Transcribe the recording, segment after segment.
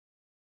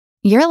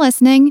You're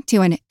listening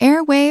to an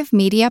Airwave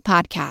Media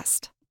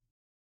Podcast.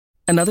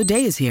 Another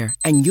day is here,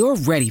 and you're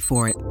ready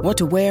for it. What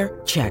to wear?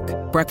 Check.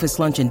 Breakfast,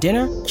 lunch, and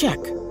dinner? Check.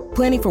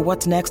 Planning for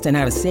what's next and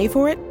how to save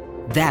for it?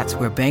 That's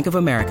where Bank of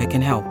America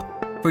can help.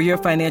 For your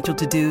financial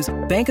to-dos,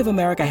 Bank of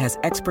America has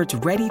experts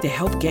ready to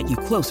help get you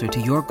closer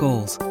to your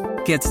goals.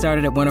 Get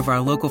started at one of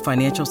our local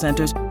financial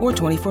centers or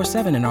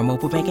 24/7 in our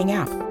mobile banking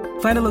app.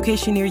 Find a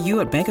location near you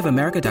at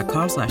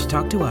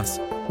bankofamerica.com/talktous.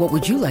 What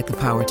would you like the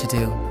power to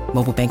do?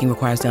 Mobile banking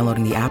requires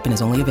downloading the app and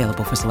is only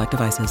available for select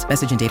devices.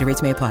 Message and data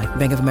rates may apply.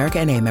 Bank of America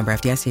N.A., member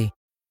FDIC.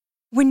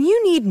 When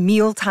you need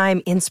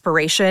mealtime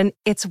inspiration,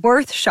 it's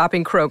worth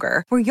shopping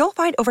Kroger, where you'll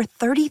find over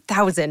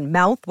 30,000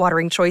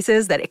 mouth-watering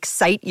choices that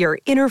excite your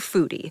inner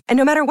foodie. And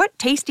no matter what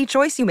tasty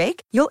choice you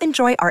make, you'll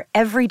enjoy our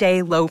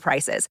everyday low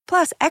prices,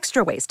 plus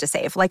extra ways to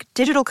save, like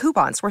digital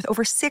coupons worth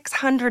over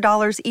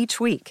 $600 each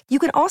week. You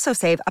can also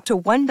save up to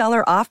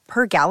 $1 off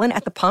per gallon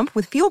at the pump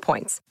with fuel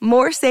points.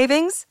 More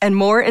savings and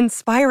more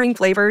inspiring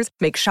flavors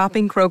make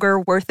shopping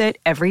Kroger worth it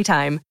every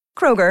time.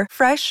 Kroger,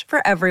 fresh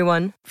for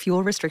everyone.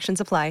 Fuel restrictions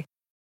apply.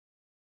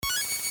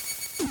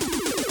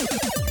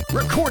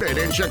 Recorded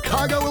in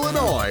Chicago,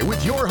 Illinois,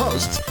 with your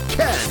hosts,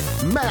 Ken,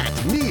 Matt,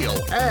 Neil,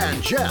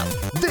 and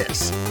Jeff.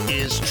 This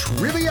is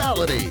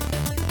Triviality.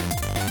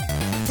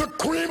 The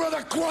cream of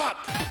the crop!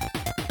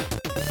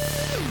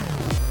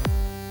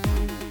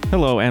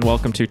 Hello, and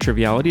welcome to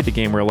Triviality, the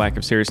game where a lack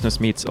of seriousness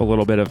meets a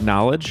little bit of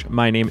knowledge.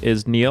 My name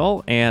is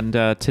Neil, and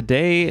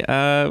today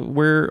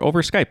we're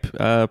over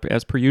Skype,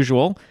 as per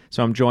usual.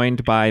 So I'm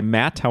joined by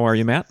Matt. How are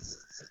you, Matt?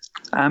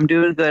 I'm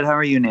doing good. How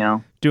are you,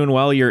 Neil? Doing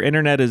well. Your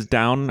internet is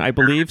down, I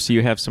believe, so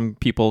you have some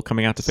people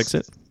coming out to fix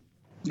it?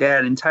 Yeah,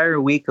 an entire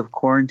week of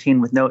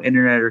quarantine with no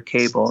internet or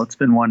cable. It's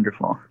been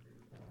wonderful.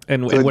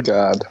 And what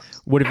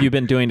have you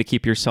been doing to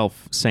keep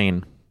yourself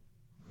sane?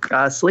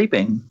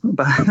 Sleeping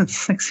about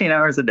 16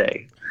 hours a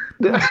day.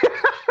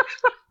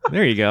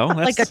 There you go.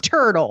 Like a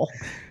turtle.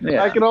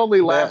 Yeah. I can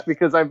only laugh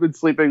because I've been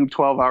sleeping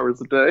 12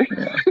 hours a day.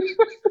 Yeah.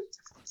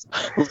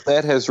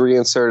 Matt has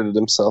reinserted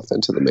himself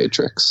into the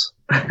Matrix.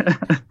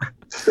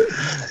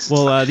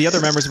 Well, the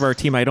other members of our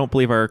team, I don't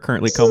believe, are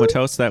currently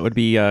comatose. That would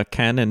be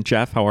Ken and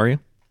Jeff. How are you?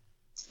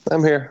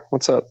 I'm here.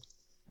 What's up?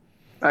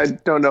 I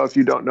don't know if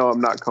you don't know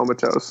I'm not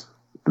comatose.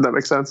 Does that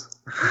make sense?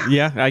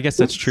 Yeah, I guess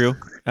that's true.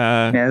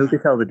 Yeah, who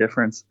could tell the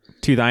difference?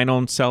 To thine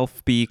own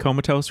self be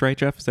comatose, right,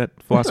 Jeff? Is that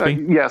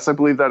philosophy? Yes, I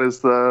believe that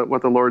is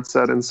what the Lord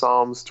said in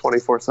Psalms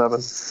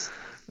 24:7.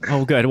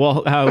 Oh, good.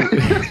 Well,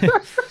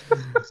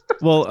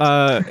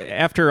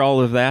 after all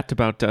of that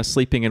about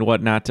sleeping and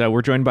whatnot,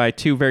 we're joined by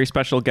two very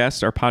special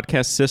guests, our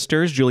podcast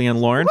sisters, Julie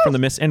and Lauren from the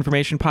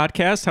Misinformation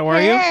Podcast. How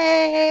are you?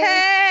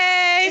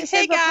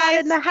 Hey guys,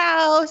 in the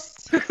house.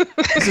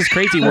 This is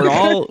crazy.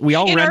 We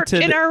all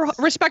rented in our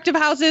respective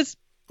houses.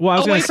 Well, I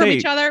was going to say,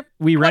 each other.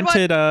 We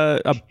rented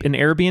an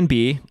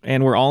Airbnb,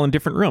 and we're all in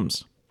different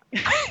rooms.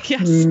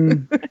 Yes.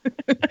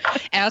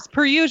 As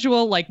per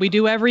usual, like we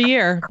do every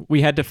year. We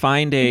had to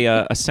find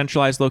a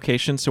centralized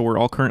location, so we're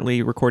all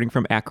currently recording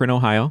from Akron,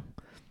 Ohio.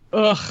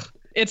 Ugh,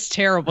 it's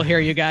terrible here,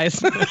 you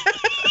guys.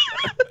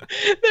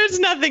 There's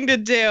nothing to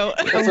do.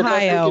 That's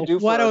Ohio. Do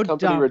what a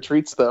company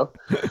retreats, though.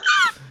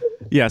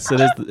 Yes, it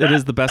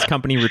is the best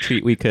company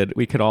retreat we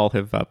could all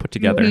have put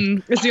together.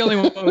 Mm-hmm. It's the only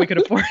one we could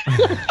afford.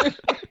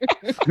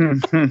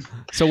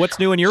 So what's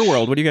new in your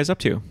world? What are you guys up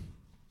to?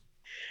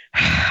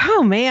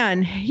 Oh,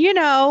 man.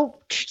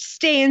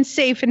 Staying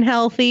safe and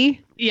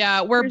healthy.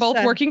 Yeah, we're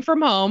both working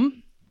from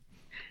home.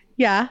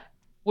 Yeah.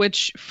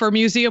 Which for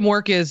museum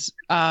work is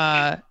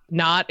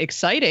not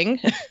exciting.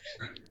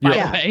 By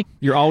the way.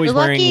 You're always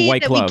wearing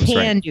white gloves, right? We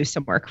can do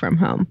some work from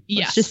home.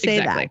 Yes, just say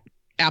exactly.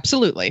 That.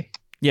 Absolutely.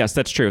 Yes,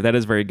 that's true. That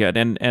is very good.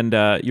 And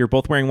you're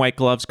both wearing white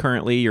gloves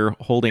currently. You're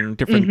holding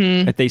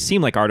different, They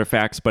seem like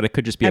artifacts, but it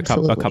could just be a cup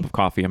of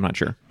coffee. I'm not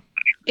sure.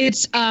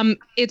 It's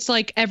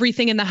like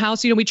everything in the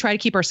house. We try to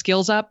keep our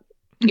skills up,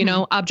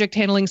 object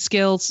handling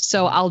skills.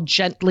 So I'll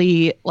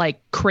gently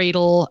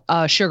cradle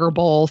a sugar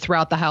bowl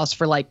throughout the house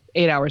for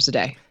 8 hours a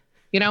day.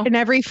 And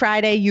every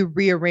Friday you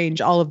rearrange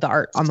all of the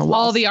art on the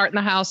wall. All the art in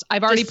the house.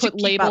 I've already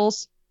put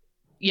labels.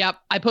 Yep.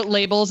 I put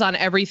labels on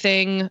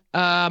everything.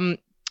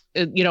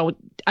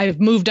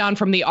 I've moved on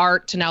from the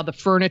art to now the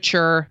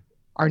furniture,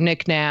 our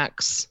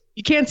knickknacks.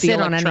 You can't sit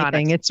on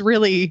anything. It's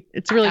really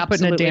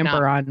putting a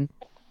damper on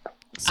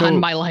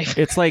my life.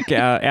 It's like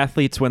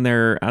athletes when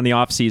they're on the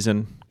off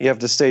season. You have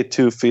to stay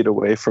 2 feet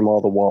away from all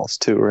the walls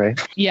too, right?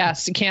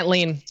 Yes, you can't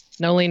lean.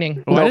 No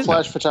leaning. No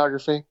flash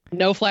photography.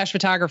 No flash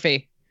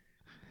photography.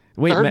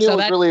 Wait, so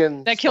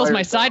that kills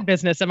my side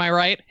business. Am I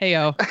right?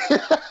 Hey-o.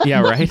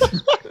 Yeah, right.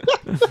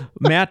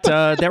 Matt,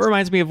 that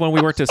reminds me of when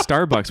we worked at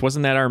Starbucks.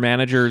 Wasn't that our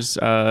manager's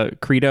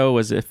credo?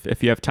 Was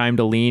if you have time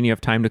to lean, you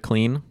have time to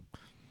clean?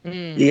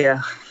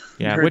 Yeah.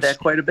 Yeah. Heard that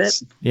quite a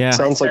bit. Yeah.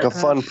 Sounds like a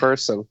fun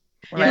person.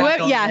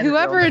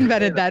 Whoever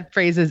invented that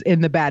phrase is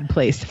in the bad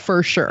place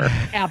for sure.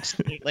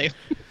 Absolutely.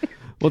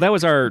 Well, that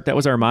was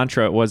our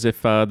mantra. Was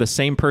if the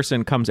same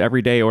person comes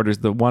every day, orders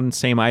the one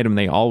same item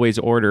they always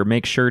order,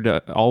 make sure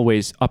to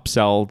always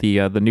upsell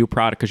the new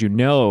product because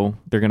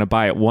they're going to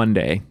buy it one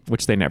day,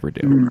 which they never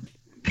do.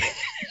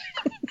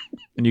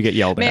 And you get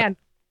yelled at. Man,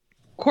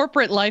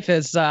 corporate life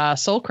is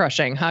soul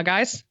crushing, huh,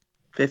 guys?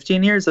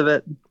 15 years of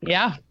it.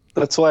 Yeah.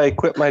 That's why I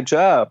quit my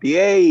job.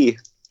 Yay!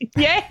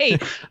 Yay!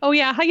 Oh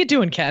yeah, how you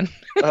doing, Ken?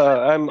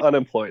 I'm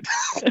unemployed.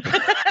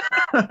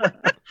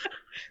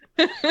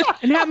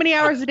 And how many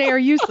hours a day are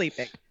you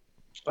sleeping?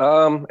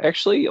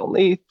 Actually,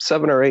 only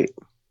 7 or 8.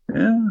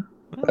 Yeah.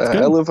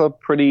 I live a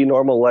pretty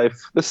normal life.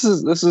 This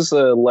is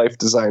a life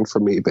designed for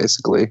me,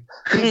 basically.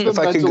 If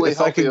I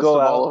could go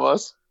out, all of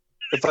us.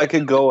 If I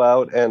could go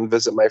out and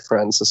visit my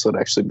friends, this would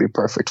actually be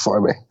perfect for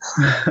me.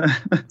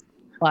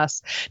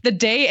 Plus, the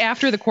day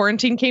after the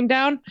quarantine came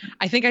down,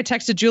 I think I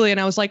texted Julie and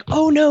I was like,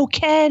 "Oh no,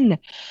 Ken!"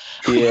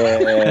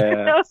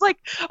 Yeah, I was like,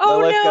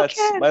 "Oh no,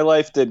 Ken!" My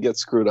life did get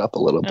screwed up a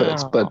little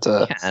bit, but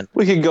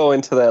we could go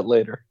into that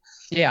later.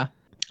 Yeah,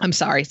 I'm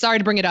sorry. Sorry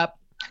to bring it up.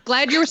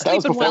 Glad you were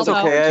sleeping well.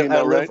 That's okay.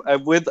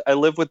 I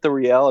live with the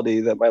reality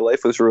that my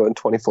life was ruined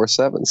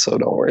 24/7, so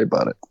don't worry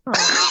about it.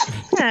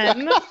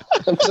 Ken.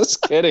 I'm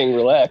just kidding.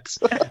 Relax.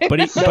 But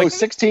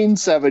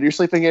 16/7. You're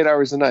sleeping 8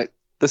 hours a night.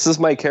 This is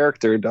my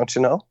character, don't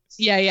you know?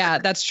 Yeah,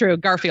 that's true.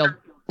 Garfield.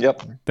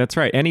 Yep, that's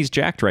right, and he's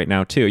jacked right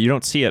now too. You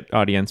don't see it,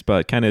 audience,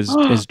 but Ken is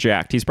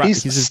jacked.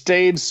 He's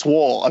stayed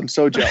swole. I'm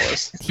so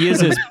jealous. He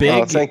is as big.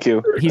 Oh, thank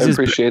you. I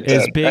appreciate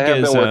that. As big I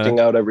have been working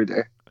out every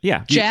day.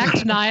 Yeah,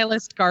 jacked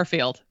nihilist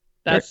Garfield.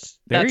 That's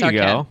there you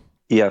go.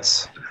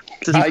 Yes.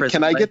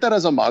 Can I get that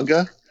as a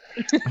manga?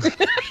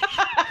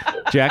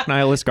 Jack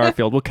Nihilist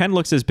Garfield. Well, Ken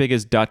looks as big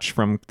as Dutch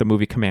from the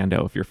movie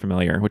Commando, if you're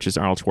familiar, which is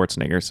Arnold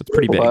Schwarzenegger. So it's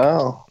pretty big.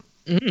 Wow.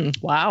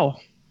 Wow.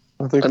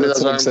 I think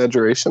that's an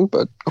exaggeration,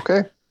 but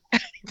okay.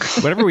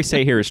 Whatever we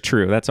say here is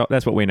true. That's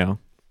what we know.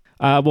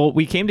 Well,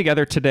 we came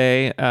together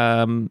today.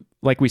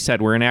 Like we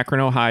said, we're in Akron,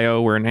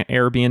 Ohio. We're in an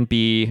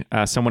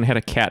Airbnb. Someone had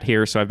a cat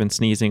here, so I've been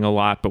sneezing a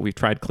lot, but we've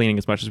tried cleaning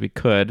as much as we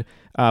could.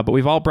 But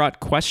we've all brought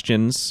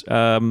questions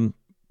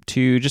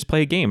to just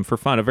play a game for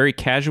fun, a very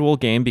casual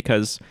game,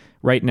 because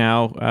right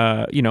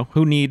now,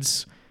 who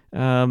needs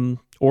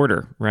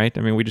order, right?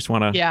 I mean, we just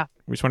want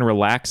to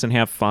relax and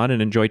have fun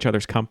and enjoy each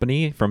other's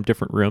company from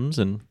different rooms,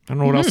 and I don't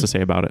know what else to say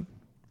about it.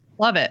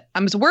 Love it.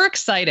 We're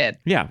excited.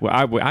 Yeah, well,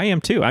 I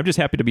am too. I'm just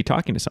happy to be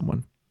talking to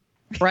someone.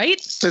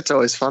 Right? It's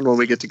always fun when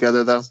we get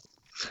together, though.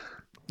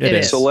 It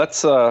is. So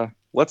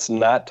let's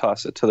not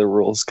toss it to the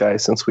rules,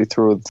 guys, since we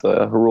threw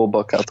the rule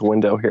book out the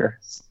window here.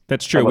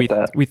 That's true.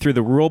 We threw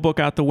the rule book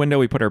out the window.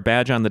 We put our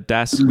badge on the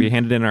desk. We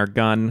handed in our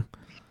gun.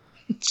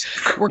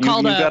 We're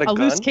called a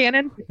loose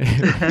cannon. I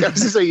was going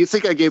to say, you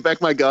think I gave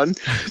back my gun?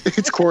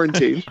 It's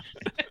quarantine.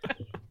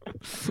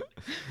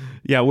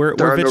 Yeah, we're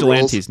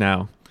vigilantes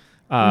now.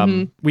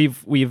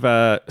 We've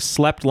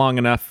slept long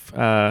enough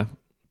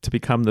to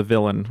become the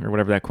villain, or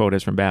whatever that quote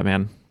is from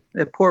Batman.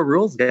 That poor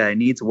rules guy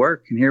needs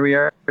work, and here we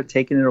are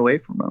taking it away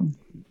from him.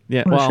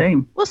 Yeah, what a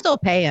shame. We'll still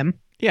pay him.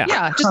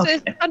 Yeah,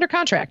 just under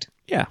contract.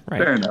 Yeah,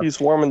 right. Fair enough. He's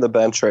warming the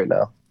bench right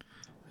now.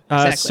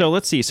 Exactly. So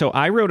let's see. So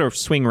I wrote a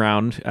swing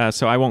round,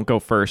 so I won't go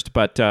first.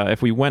 But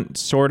if we went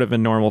sort of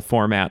in normal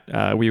format,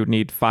 we would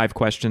need 5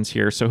 questions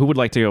here. So who would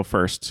like to go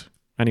first?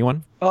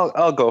 Anyone?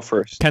 I'll go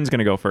first. Ken's going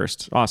to go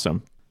first.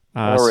 Awesome.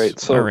 All right.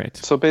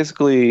 So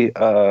basically,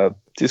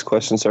 these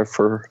questions are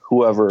for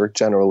whoever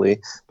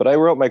generally. But I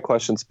wrote my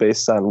questions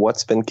based on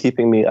what's been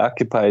keeping me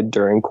occupied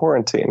during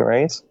quarantine,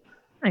 right?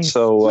 Nice.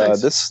 So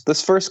Nice.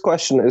 this first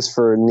question is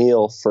for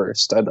Neil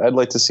first. I'd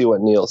like to see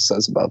what Neil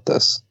says about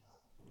this.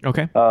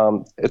 Okay.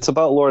 It's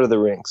about Lord of the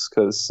Rings,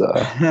 because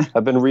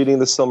I've been reading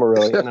the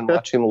Silmarillion and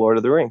watching the Lord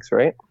of the Rings,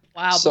 right?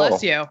 Wow, So,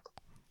 bless you.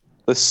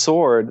 The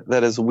sword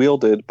that is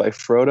wielded by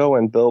Frodo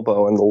and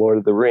Bilbo in the Lord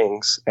of the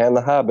Rings and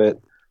the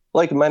Hobbit,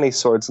 like many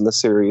swords in the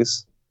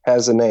series,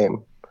 has a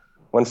name.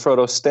 When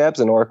Frodo stabs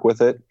an orc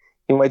with it,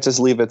 he might just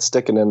leave it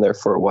sticking in there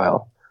for a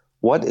while.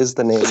 What is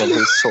the name of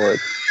his sword?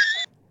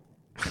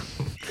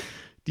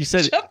 You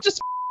said Jeff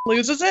just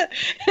loses it.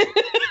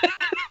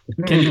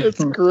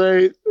 It's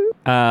great.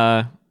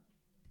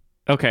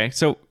 Okay,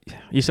 so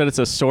you said it's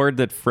a sword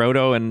that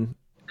Frodo and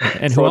who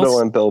Frodo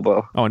else? and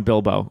Bilbo. Oh, and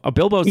Bilbo. Oh,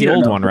 Bilbo's the You don't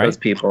old know one, who right? Those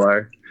people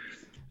are.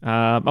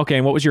 Okay,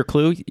 and what was your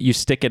clue? You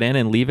stick it in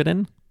and leave it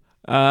in?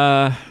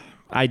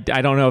 I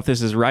don't know if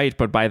this is right,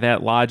 but by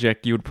that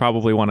logic, you would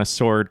probably want a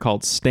sword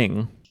called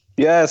Sting.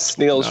 Yes,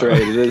 Neil's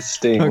right. It is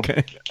Sting.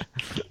 Okay.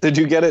 Did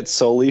you get it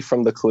solely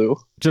from the clue?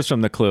 Just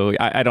from the clue.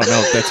 I don't know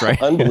if that's right.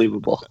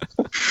 Unbelievable.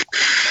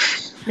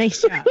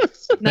 Nice job.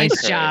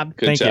 Nice job.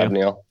 Good Thank job, you.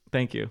 Neil.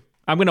 Thank you.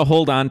 I'm going to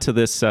hold on to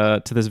this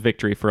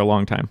victory for a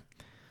long time.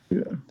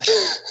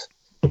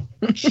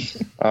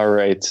 All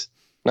right.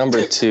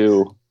 Number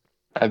 2.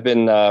 I've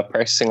been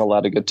practicing a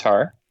lot of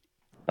guitar,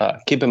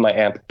 keeping my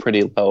amp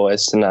pretty low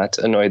as to not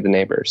annoy the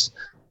neighbors.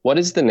 What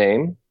is the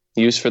name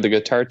used for the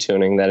guitar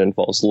tuning that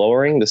involves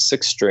lowering the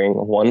 6th string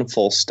 1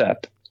 full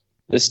step?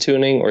 This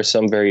tuning, or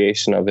some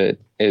variation of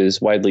it,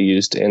 is widely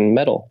used in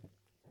metal.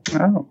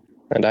 Oh,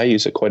 And I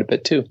use it quite a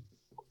bit too.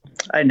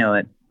 I know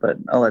it. but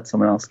I'll let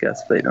someone else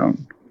guess if they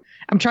don't.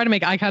 I'm trying to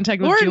make eye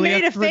contact with Lauren Julia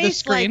made a through the face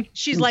screen. like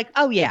she's like,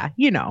 oh yeah,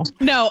 No,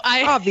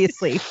 I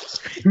obviously.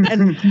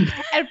 and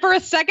for a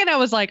second I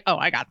was like, oh,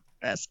 I got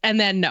this. And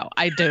then no,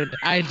 I do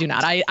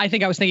not. I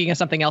think I was thinking of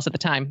something else at the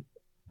time.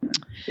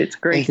 It's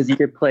great because you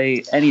could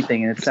play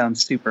anything and it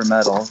sounds super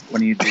metal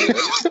when you do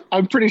it.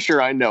 I'm pretty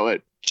sure I know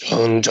it.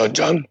 John.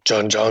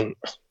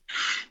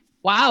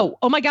 Wow.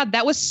 Oh my God,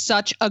 that was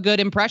such a good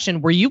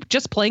impression. Were you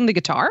just playing the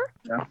guitar?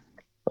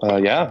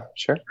 Yeah,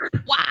 sure.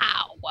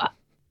 Wow.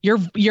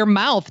 Your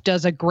mouth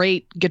does a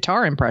great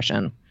guitar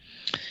impression.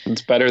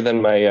 It's better than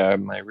my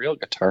my real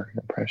guitar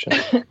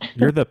impression.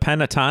 You're the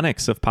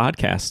pentatonics of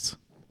podcasts.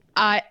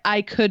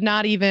 I could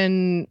not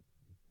even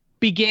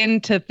begin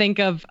to think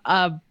of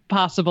a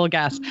possible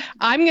guess.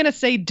 I'm going to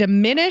say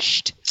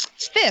diminished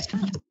fifth.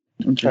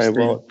 Right,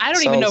 well, I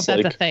don't even know if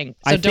that's a thing.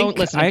 So don't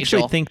listen to me, I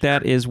actually Joel. think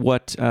that is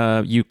what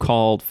you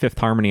called Fifth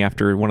Harmony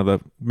after one of the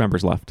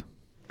members left.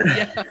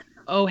 Yeah.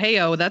 Oh,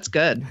 hey-oh, that's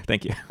good.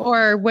 Thank you.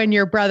 Or when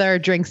your brother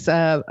drinks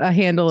a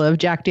handle of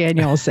Jack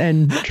Daniels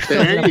and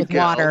fills it up with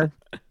water.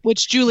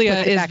 Which Julia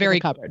puts it is back in the very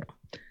cupboard.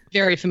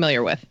 very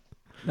familiar with.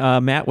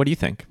 Matt, what do you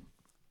think?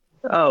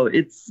 Oh,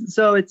 it's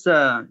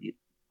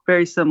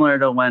very similar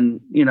to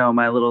when,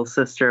 my little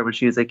sister, when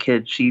she was a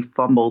kid, she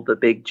fumbled the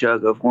big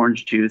jug of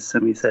orange juice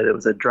and we said it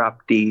was a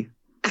drop D.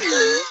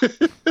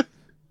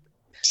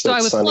 So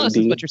I was close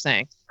is what you're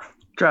saying.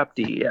 Drop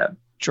D, yeah.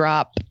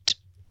 Dropped.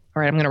 All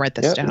right, I'm going to write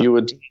this down. You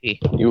would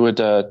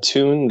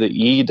tune the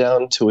E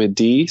down to a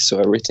D so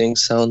everything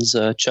sounds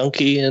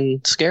chunky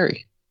and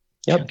scary.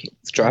 Yep,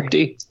 it's drop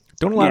D.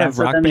 Don't a lot of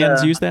rock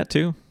bands use that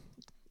too?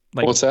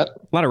 Like, what's that?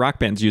 A lot of rock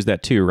bands use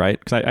that too, right?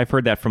 Because I've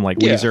heard that from like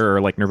Weezer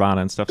or like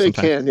Nirvana and stuff. They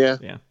sometimes. can,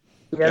 yeah.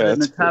 Yeah, then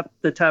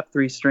the top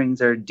three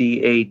strings are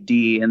D, A,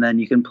 D, and then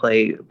you can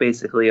play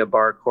basically a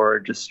bar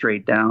chord just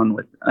straight down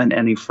on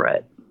any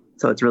fret.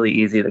 So it's really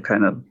easy to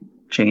kind of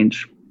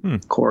change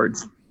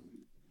chords.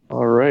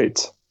 All right.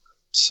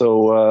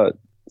 So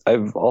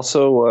I've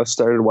also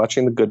started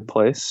watching The Good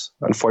Place.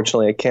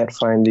 Unfortunately, I can't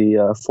find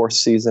the fourth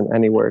season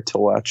anywhere to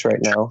watch right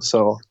now.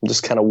 So I'm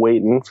just kind of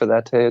waiting for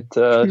that to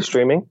hit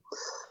streaming.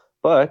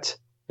 But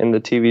in the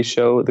TV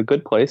show The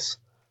Good Place,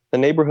 the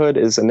neighborhood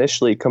is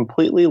initially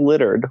completely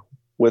littered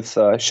with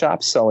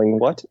shops selling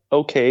what?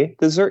 Okay,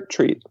 dessert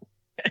treat.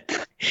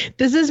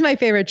 This is my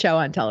favorite show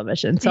on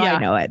television, so I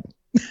know it.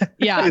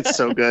 Yeah. It's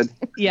so good.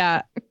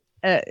 Yeah.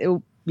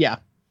 Yeah.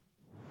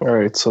 All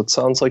right, so it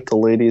sounds like the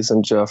ladies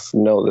and Jeff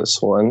know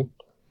this one.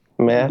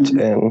 Matt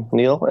and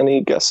Neil,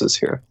 any guesses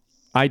here?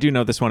 I do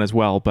know this one as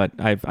well, but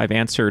I've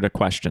answered a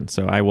question,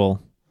 so I will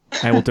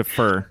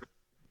defer.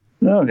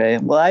 Okay.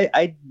 Well,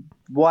 I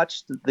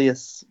watched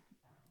this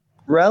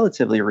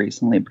relatively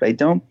recently, but I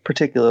don't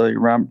particularly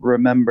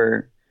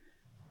remember.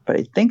 But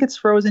I think it's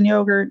frozen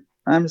yogurt.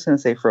 I'm just going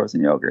to say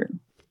frozen yogurt.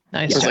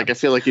 Nice. It's like I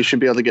feel like you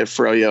should be able to get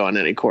froyo on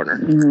any corner.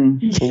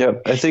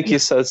 Yep. I think he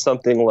says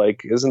something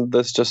like, "Isn't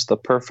this just the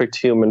perfect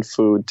human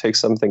food? Take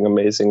something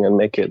amazing and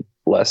make it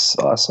less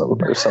awesome,"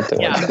 or something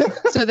like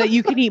that. So that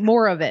you can eat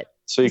more of it.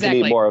 So you can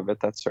eat more of it.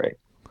 That's right.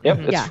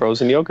 Yep. It's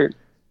frozen yogurt.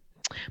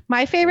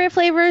 My favorite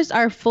flavors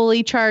are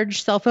fully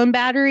charged cell phone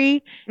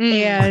battery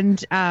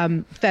and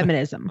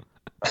feminism.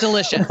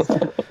 Delicious.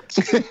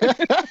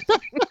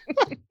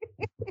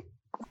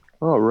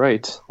 All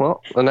right. Well,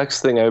 the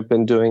next thing I've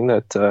been doing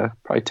that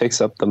probably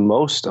takes up the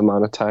most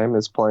amount of time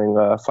is playing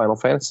Final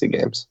Fantasy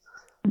games.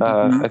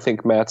 I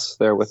think Matt's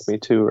there with me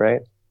too,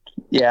 right?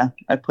 Yeah,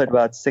 I put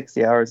about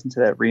 60 hours into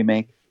that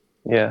remake.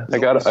 Yeah, I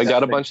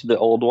got a bunch of the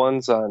old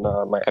ones on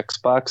my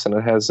Xbox, and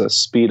it has a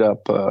speed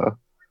up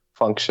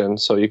function,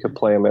 so you could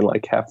play them in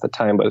like half the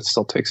time, but it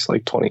still takes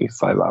like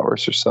 25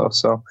 hours or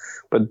so.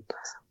 But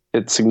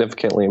it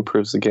significantly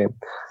improves the game.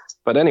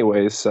 But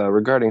anyways,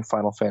 regarding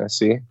Final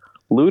Fantasy,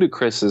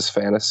 Ludacris's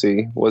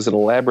fantasy was an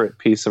elaborate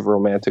piece of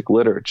romantic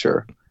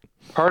literature.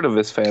 Part of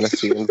his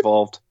fantasy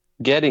involved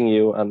getting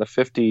you on the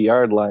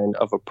 50-yard line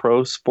of a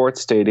pro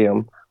sports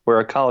stadium where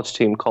a college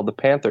team called the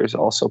Panthers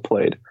also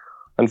played.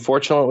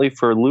 Unfortunately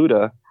for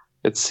Luda,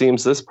 it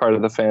seems this part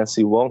of the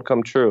fantasy won't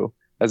come true,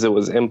 as it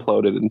was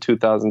imploded in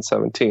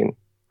 2017.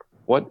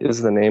 What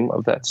is the name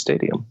of that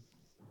stadium?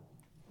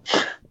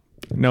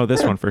 No,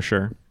 this one for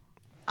sure.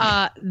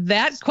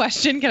 That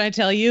question, can I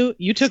tell you,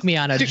 you took me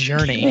on a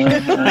journey.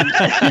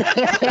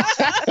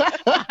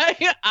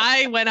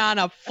 I went on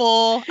a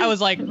full, I was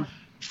like,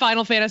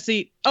 Final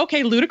Fantasy,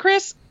 okay,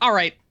 Ludacris? All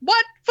right,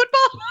 what?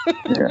 Football?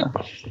 Yeah.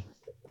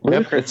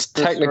 Yep, it's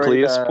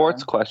technically a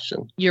sports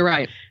question. You're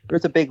right. There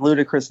was a big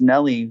Ludacris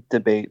Nelly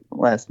debate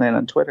last night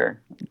on Twitter.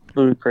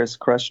 Ludacris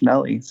crushed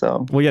Nelly,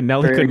 so... Well, yeah,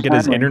 Nelly couldn't get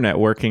his internet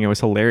working. It was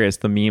hilarious,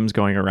 the memes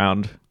going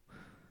around. It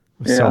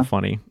was so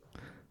funny.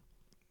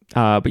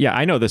 But yeah,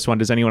 I know this one.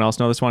 Does anyone else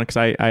know this one? Because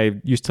I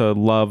used to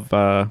love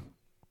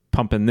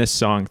pumping this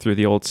song through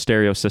the old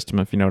stereo system,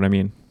 if you know what I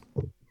mean.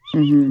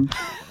 Mm-hmm.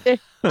 You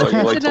like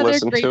another to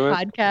listen great to it?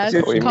 podcast.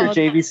 Your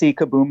JVC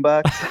Kaboom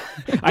box?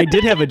 I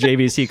did have a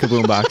JVC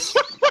Kaboom box.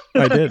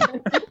 I did.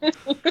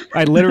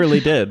 I literally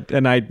did.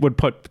 And I would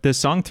put this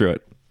song through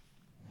it.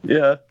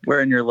 Yeah,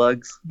 wearing your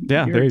lugs.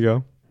 Yeah, there you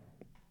go.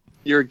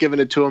 You're giving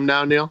it to him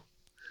now, Neil?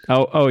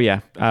 Oh yeah.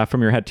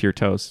 From your head to your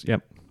toes.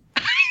 Yep.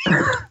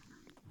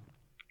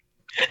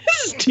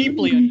 This is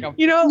deeply uncomfortable.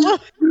 You know,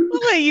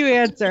 we'll let you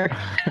answer.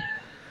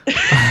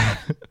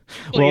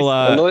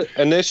 Well,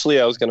 initially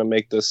I was going to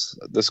make this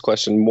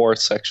question more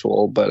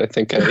sexual, but I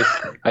think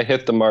I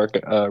hit the mark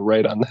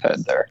right on the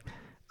head there.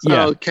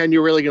 yeah. Oh, Ken,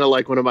 you're really going to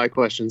like one of my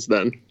questions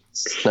then.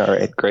 All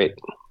right, great.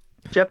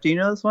 Jeff, do you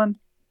know this one?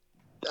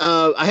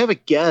 I have a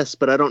guess,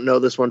 but I don't know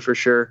this one for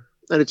sure.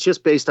 And it's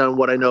just based on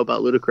what I know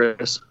about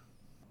Ludacris.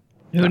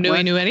 Who knew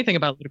he knew anything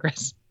about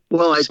Ludacris?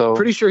 Well, I'm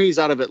pretty sure he's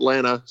out of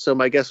Atlanta. So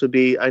my guess would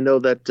be, I know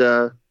that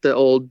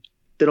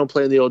they don't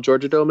play in the old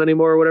Georgia Dome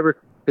anymore or whatever,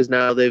 because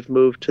now they've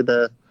moved to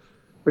the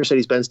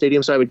Mercedes-Benz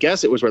Stadium. So I would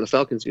guess it was where the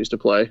Falcons used to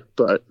play,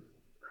 but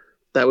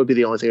that would be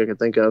the only thing I could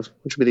think of,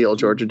 which would be the old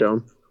Georgia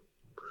Dome.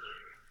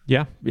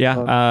 Yeah.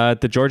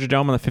 The Georgia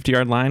Dome on the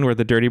 50-yard line where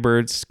the Dirty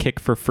Birds kick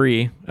for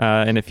free.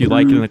 And if you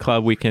like it in the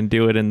club, we can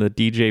do it in the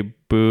DJ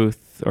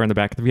booth or in the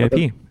back of the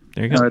VIP.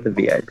 There you go. Or the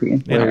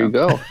VIP. There you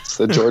go. It's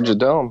the Georgia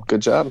Dome.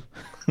 Good job.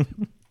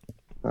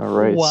 All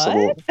right.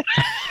 What?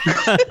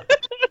 So,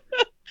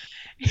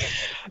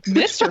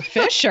 Mr.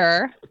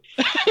 Fisher.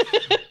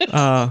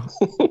 Uh,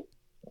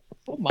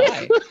 Oh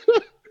my.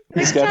 he's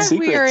Next got time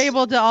secrets. we are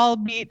able to all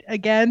meet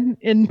again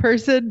in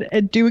person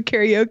and do a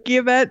karaoke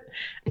event,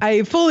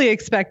 I fully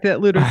expect that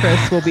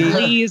Ludacris will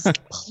be.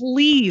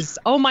 Please.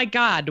 Oh my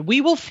God.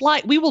 We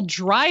will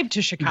drive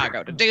to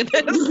Chicago to do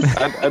this.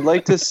 I'd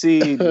like to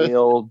see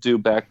Neil do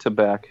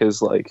back-to-back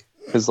his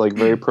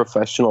very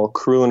professional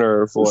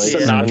crooner voice,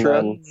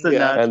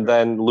 Sinatra. and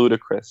then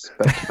Ludacris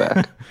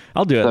back-to-back.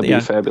 I'll do it. That'd Yeah.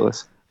 be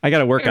fabulous. I got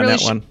to work on really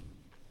that one.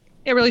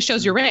 It really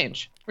shows your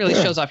range. Really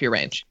shows off your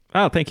range.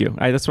 Oh, thank you.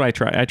 That's what I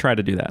try. I try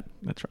to do that.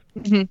 That's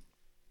right.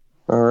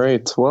 Mm-hmm. All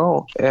right.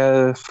 Well,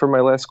 for my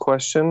last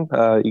question,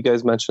 you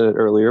guys mentioned it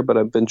earlier, but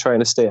I've been trying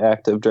to stay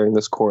active during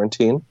this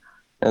quarantine.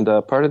 And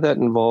part of that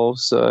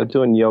involves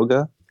doing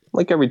yoga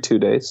like every 2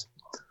 days.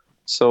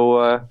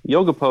 So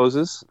yoga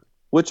poses,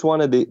 which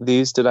one of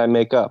these did I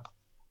make up?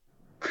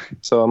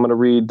 So I'm going to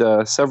read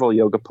several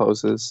yoga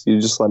poses. You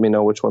just let me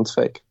know which one's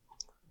fake.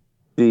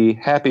 The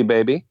happy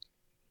baby,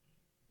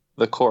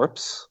 the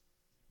corpse,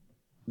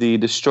 the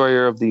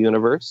destroyer of the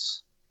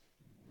universe,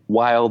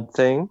 wild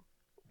thing,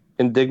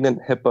 indignant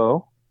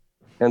hippo,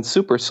 and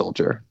super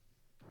soldier.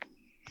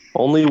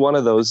 Only one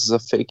of those is a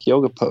fake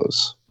yoga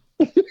pose.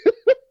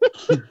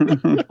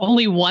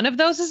 Only one of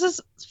those is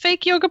a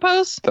fake yoga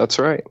pose? That's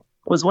right.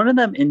 Was one of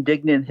them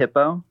Indignant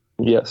Hippo?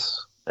 Yes.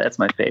 That's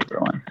my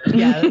favorite one.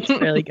 Yeah, that's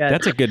really good.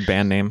 That's a good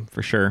band name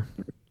for sure.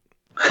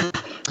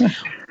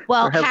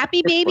 Well, Or have-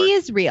 Happy Baby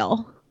is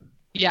real,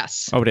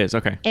 Yes. Oh, it is.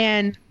 Okay.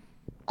 and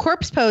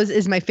Corpse Pose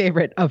is my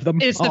favorite of them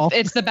all.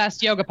 It's the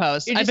best yoga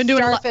pose. You're I've just been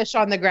doing a lot. starfish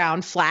on the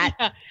ground,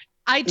 flat.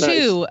 I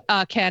too,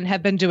 Ken,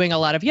 have been doing a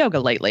lot of yoga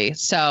lately,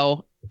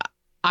 so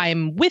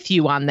I'm with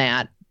you on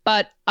that.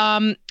 But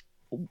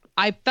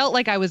I felt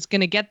like I was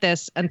gonna get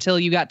this until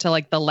you got to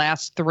like the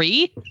last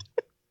three.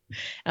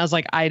 I was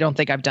like, I don't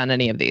think I've done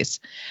any of these.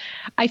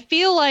 I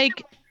feel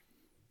like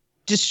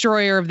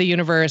Destroyer of the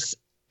Universe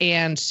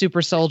and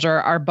Super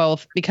Soldier are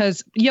both,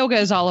 because yoga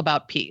is all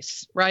about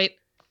peace, right?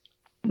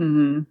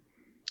 Mm-hmm.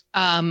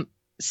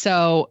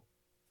 So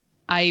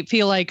I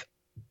feel like,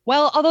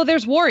 well, although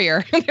there's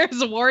Warrior,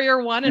 there's a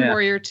Warrior 1 and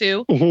Warrior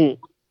 2.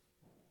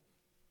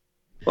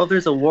 Well, if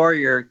there's a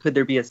Warrior, could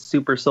there be a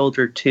Super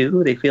Soldier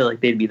 2? They feel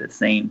like they'd be the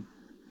same.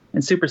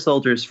 And Super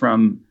Soldier's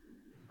from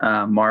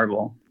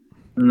Marvel.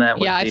 Isn't that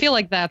what I feel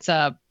like that's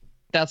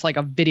like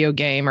a video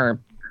game or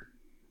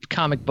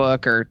comic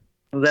book or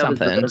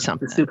something.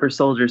 The Super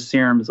Soldier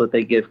serum is what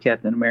they give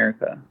Captain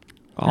America.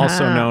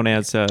 Also known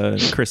as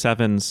Chris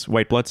Evans'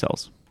 white blood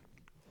cells.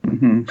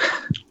 Mm-hmm.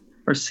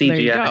 Or There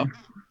you CGI go.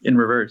 in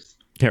reverse.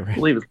 Yeah, right. I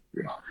believe it's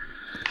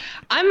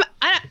I'm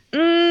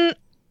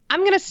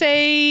gonna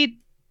say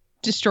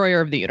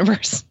Destroyer of the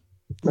Universe.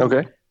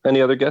 Okay.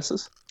 Any other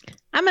guesses?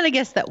 I'm gonna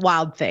guess that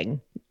Wild Thing.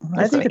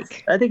 I think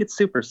it's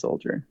Super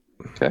Soldier.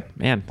 Okay.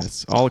 Man,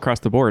 it's all across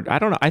the board. I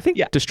don't know. I think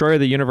Destroyer of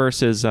the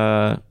Universe is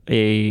a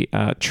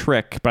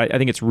trick, but I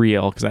think it's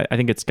real because I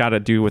think it's got to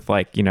do with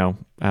like,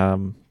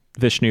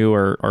 Vishnu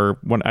or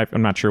one.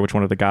 I'm not sure which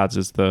one of the gods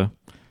is the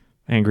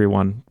angry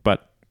one,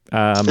 but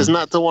isn't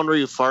that the one where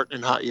you fart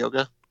in hot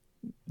yoga?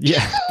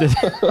 Yeah.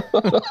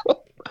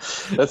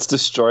 That's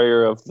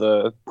Destroyer of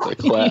the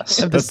class.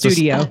 Of the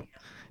studio.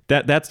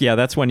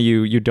 That's when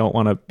you don't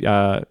want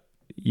to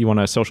you want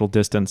to social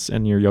distance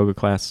in your yoga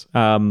class.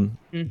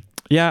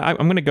 Yeah,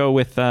 I'm gonna go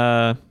with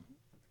Wild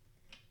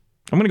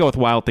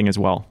Thing as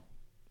well.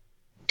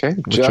 Okay,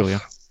 With Jeff.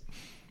 Julia.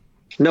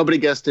 Nobody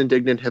guessed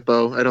Indignant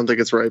Hippo. I don't think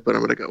it's right, but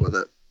I'm going to go with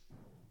it.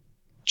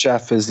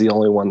 Jeff is the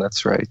only one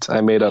that's right. I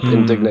made up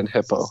Indignant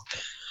Hippo.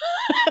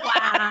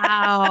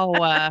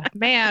 Wow,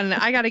 man,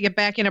 I got to get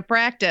back into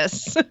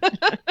practice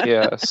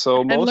Yeah, so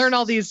and learn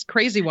all these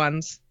crazy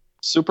ones.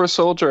 Super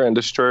Soldier and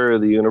Destroyer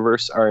of the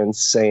Universe are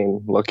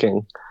insane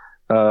looking.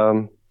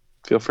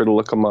 Feel free to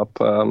look them up.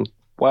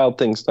 Wild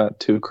Thing's not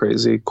too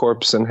crazy.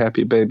 Corpse and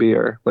Happy Baby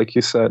are, like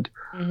you said,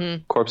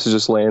 Corpse is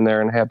just laying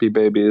there, and Happy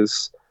Baby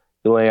is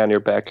you lay on your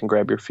back and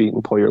grab your feet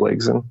and pull your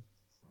legs in.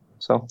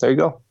 So there you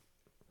go.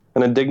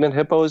 An indignant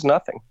hippo is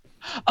nothing.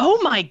 Oh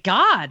my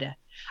God.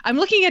 I'm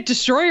looking at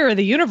Destroyer of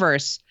the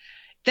Universe.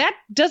 That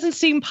doesn't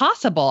seem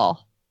possible.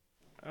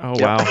 Oh,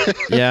 wow.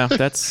 Yeah,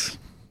 that's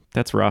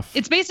rough.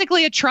 It's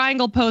basically a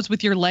triangle pose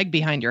with your leg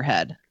behind your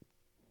head.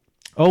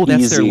 Oh,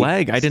 that's Easy. their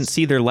leg. I didn't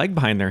see their leg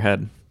behind their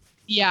head.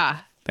 Yeah.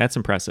 That's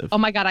impressive. Oh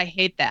my God, I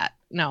hate that.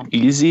 No.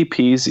 Easy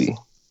peasy.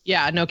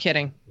 Yeah, no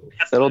kidding.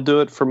 That'll do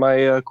it for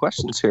my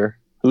questions here.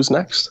 Who's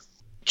next?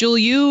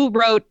 Julie, you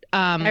wrote...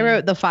 I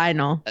wrote the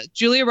final.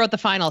 Julia wrote the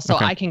final, so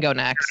Okay. I can go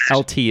next.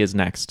 LT is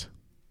next.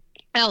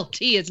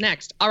 LT is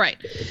next. All right.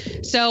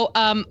 So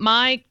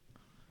my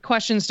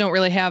questions don't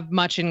really have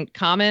much in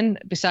common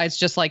besides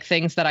just like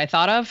things that I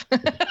thought of.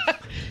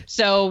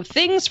 So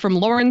things from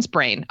Lauren's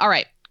brain. All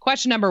right.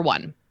 Question number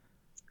 1.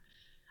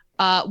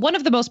 One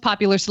of the most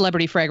popular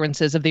celebrity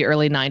fragrances of the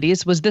early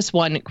 90s was this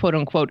one, quote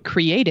unquote,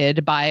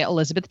 created by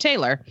Elizabeth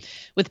Taylor,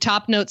 with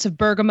top notes of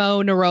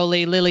bergamot,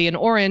 neroli, lily, and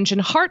orange,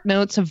 and heart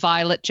notes of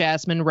violet,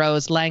 jasmine,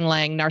 rose, lang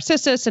lang,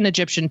 narcissus, and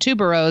Egyptian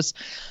tuberose.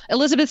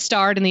 Elizabeth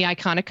starred in the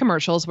iconic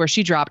commercials where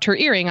she dropped her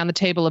earring on the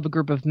table of a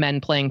group of men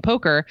playing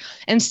poker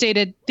and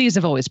stated, "These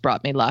have always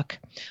brought me luck."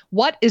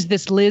 What is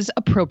this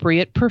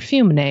Liz-appropriate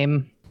perfume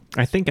name?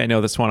 I think I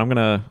know this one. I'm going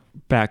to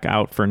back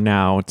out for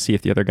now and see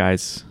if the other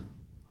guys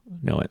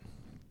know it.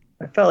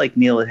 I felt like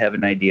Neil would have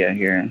an idea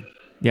here.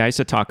 Yeah, I used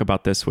to talk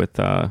about this with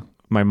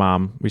my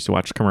mom. We used to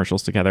watch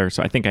commercials together,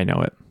 so I think I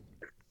know it.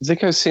 I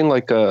think I've seen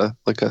like a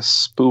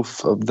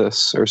spoof of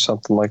this or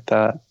something like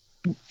that.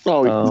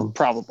 Oh,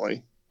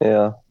 probably.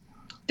 Yeah.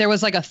 There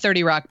was like a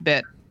 30 Rock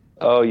bit.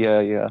 Oh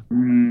yeah.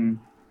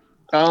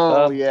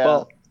 Oh yeah.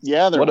 Well,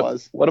 yeah, there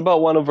was. What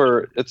about one of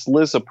her? It's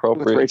Liz With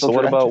appropriate. Rachel So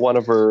what Dratch? about one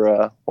of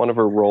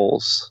her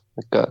roles,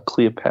 like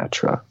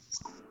Cleopatra?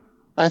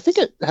 I think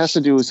it has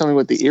to do with something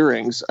with the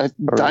earrings.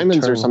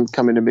 Diamonds or something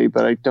coming to me,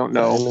 but I don't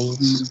know.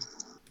 Diamonds.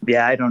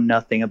 Yeah, I know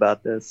nothing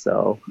about this,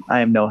 so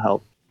I am no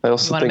help. I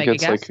also wanna think make a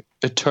it's guess? like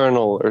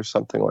Eternal or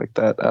something like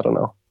that. I don't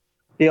know.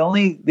 The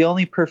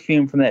only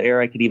perfume from that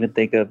era I could even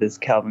think of is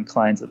Calvin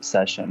Klein's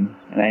Obsession,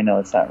 and I know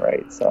it's not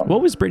right. So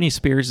What was Britney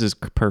Spears'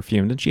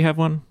 perfume? Did she have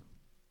one?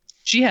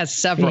 She has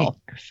several.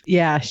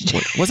 Yeah.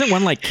 Wasn't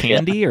one like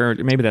Candy, or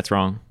maybe that's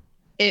wrong?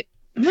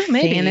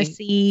 Maybe.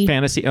 Fantasy.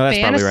 Fantasy. Oh, that's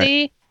probably right.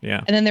 Fantasy.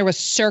 Yeah. And then there was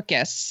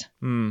Circus.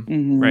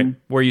 Right.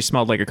 Where you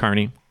smelled like a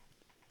carny.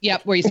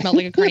 Yep, where you smelled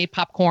like a carny,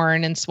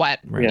 popcorn and sweat.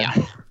 Right. Yeah.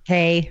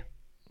 Hey.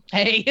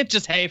 Hey, it's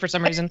just hay for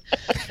some reason.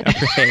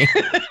 Okay.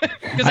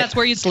 Because that's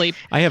where you sleep.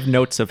 I have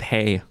notes of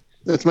hay.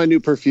 That's my new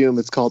perfume.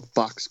 It's called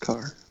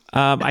Boxcar.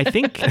 I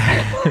think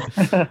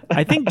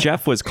I think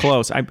Jeff was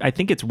close. I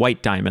think it's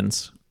White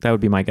Diamonds. That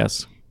would be my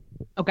guess.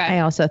 Okay. I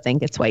also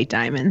think it's White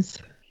Diamonds.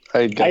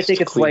 I think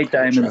it's White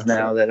Diamonds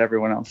now that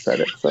everyone else said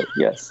it. So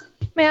yes,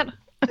 Man.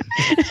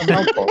 I'm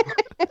helpful.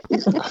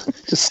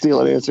 Just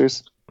stealing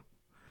answers.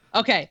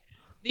 Okay.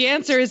 The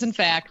answer is, in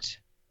fact,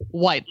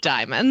 White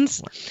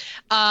Diamonds.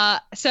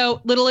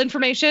 So little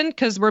information,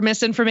 because we're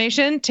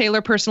misinformation.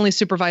 Taylor personally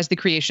supervised the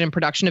creation and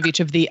production of each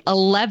of the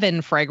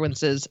 11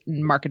 fragrances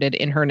marketed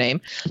in her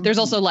name. There's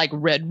also like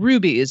red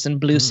rubies and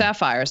blue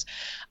sapphires.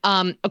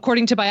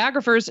 According to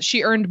biographers,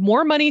 she earned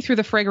more money through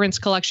the fragrance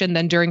collection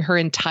than during her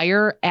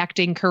entire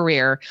acting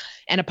career.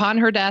 And upon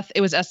her death,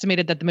 it was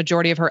estimated that the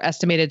majority of her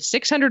estimated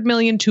 600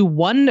 million to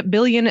 1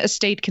 billion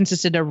estate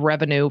consisted of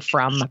revenue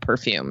from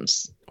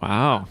perfumes.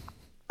 Wow.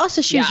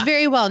 Also, she was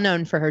very well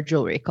known for her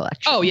jewelry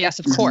collection. Oh, yes,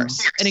 of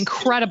course. An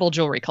incredible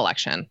jewelry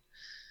collection.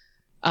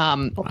 She I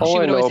would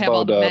know always have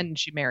all the about, men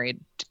she married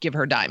to give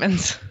her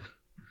diamonds.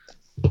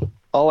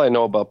 All I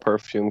know about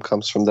perfume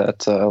comes from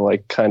that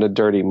like kind of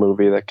dirty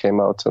movie that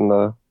came out in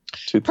the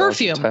 2010s.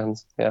 Perfume.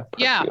 Yeah.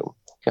 Perfume.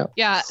 Yeah.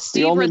 Yeah. The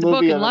Steve only read the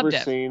book movie and I've loved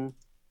ever it. seen.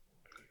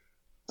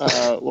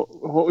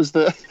 What was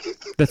the?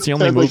 That's the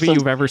only Sounds like movie some-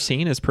 you've ever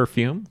seen is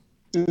Perfume?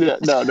 No.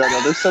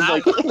 There's some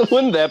like.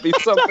 Wouldn't that be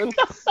something?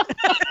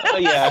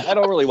 Yeah, I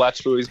don't really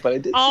watch movies, but I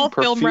did All see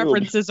Perfume. film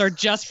references are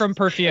just from I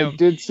Perfume.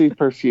 did see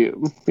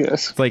Perfume.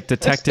 Yes. It's like,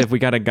 detective, we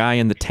got a guy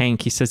in the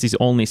tank. He says he's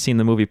only seen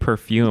the movie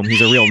Perfume.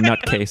 He's a real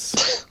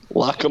nutcase.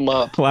 Lock him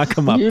up. Lock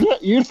him up.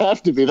 You'd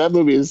have to be. That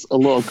movie is a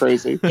little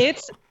crazy.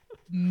 It's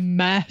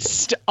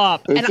messed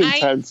up. It's And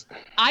intense.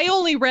 I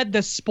only read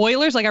the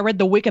spoilers. Like I read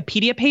the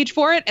Wikipedia page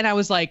for it, and I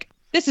was like,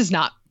 this is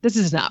not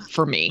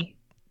for me.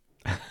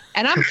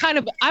 And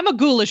I'm a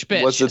ghoulish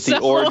bitch. Was it the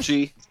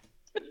orgy?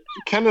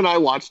 Ken and I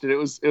watched it. It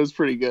was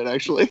pretty good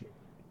actually.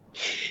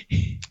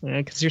 Yeah,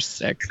 because you're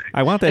sick.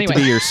 I want that to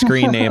Anyway. be your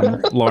screen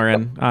name,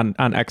 Lauren, on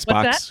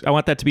Xbox. What's I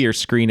want that to be your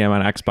screen name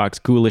on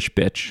Xbox. Ghoulish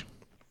bitch.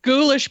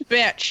 Ghoulish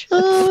bitch.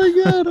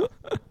 Oh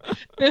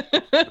my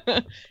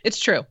god. It's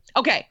true.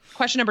 Okay.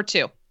 Question number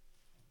 2.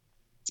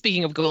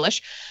 Speaking of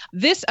ghoulish,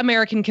 this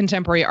American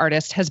contemporary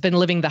artist has been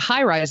living the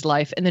high-rise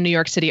life in the New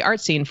York City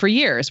art scene for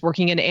years,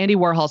 working in Andy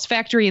Warhol's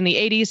factory in the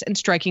 80s and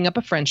striking up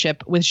a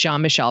friendship with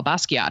Jean-Michel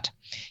Basquiat.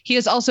 He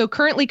is also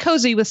currently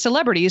cozy with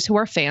celebrities who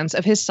are fans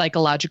of his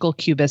psychological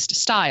cubist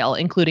style,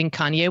 including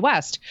Kanye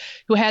West,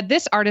 who had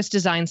this artist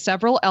design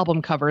several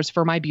album covers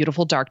for My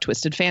Beautiful Dark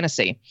Twisted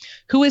Fantasy.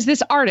 Who is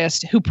this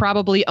artist who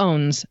probably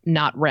owns,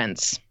 not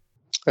rents?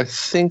 I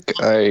think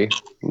I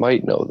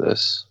might know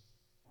this.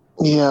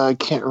 Yeah, I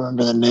can't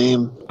remember the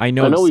name. I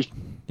know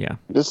yeah.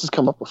 This has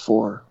come up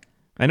before.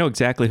 I know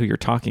exactly who you're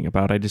talking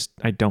about.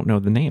 I don't know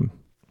the name.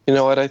 You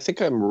know what? I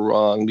think I'm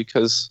wrong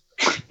because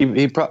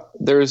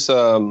there's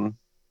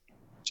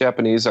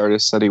Japanese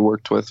artists that he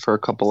worked with for a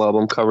couple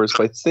album covers,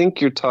 but I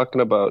think you're talking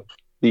about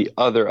the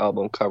other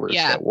album covers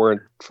that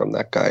weren't from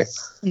that guy.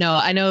 No,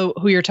 I know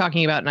who you're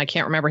talking about, and I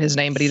can't remember his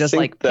name, but he does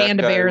like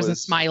panda bears and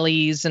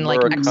smileys and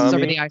like X's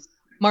over the eyes.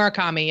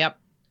 Murakami, yep.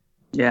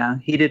 Yeah,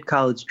 he did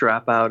College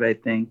Dropout, I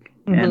think,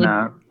 and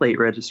Late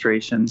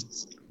Registration.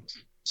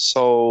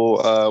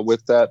 So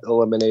with that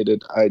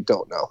eliminated, I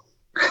don't know.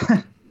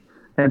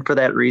 And for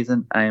that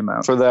reason, I am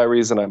out. For that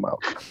reason, I'm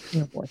out.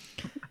 Oh, boy.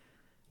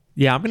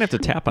 Yeah, I'm going to have to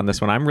tap on this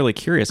one. I'm really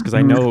curious because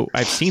I know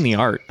I've seen the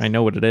art. I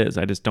know what it is.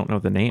 I just don't know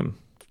the name.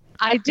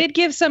 I did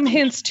give some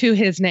hints to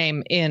his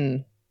name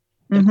in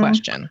the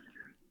question.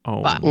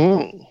 Oh. But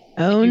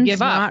Owns,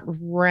 give up. not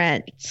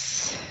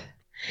rents.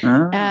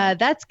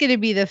 That's going to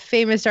be the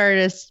famous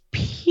artist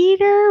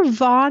Peter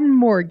Von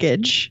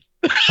Mortgage.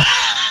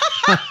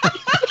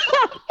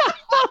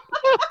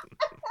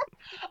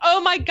 Oh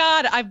my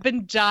God, I've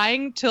been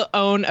dying to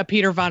own a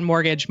Peter Von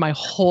Mortgage my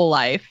whole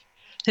life.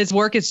 His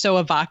work is so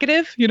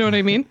evocative. You know what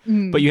I mean?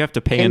 But you have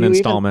to pay in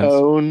installments. Can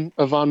you own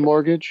a Von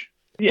Mortgage?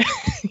 Yeah.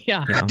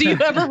 Yeah. Do you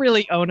ever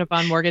really own a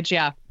Von Mortgage?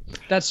 Yeah,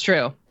 that's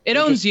true. It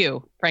owns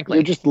you, frankly.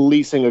 You're just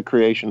leasing a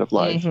creation of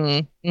life.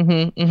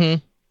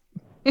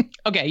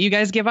 Okay, you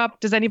guys give up?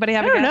 Does anybody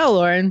have a guess? I don't know,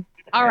 Lauren.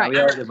 All right. We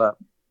all give up.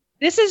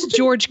 This is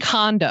George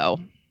Condo.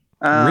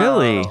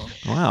 Really?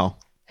 Wow.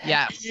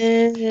 Yeah.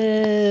 So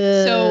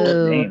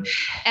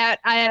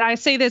I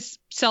say this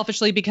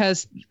selfishly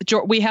because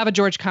we have a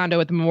George Condo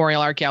at the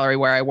Memorial Art Gallery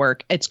where I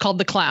work. It's called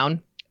The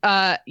Clown.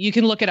 You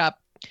can look it up.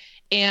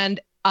 And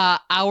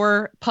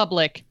our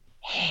public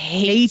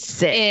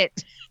hates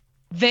it.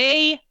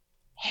 They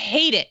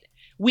hate it.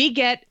 We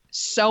get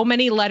so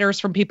many letters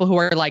from people who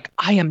are like,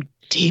 I am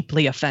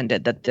deeply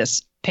offended that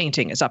this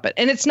painting is up.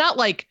 And it's not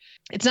like,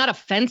 it's not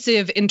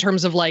offensive in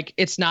terms of like,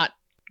 it's not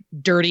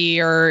dirty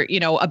or, you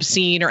know,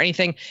 obscene or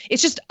anything.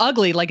 It's just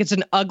ugly. Like it's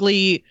an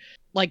ugly,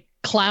 like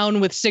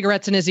clown with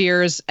cigarettes in his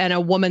ears and a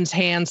woman's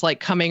hands like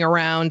coming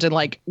around and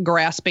like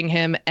grasping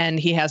him. And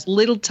he has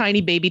little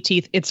tiny baby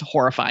teeth. It's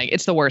horrifying.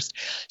 It's the worst.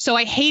 So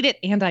I hate it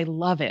and I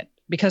love it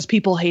because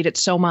people hate it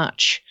so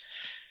much.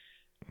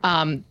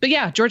 But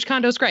yeah, George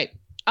Condo's great.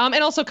 And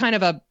also kind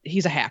of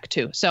he's a hack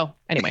too. So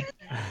anyway,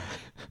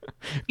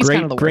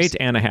 great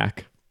and a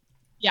hack.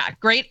 Yeah.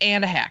 Great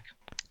and a hack.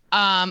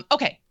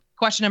 Okay.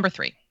 Question number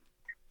 3.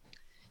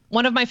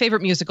 One of my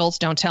favorite musicals,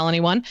 don't tell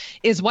anyone,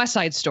 is West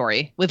Side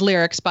Story, with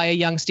lyrics by a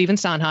young Stephen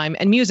Sondheim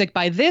and music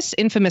by this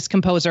infamous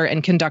composer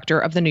and conductor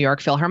of the New York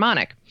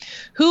Philharmonic.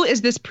 Who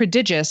is this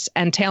prodigious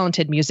and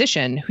talented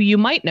musician who you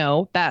might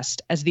know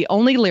best as the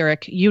only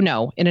lyric you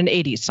know in an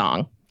 80s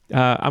song?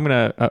 I'm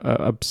gonna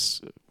I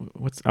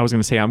was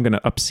gonna say I'm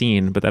gonna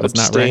obscene, but that is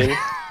not right.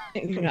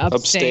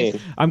 Abstain.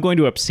 I'm going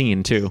to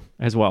obscene too,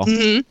 as well.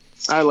 Mm-hmm.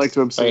 I like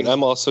to abstain.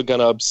 I'm also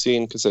gonna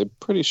obscene because I'm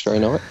pretty sure I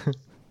know it.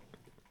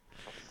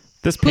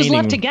 This Who's painting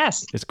left to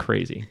guess? is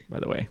crazy, by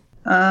the way.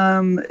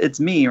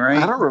 It's me,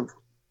 right? I don't remember.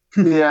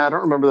 Yeah, I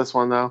don't remember this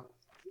one though.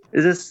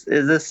 Is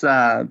this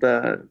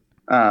the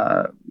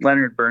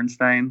Leonard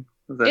Bernstein?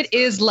 It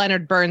is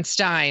Leonard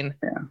Bernstein.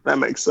 Yeah, that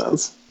makes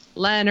sense.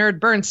 Leonard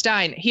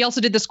Bernstein. He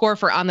also did the score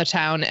for On the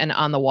Town and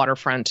On the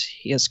Waterfront.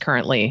 He is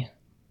currently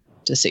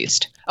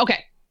deceased.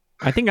 Okay.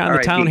 I think On the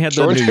Town had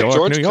the New York.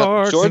 George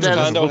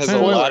Condo has a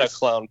lot of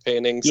clown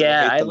paintings.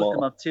 Yeah, I looked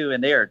them up too,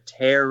 and they are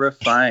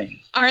terrifying.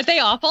 Aren't they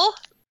awful?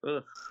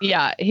 Ugh.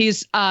 Yeah,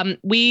 he's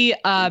we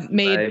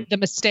made the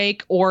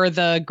mistake or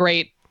the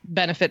great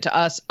benefit to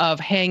us of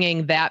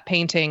hanging that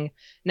painting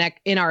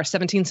in our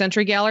 17th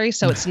century gallery.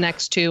 So it's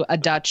next to a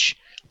Dutch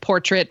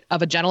portrait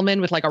of a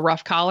gentleman with like a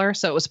rough collar.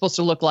 So it was supposed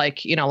to look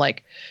like, you know,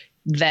 like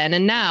then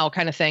and now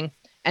kind of thing.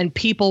 And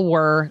people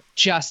were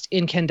just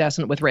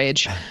incandescent with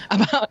rage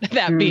about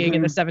that being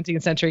in the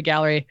 17th century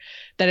gallery,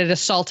 that it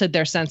assaulted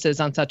their senses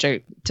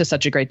to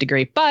such a great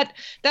degree. But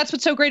that's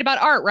what's so great about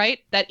art, right?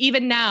 That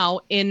even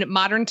now in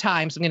modern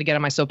times, I'm going to get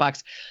on my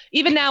soapbox,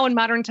 even now in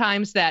modern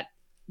times, that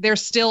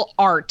there's still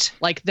art,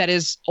 like that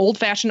is old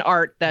fashioned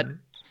art that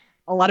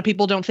a lot of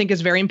people don't think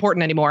is very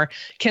important anymore,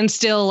 can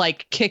still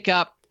like kick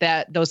up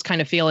those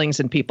kind of feelings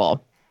in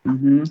people.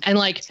 Mm-hmm. And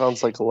like,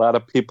 sounds like a lot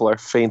of people are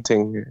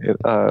fainting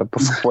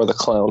before the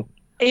clown.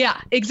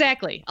 Yeah,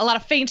 exactly. A lot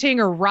of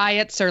fainting or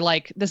riots, or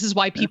like, this is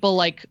why people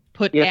like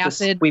put you have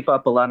acid. to sweep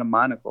up a lot of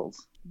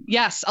monocles.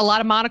 Yes, a lot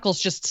of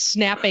monocles just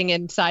snapping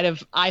inside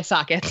of eye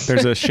sockets.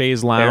 There's a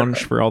chaise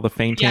lounge for all the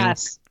fainting.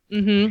 Yes.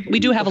 We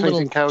do have a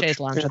little couch. chaise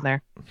lounge in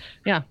there.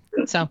 Yeah.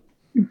 So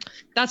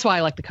that's why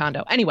I like the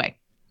condo. Anyway,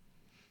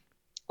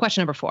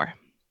 question number 4.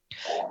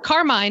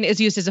 Carmine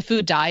is used as a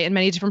food dye in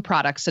many different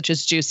products, such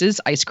as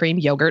juices, ice cream,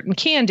 yogurt, and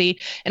candy,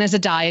 and as a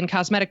dye in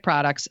cosmetic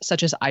products,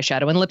 such as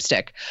eyeshadow and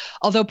lipstick.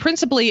 Although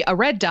principally a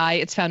red dye,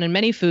 it's found in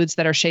many foods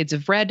that are shades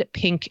of red,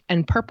 pink,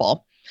 and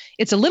purple.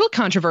 It's a little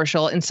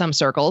controversial in some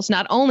circles,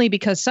 not only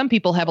because some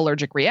people have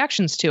allergic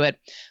reactions to it,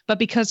 but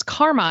because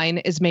carmine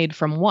is made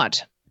from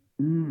what?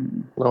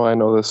 Oh, I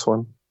know this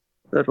one.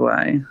 So do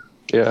I.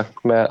 Yeah,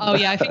 Matt. Oh,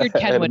 yeah, I figured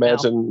Ken would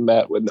imagine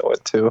Matt would know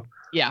it too.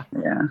 Yeah.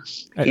 Yeah.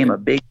 Became a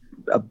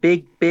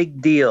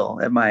big deal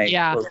at my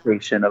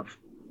location of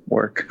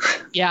work.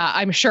 Yeah,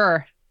 I'm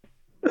sure.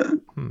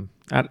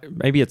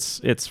 Maybe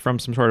it's from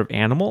some sort of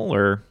animal,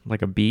 or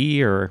like a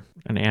bee, or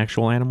an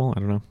actual animal. I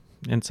don't know.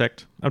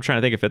 Insect. I'm trying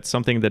to think if it's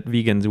something that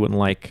vegans wouldn't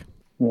like.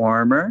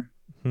 Warmer.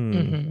 I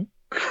don't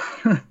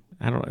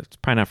know. It's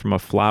probably not from a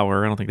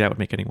flower. I don't think that would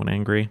make anyone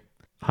angry.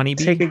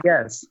 Honeybee? Take a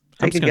guess.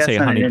 I'm just going to say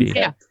honeybee.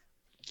 Yeah.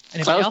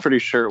 I was pretty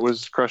sure it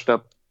was crushed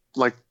up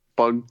like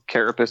bug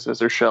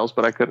carapaces or shells,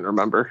 but I couldn't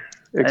remember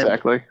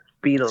exactly.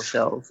 Beetle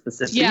shells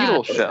specifically. Yeah.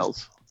 Beetle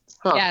shells.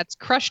 Huh. Yeah, it's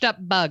crushed up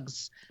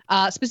bugs.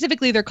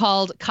 Specifically, they're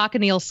called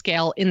cochineal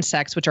scale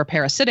insects, which are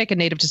parasitic and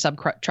native to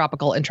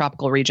subtropical and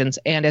tropical regions.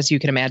 And as you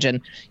can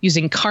imagine,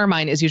 using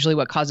carmine is usually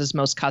what causes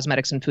most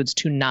cosmetics and foods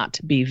to not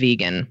be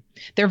vegan.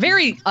 They're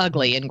very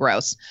ugly and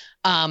gross.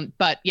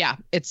 But yeah,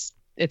 it's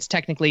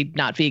technically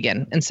not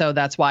vegan. And so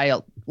that's why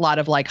a lot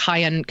of like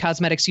high-end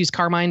cosmetics use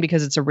carmine,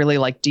 because it's a really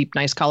like deep,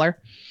 nice color.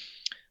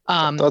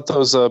 I thought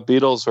those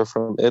beetles were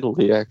from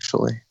Italy,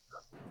 actually.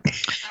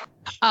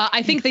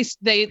 I think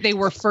they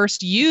were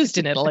first used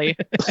in Italy.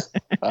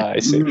 I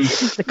see.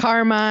 The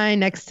carmine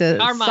next to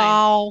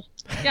Saul.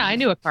 Yeah, I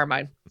knew a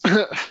carmine.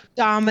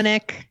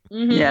 Dominic.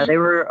 Mm-hmm. Yeah, they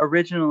were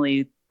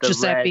originally the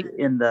Giuseppe. red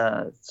in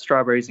the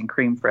strawberries and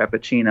cream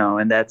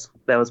frappuccino, and that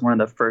was one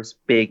of the first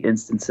big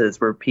instances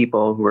where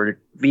people who were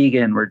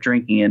vegan were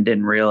drinking and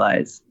didn't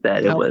realize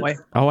that it was. Boy.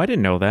 Oh, I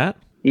didn't know that.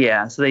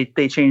 Yeah, so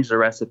they changed the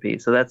recipe.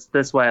 So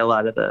that's why a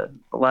lot of the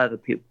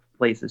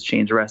places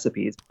change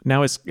recipes.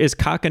 Now is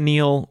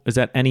cochineal, is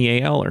that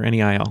Neal or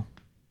Neil?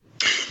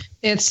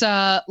 It's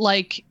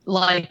like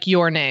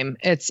your name.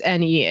 It's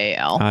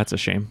Neal. Oh, that's a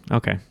shame.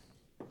 Okay.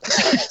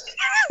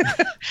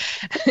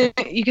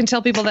 You can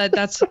tell people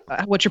that's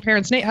what your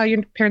parents name. How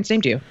your parents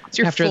named you. It's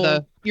your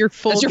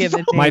full given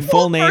name. My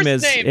full name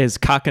is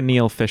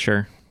Cochineal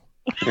Fisher.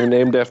 You're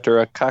named after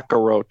a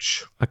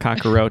cockroach. A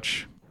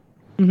cockroach.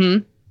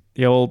 Mm-hmm.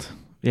 The old,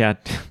 yeah.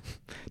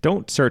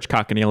 Don't search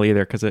cochineal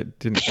either, because it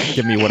didn't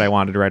give me what I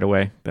wanted right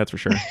away. That's for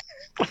sure.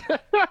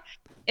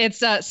 It's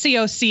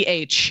Cochineal.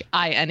 It's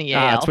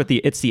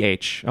the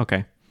H.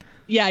 Okay.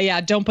 Yeah.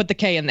 Don't put the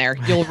K in there.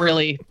 You'll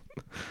really.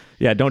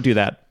 Yeah, don't do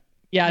that.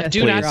 Yeah,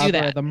 do not do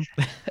that.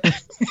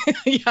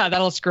 Yeah,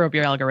 that'll screw up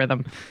your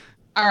algorithm.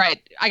 All right,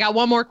 I got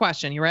one more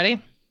question. You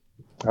ready?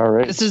 All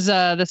right. This is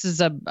a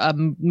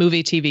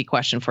movie TV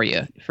question for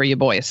you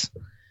boys.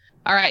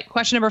 All right,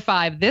 question number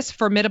 5. This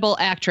formidable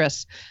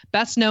actress,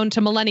 best known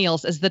to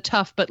millennials as the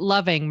tough but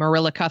loving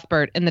Marilla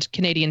Cuthbert in the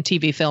Canadian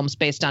TV films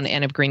based on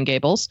Anne of Green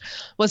Gables,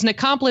 was an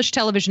accomplished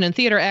television and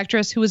theater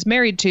actress who was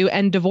married to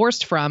and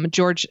divorced from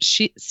George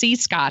C.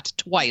 Scott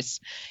twice,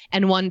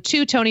 and won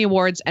 2 Tony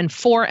Awards and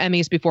 4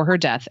 Emmys before her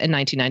death in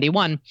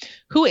 1991.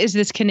 Who is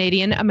this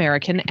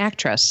Canadian-American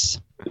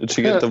actress? Did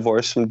she get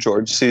divorced from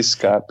George C.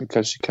 Scott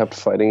because she kept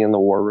fighting in the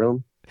war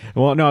room?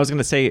 Well, no, I was going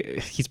to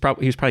say he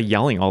was probably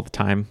yelling all the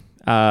time.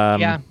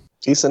 Yeah,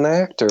 he's an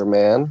actor,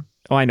 man.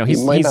 Oh, I know. He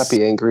might not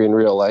be angry in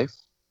real life.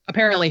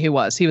 Apparently, he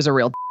was a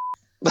real.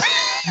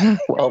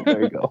 Well,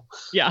 there you go.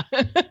 Yeah.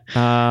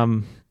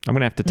 I'm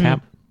gonna have to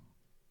tap.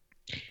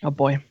 Oh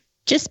boy.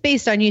 Just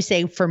based on you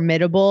saying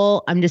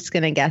formidable, I'm just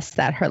gonna guess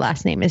that her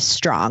last name is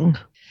Strong.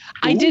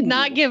 I did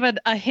not give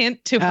a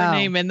hint to her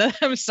name in the.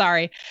 I'm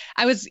sorry.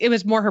 It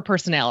was more her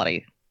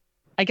personality.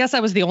 I guess I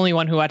was the only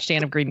one who watched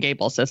Anne of Green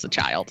Gables as a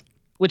child,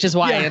 which is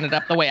why I ended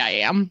up the way I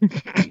am.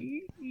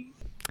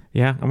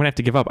 Yeah, I'm gonna have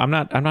to give up. I'm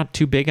not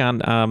too big on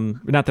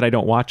not that I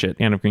don't watch it,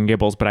 Anne of Green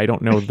Gables, but I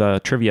don't know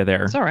the trivia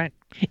there. It's all right.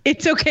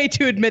 It's okay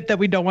to admit that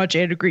we don't watch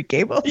Anne of Green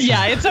Gables.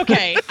 Yeah, it's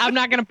okay. I'm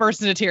not gonna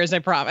burst into tears, I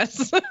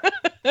promise.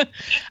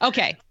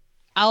 Okay.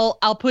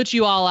 I'll put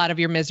you all out of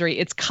your misery.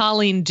 It's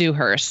Colleen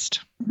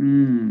Dewhurst.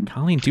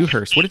 Colleen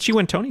Dewhurst. What did she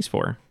win Tonys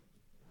for?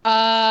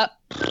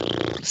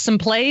 Some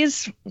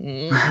plays.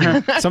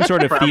 Some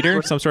sort of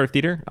theater. Some sort of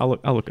theater. I'll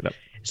look it up.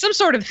 Some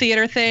sort of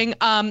theater thing.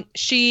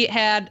 She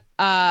had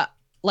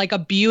like a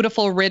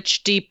beautiful,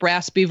 rich, deep,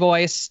 raspy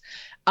voice,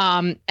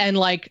 and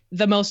like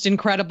the most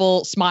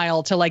incredible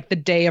smile to like the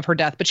day of her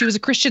death. But she was a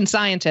Christian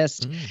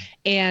Scientist,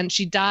 and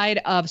she died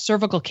of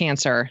cervical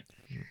cancer,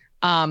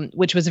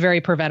 which was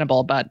very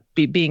preventable. But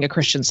being a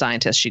Christian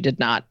Scientist, she did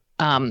not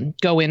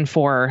go in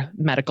for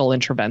medical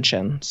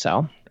intervention.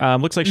 So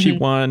looks like she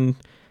won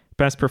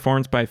Best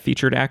Performance by a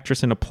Featured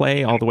Actress in a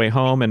Play, All the Way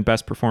Home, and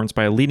Best Performance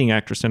by a Leading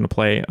Actress in a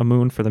Play, A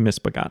Moon for the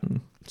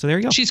Misbegotten. So there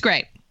you go. She's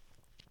great.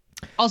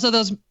 Also,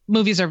 those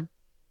movies are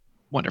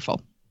wonderful.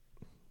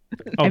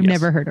 I've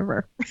never heard of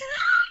her.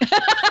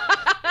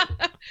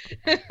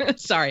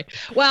 Sorry.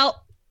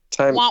 Well,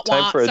 Time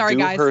for a Sorry,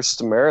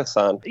 Dewhurst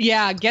marathon.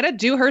 Yeah, get a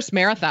Dewhurst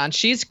marathon.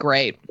 She's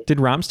great. Did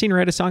Rammstein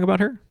write a song about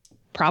her?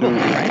 Probably,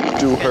 right?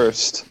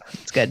 Dewhurst.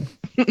 It's good.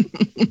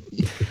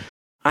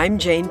 I'm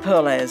Jane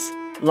Perlez,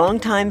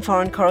 longtime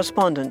foreign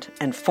correspondent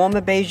and former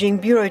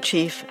Beijing bureau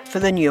chief for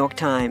the New York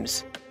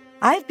Times.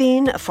 I've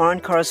been a foreign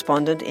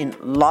correspondent in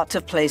lots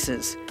of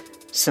places: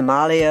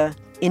 Somalia,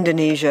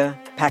 Indonesia,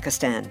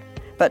 Pakistan,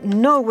 but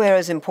nowhere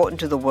as important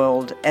to the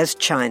world as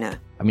China.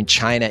 I mean,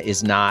 China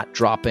is not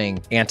dropping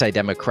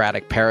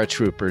anti-democratic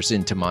paratroopers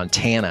into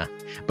Montana.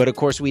 But of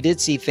course, we did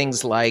see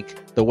things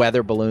like the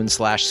weather balloon /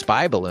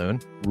 spy balloon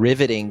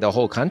riveting the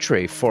whole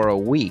country for a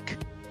week.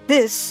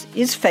 This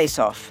is Face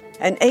Off,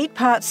 an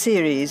 8-part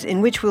series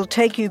in which we'll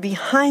take you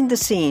behind the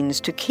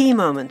scenes to key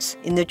moments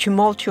in the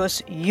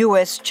tumultuous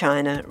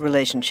US-China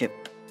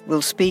relationship.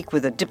 We'll speak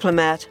with a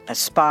diplomat, a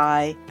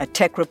spy, a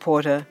tech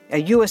reporter, a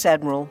US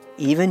admiral,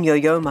 even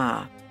Yo-Yo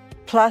Ma.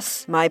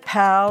 Plus, my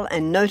pal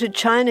and noted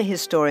China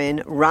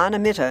historian Rana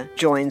Mitter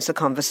joins the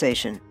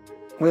conversation.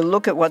 We'll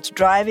look at what's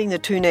driving the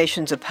two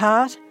nations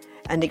apart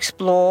and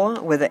explore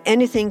whether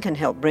anything can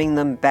help bring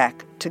them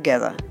back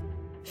together.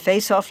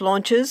 Face Off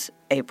launches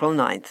April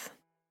 9th.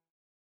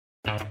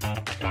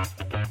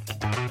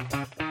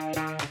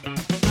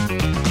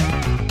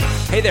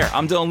 Hey there,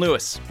 I'm Dylan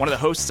Lewis, one of the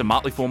hosts of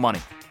Motley Fool Money.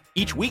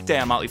 Each weekday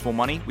on Motley Fool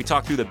Money, we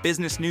talk through the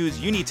business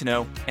news you need to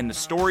know and the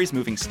stories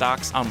moving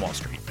stocks on Wall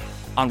Street.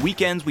 On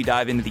weekends, we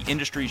dive into the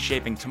industries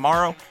shaping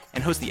tomorrow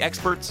and host the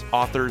experts,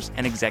 authors,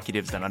 and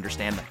executives that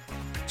understand them.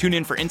 Tune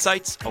in for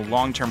insights, a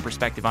long-term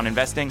perspective on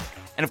investing,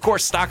 and of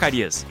course, stock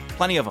ideas.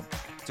 Plenty of them.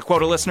 To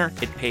quote a listener,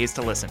 it pays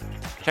to listen.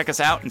 Check us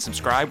out and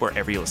subscribe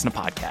wherever you listen to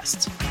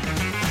podcasts.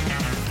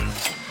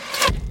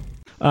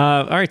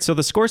 All right, so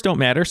the scores don't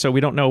matter, so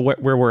we don't know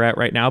where we're at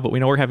right now, but we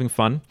know we're having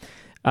fun.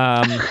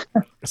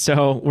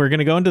 So we're going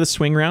to go into the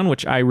swing round,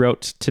 which I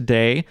wrote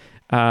today.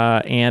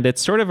 And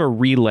it's sort of a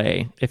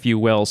relay, if you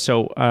will.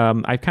 So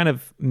I kind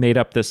of made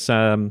up this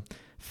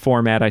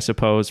format, I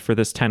suppose, for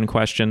this 10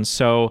 questions.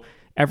 So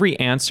every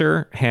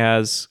answer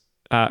has,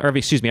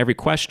 every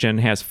question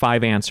has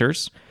 5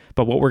 answers.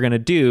 But what we're going to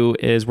do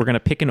is we're going to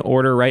pick an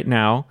order right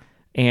now,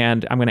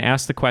 and I'm going to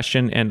ask the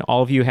question, and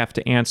all of you have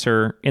to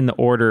answer in the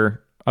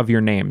order of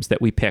your names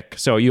that we pick.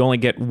 So you only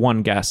get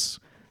one guess.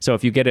 So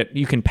if you get it,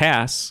 you can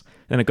pass,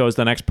 then it goes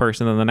to the next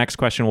person, then the next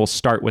question will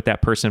start with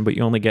that person, but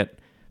you only get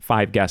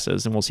 5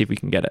 guesses, and we'll see if we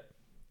can get it,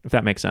 if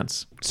that makes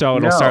sense. So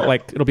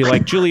it'll be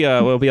like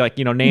Julia will be like,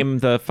 name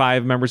the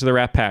 5 members of the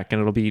Rat Pack,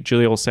 and it'll be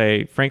Julia will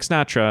say Frank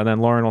Sinatra, and then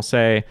Lauren will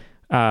say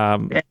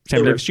Sammy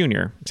Davis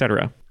Jr.,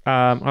 etc.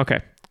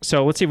 Okay,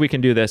 so let's see if we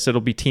can do this.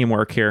 It'll be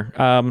teamwork here.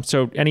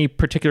 So any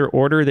particular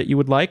order that you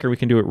would like, or we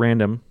can do it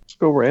random? Let's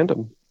go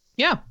random.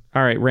 Yeah.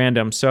 All right,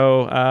 random.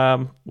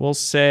 So we'll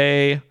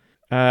say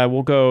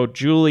we'll go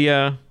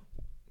Julia,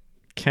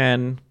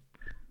 Ken,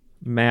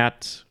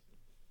 Matt,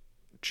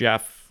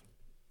 Jeff,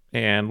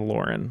 and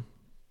Lauren.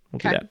 We'll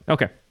do that.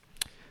 Okay.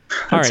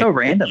 All right. So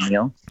random,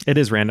 Neil. It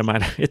is random.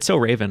 It's so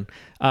Raven.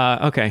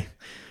 Okay.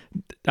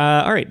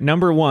 All right.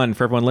 Number 1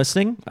 for everyone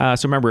listening. So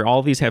remember, all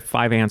of these have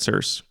 5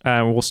 answers.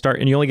 We'll start,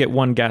 and you only get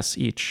 1 guess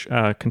each,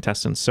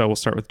 contestant. So we'll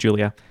start with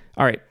Julia.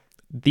 All right.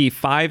 The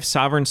 5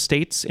 sovereign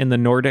states in the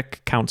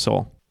Nordic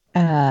Council.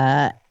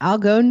 I'll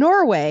go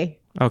Norway.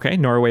 Okay.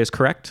 Norway is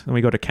correct. Then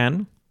we go to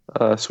Ken.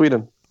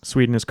 Sweden.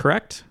 Sweden is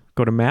correct.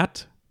 Go to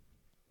Matt.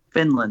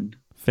 Finland.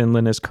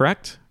 Finland is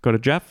correct. Go to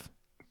Jeff.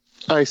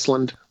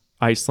 Iceland.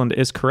 Iceland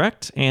is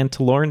correct. And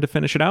to Lauren to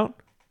finish it out.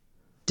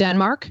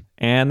 Denmark.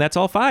 And that's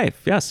all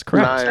 5. Yes,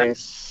 correct.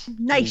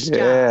 Nice job.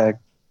 Yeah,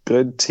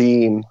 good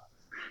team.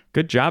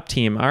 Good job,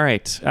 team. All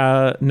right.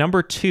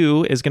 Number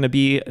 2 is going to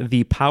be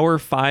the Power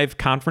 5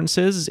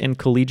 conferences in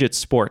collegiate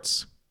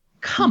sports.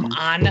 Come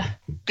on.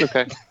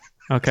 Okay.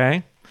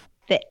 Okay.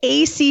 The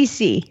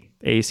ACC.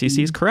 ACC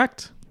is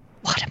correct.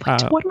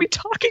 What are we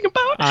talking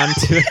about? On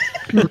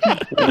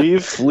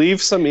to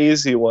leave some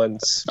easy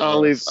ones.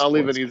 I'll leave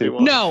an easy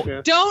one. No,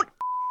 Yeah. don't.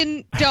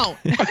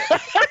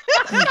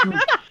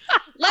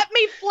 Let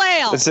me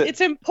flail.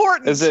 It's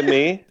important. Is it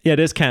me? Yeah, it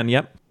is Ken.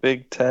 Yep.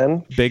 Big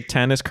Ten. Big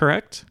Ten is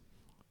correct.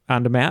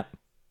 On to Matt.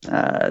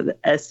 The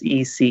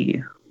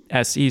SEC.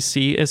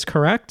 SEC is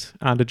correct.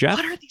 On to Jeff.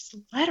 What are these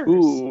letters?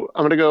 Ooh,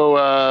 I'm gonna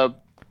go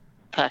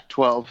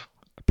Pac-12.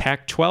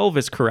 Pac-12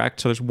 is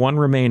correct. So there's 1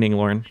 remaining,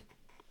 Lauren.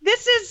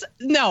 This is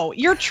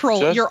you're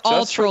trolling. You're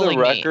all trolling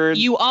record,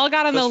 me. You all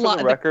got on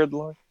the record,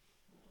 Lauren.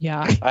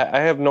 Yeah.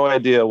 I have no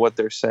idea what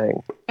they're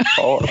saying.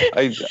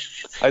 I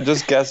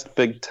just guessed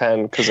Big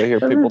Ten because I hear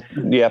people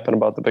yapping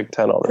about the Big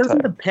Ten all the time.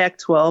 Doesn't the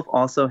Pac-12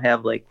 also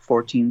have like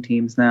 14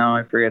 teams now?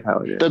 I forget how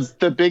it is.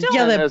 The Big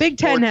Ten the has Big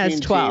Ten has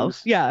 14 12.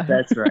 teams. Yeah.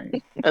 That's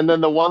right. And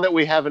then the one that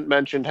we haven't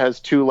mentioned has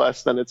 2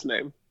 less than its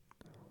name.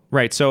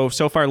 Right. So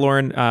far,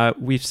 Lauren,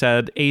 we've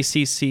said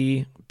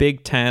ACC,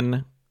 Big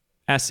Ten,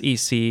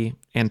 SEC,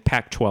 and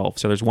Pac-12.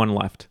 So there's 1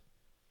 left.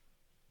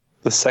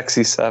 The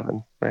sexy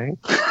 7, right?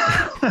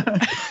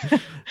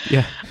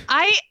 Yeah.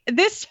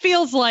 This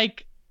feels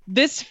like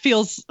this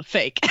feels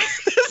fake.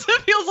 This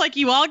feels like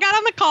you all got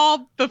on the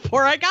call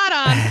before I got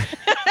on.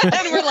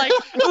 And we're like,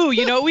 ooh,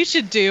 you know what we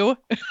should do?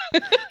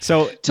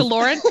 So to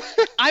Lauren,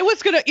 I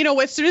was going to,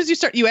 as soon as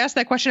you asked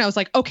that question, I was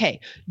like, okay,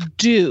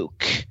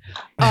 Duke,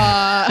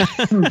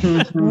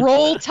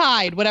 Roll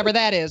Tide, whatever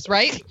that is,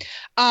 right?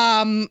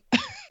 I'm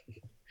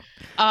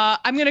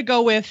going to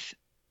go with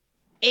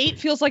 8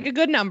 feels like a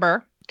good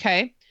number.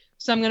 Okay.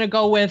 So I'm going to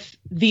go with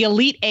the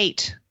Elite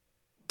 8.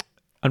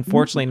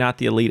 Unfortunately, not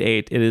the Elite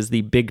 8. It is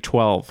the Big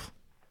 12.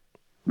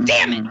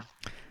 Damn it.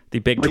 The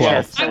Big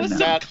 12. I was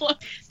so close.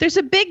 There's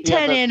a Big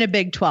 10 and a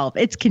Big 12.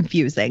 It's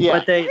confusing. Yeah,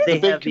 But they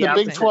have the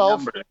Big 12.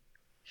 number.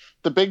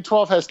 The Big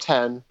 12 has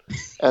 10,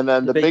 and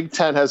then the Big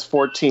 10 has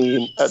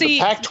 14. The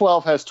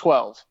Pac-12 has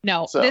 12.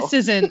 No, So. this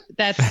is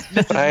not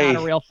a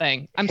real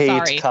thing. I'm hate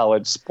sorry.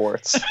 college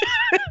sports.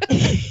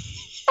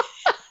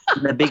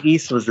 The Big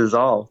East was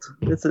dissolved.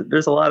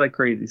 There's a lot of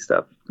crazy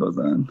stuff goes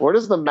on. Where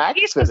does the MAC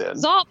fit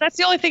in? That's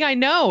the only thing I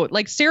know.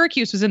 Like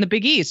Syracuse was in the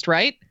Big East,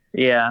 right?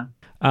 Yeah.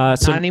 So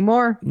Not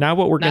anymore. now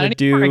what we're going to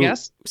do, I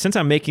guess. since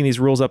I'm making these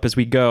rules up as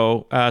we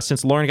go,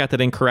 since Lauren got that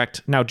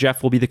incorrect, now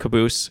Jeff will be the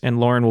caboose and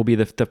Lauren will be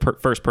the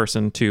first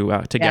person to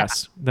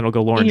guess. Then it'll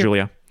go Lauren,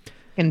 Julia.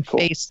 And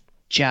face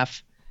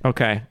Jeff.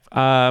 Okay.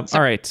 All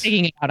right.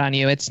 Taking it out on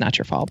you. It's not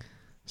your fault.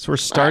 So we're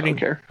starting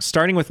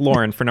with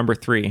Lauren for number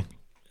 3.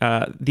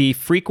 The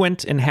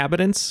frequent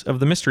inhabitants of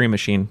the Mystery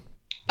Machine.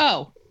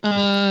 Oh,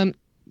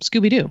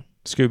 Scooby-Doo.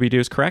 Scooby-Doo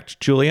is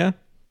correct. Julia?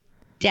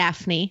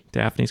 Daphne.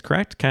 Daphne's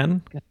correct.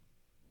 Ken?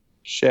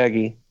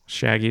 Shaggy.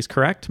 Shaggy's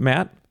correct.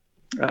 Matt?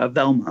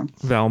 Velma.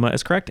 Velma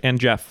is correct. And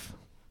Jeff?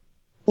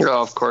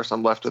 Oh, of course,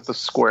 I'm left with the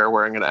square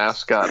wearing an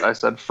ascot. I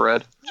said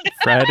Fred.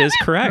 Fred is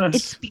correct.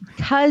 It's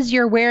because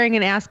you're wearing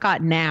an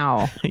ascot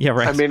now. Yeah,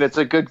 right. I mean, it's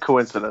a good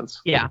coincidence.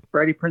 Yeah.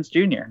 Freddie Prinze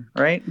Jr.,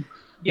 right?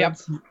 Yep.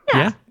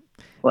 Yeah.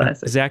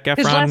 Classic. Zach Efron.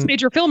 His last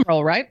major film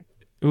role, right?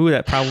 Ooh,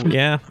 that probably,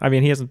 yeah. I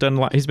mean, he hasn't done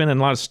a lot. He's been in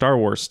a lot of Star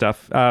Wars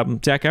stuff.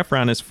 Zach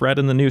Efron is Fred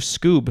in the new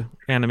Scoob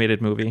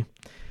animated movie.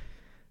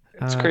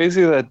 It's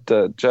crazy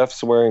that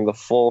Jeff's wearing the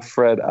full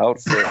Fred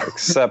outfit,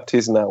 except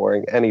he's not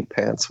wearing any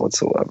pants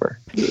whatsoever.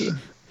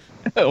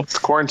 It's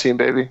quarantine,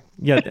 baby.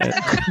 Yeah.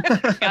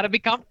 Gotta be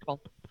comfortable.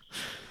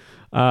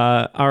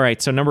 All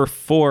right. So number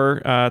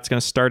 4, it's going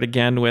to start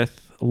again with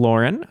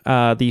Lauren.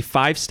 The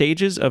 5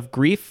 stages of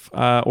grief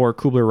or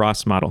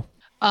Kubler-Ross model.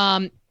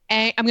 I'm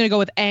going to go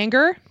with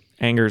anger.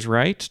 Anger's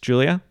right.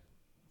 Julia?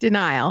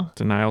 Denial.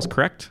 Denial's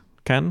correct.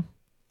 Ken?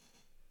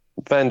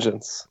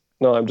 Vengeance.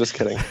 No, I'm just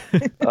kidding.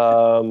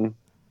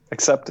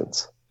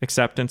 Acceptance.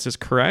 Acceptance is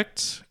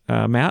correct.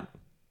 Matt?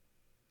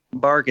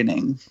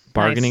 Bargaining.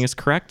 Bargaining is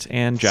correct.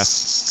 And Jeff?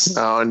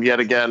 Oh, and yet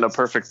again, a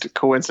perfect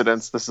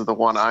coincidence. This is the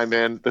one I'm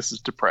in. This is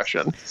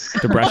depression.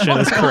 Depression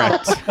is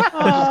correct.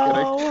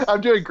 Oh. I'm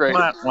doing great.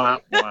 No, guys,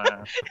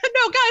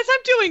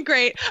 I'm doing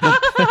great.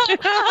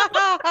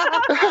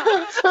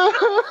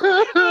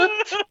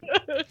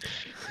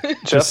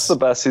 Jeff's the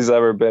best he's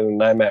ever been,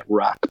 and I'm at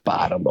rock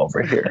bottom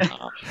over here.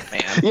 Oh,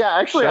 man. Yeah,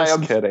 actually, Just I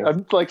am kidding.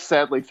 I'm like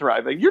sadly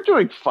thriving. You're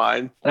doing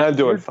fine. I'm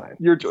doing fine.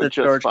 You're doing It's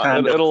just George fine.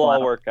 Conway. It'll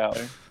all work out.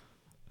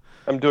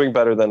 I'm doing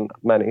better than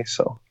many,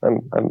 so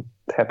I'm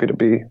happy to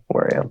be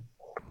where I am.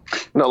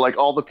 No, like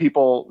all the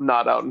people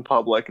not out in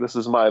public. This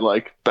is my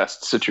like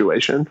best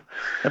situation.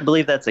 I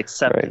believe that's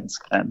acceptance,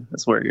 Ken.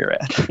 That's where you're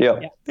at. Yeah.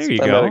 There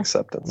you I'm go. at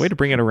acceptance. Way to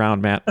bring it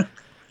around, Matt.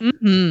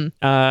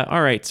 Mm-hmm.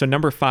 All right. So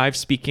number 5,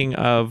 speaking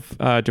of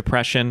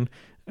depression,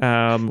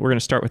 we're going to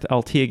start with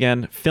LT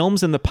again.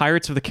 Films in the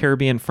Pirates of the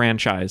Caribbean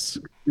franchise.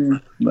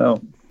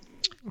 No.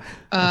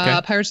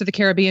 Okay. Pirates of the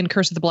Caribbean,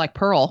 Curse of the Black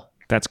Pearl.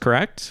 That's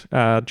correct.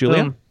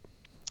 Julia? Boom.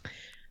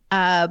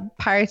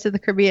 Pirates of the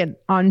Caribbean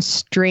on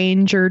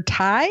Stranger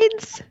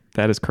Tides.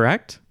 That is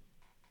correct.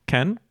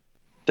 Ken?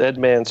 Dead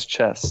Man's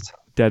Chest.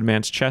 Dead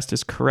Man's Chest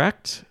is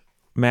correct.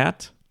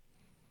 Matt?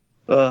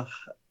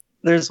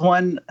 There's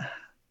one,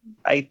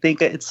 I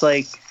think it's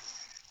like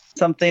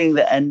something,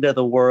 the end of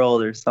the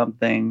world or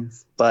something,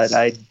 but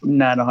I'm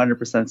not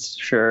 100%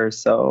 sure.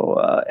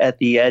 So At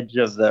the Edge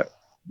of the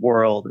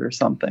World or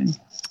something.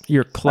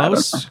 You're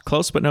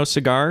close, but no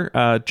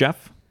cigar.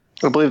 Jeff?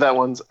 I believe that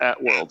one's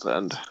At World's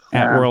End.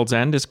 At World's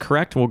End is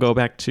correct. We'll go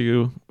back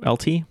to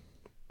LT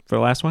for the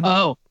last one.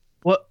 Oh,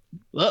 what?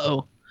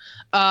 Uh-oh.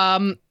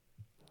 I'm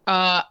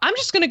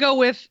just going to go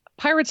with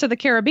Pirates of the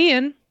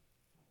Caribbean.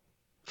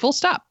 Full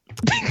stop.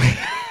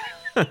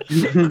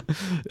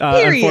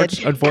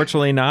 Period.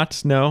 Unfortunately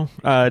not. No.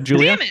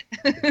 Julia? Damn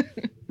it.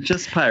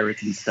 Just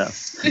pirates and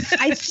stuff.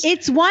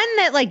 It's one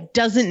that like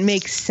doesn't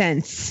make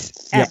sense.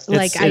 Yeah,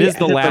 it is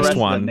the last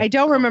one. I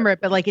don't remember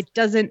it, but like it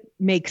doesn't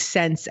make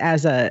sense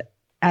as a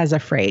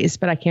phrase.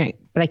 But I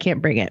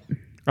can't bring it.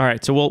 All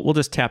right, so we'll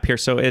just tap here.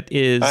 So it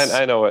is.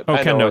 I know it. Oh, I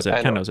Ken know knows it.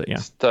 I Ken know knows it. Yeah.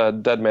 It's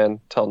Dead Men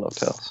Tell No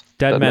Tales.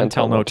 Dead Men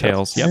Tell No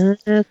Tales. Yep.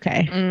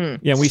 Okay.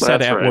 Yeah, we said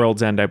That's At right.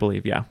 World's End, I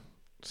believe. Yeah.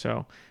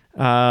 So,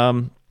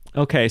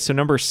 okay. So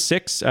number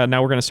 6.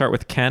 Now we're going to start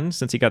with Ken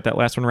since he got that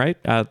last one right.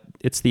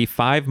 It's the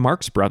 5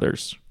 Marx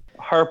Brothers.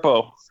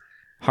 Harpo.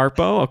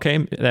 Harpo. Okay,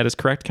 that is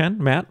correct.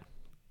 Ken. Matt.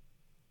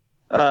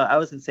 I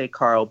was gonna say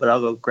Carl, but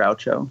I'll go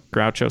Groucho.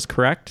 Groucho's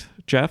correct.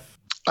 Jeff?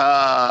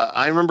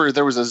 I remember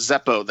there was a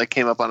Zeppo that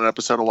came up on an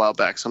episode a while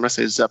back, so I'm gonna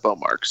say Zeppo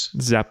Marx.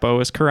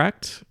 Zeppo is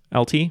correct.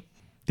 LT?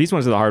 These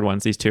ones are the hard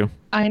ones, these two.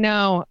 I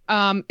know.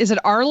 Is it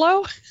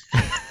Arlo?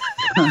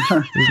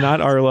 It's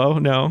not Arlo,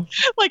 no.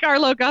 Like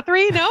Arlo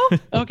Guthrie? No?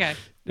 Okay.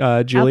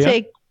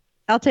 Julia?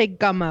 I'll take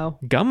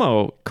Gummo.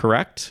 Gummo,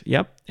 correct.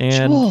 Yep.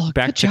 And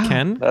back to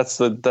Ken. That's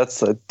a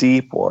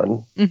deep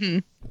one. Mm-hmm.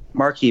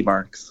 Marquee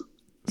Marks.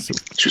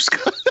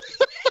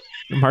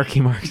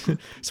 Marky Marks.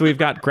 So we've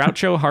got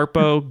Groucho,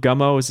 Harpo,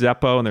 Gummo,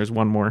 Zeppo, and there's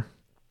one more.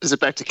 Is it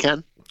back to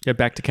Ken? Yeah,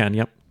 back to Ken.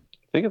 Yep.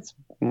 I think it's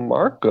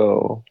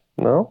Marco.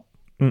 No?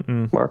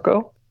 Mm-mm.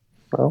 Marco?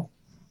 No?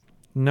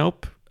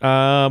 Nope.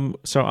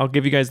 So I'll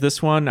give you guys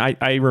this one.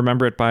 I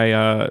remember it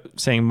by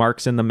saying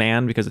Mark's in the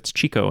Man because it's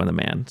Chico in the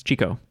Man. It's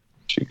Chico.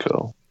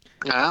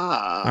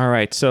 Ah. All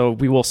right. So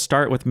we will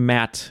start with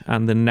Matt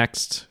on the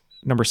next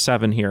number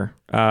 7 here.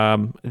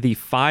 The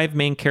 5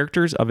 main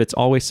characters of It's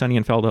Always Sunny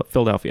in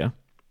Philadelphia.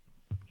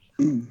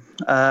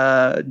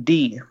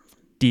 D.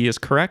 D is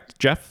correct.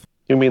 Jeff?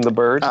 You mean the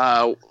bird?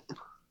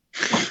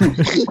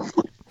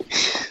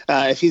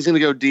 If he's going to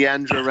go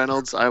Deandra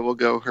Reynolds, I will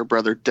go her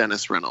brother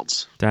Dennis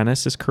Reynolds.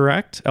 Dennis is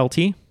correct. LT?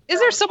 Is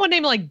there someone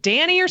named like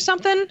Danny or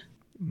something?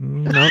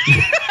 No.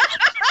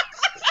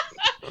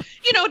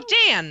 You know,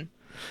 Dan.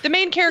 The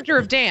main character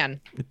of Dan.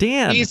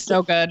 Dan. He's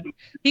so good.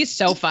 He's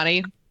so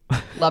funny.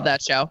 Love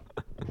that show.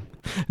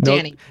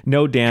 Danny.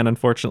 No Dan,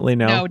 unfortunately.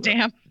 No. No,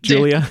 damn.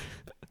 Julia?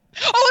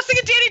 Oh, I was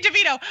thinking Danny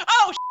DeVito.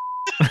 Oh,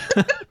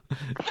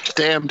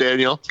 Damn,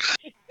 Daniel.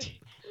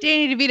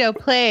 Danny DeVito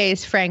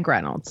plays Frank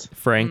Reynolds.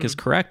 Frank is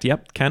correct.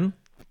 Yep. Ken?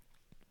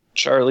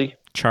 Charlie.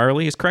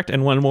 Charlie is correct.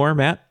 And one more,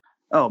 Matt?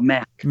 Oh,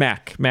 Mac.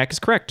 Mac is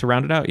correct to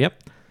round it out.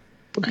 Yep.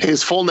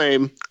 His full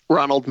name,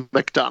 Ronald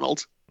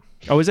McDonald.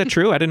 Oh, is that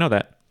true? I didn't know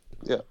that.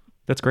 Yeah.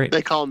 That's great.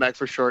 They call him Mac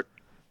for short.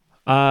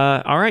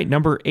 All right.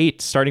 Number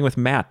 8, starting with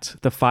Matt.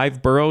 The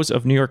 5 boroughs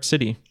of New York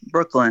City.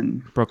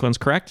 Brooklyn. Brooklyn's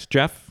correct.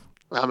 Jeff?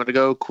 I'm going to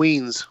go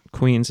Queens.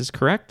 Queens is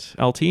correct.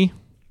 LT?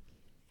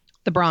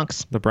 The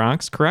Bronx. The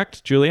Bronx,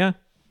 correct. Julia?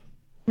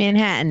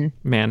 Manhattan.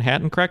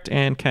 Manhattan, correct.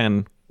 And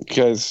Ken? You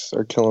guys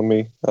are killing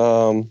me.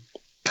 Come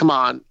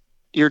on.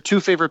 Your 2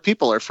 favorite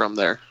people are from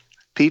there.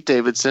 Pete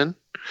Davidson.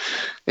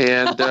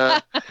 And they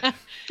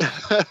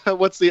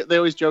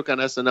always joke on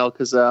SNL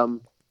because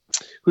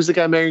who's the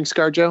guy marrying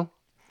ScarJo?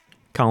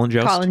 Colin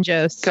Jost. Colin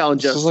Jost. Colin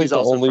Jost. This is like He's the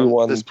also only from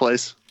one. this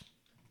place.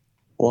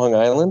 Long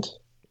Island?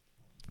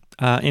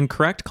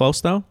 Incorrect.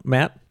 Close, though.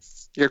 Matt?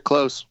 You're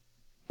close.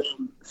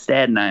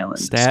 Staten Island.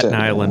 Staten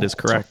Island is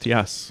correct.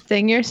 Yes.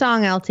 Sing your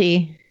song,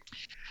 LT.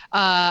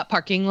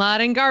 Parking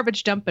lot and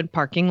garbage dump and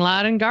parking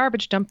lot and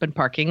garbage dump and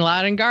parking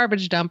lot and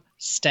garbage dump.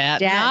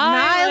 Staten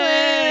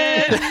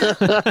Island.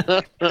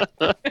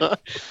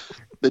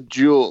 The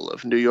jewel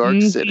of New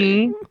York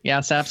City.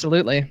 Yes,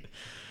 absolutely.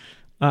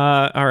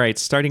 All right.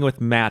 Starting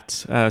with Matt.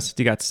 So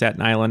you got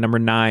Staten Island. Number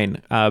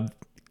 9.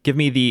 Give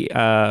me the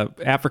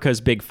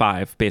Africa's Big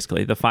 5,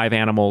 basically. The 5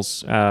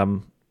 animals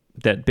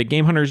that big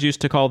game hunters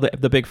used to call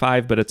the Big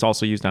 5, but it's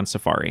also used on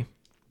safari.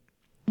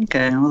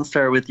 Okay, we'll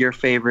start with your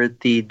favorite,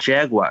 the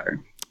jaguar.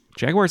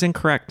 Jaguar's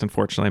incorrect,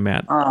 unfortunately,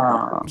 Matt.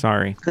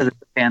 Sorry. Because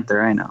it's a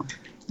panther, I know.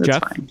 That's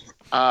Jeff? fine.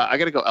 I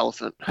got to go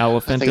elephant.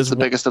 Elephant I think is it's the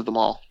biggest of them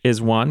all.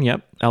 Is 1.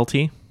 Yep. LT?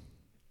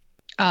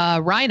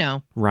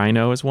 Rhino.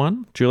 Rhino is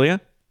 1. Julia?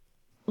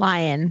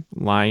 Lion.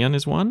 Lion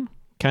is 1.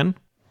 Ken?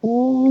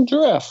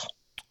 Giraffe.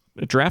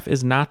 Giraffe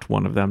is not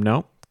one of them,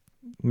 no.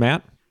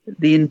 Matt?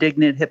 The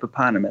indignant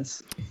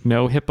hippopotamus.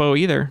 No hippo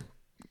either.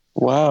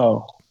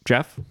 Wow.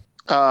 Jeff?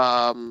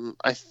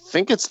 I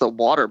think it's the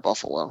water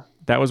buffalo.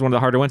 That was one of the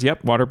harder ones.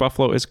 Yep, water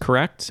buffalo is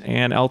correct.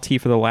 And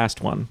LT for the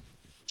last one.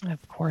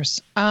 Of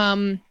course.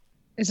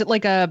 Is it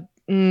like a...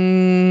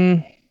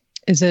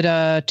 is it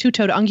a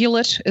two-toed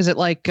ungulate? Is it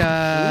like...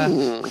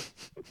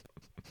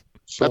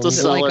 That's a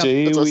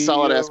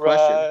solid ass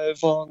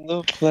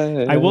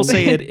question. I will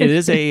say it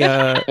is a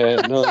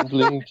and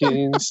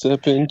unblinking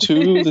step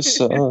into the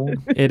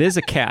sun. It is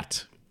a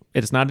cat.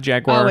 It's not a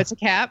jaguar. Oh, it's a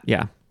cat?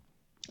 Yeah.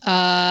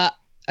 A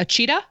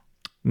cheetah?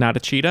 Not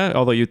a cheetah,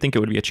 although you'd think it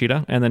would be a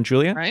cheetah. And then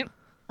Julia? Right.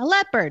 A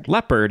leopard.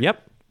 Leopard,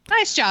 yep.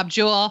 Nice job,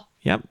 Jewel.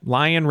 Yep.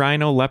 Lion,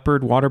 rhino,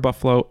 leopard, water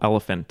buffalo,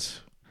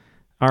 elephant.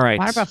 All right.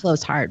 Water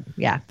buffalo's hard.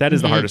 Yeah. That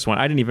is the hardest one.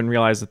 I didn't even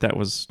realize that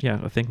was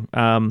a thing.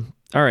 All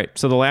right.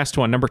 So the last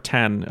one, number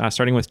 10,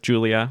 starting with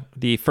Julia,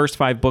 the first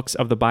 5 books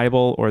of the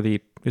Bible, or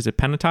is it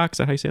Pentateuch? Is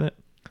that how you say that?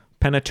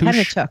 Pentateuch.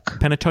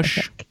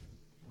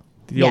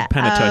 The old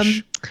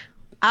Pentateuch.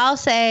 I'll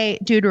say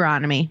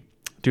Deuteronomy.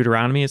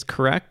 Deuteronomy is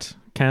correct.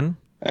 Ken?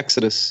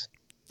 Exodus,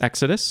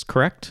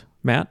 correct.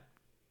 Matt?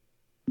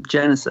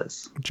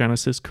 Genesis,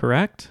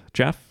 correct.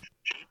 Jeff?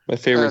 my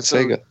favorite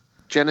Sega.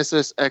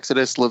 Genesis,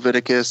 Exodus,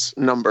 Leviticus,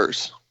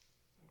 Numbers.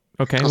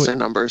 Okay. I'll say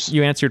Numbers.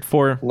 You answered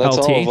 4 That's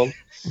LT. all of them.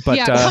 But,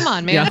 yeah, come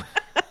on, man.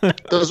 Yeah.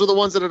 Those were the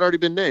ones that had already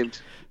been named.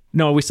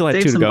 No, we still had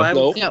Save 2 to some go.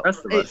 Bible. No,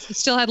 it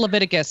still had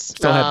Leviticus.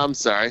 I'm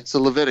sorry. So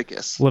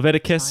Leviticus.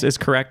 Leviticus is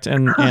correct,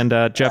 and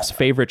Jeff's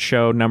favorite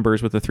show,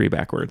 Numbers, with the 3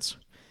 backwards.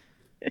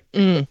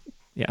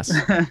 Yes.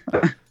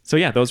 So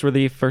yeah, those were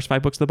the first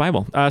 5 books of the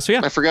Bible. So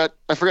yeah, I forgot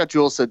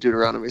Jules said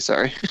Deuteronomy.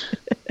 Sorry.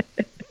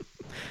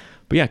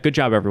 But yeah, good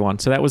job, everyone.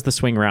 So that was the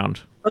swing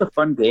round. What a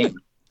fun game.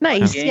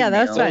 Nice. Yeah,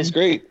 that was fun. That was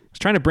great. I was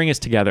trying to bring us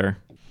together.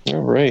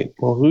 All right.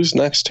 Well, who's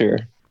next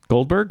here?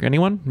 Goldberg?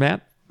 Anyone?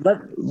 Matt?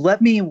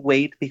 Let me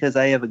wait because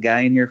I have a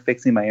guy in here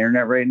fixing my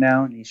internet right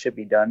now, and he should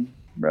be done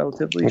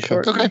relatively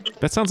short. Okay.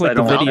 That sounds like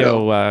the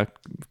video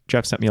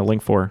Jeff sent me a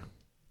link for.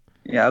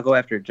 Yeah, I'll go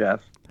after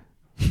Jeff.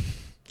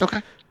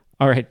 Okay.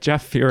 All right,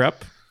 Jeff, you're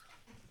up.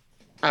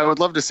 I would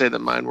love to say that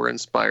mine were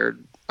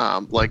inspired,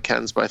 like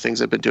Ken's, by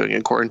things I've been doing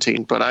in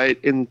quarantine, but I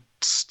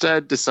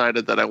instead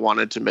decided that I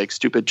wanted to make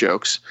stupid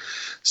jokes.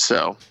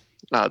 So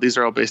these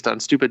are all based on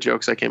stupid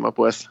jokes I came up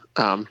with.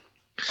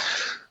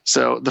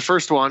 So the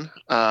first one,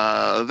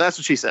 that's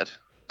what she said.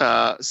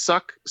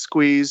 Suck,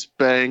 squeeze,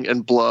 bang,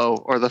 and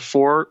blow are the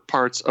 4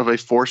 parts of a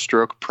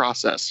 4-stroke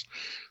process.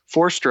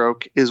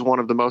 4-stroke is one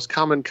of the most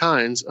common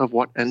kinds of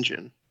what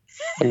engine?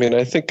 I mean,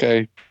 I think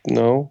I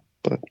know,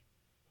 but...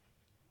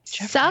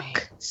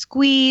 Suck,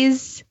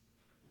 squeeze,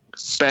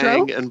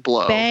 Bang and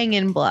blow. Bang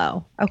and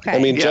blow. Okay. I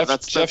mean, Yeah,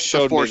 Jeff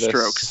showed me 4 this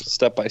strokes.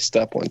 step by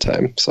step one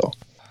time, so...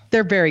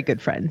 They're very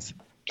good friends.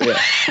 Yeah.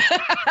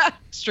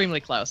 Extremely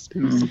close.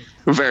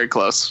 Very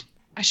close.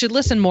 I should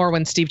listen more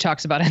when Steve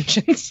talks about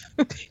engines.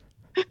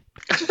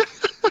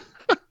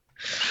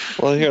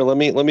 Well, here, let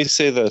me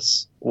say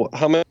this.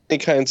 How many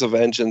kinds of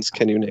engines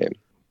can you name?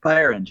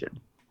 Fire engine.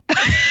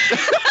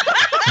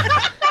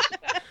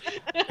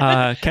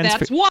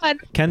 That's one.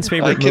 Ken's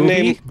favorite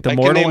movie, The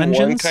Mortal I can name Engines.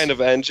 one kind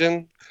of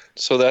engine,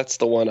 so that's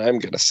the one I'm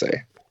going to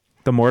say.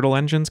 The Mortal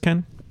Engines,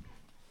 Ken?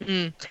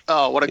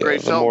 Oh, what a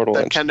great film Mortal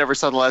that Engine. Ken never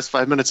saw the last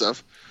 5 minutes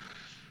of.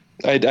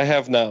 I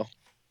have now.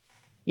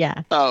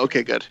 Yeah. Oh,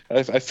 okay, good.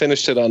 I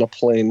finished it on a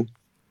plane.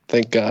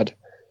 Thank God.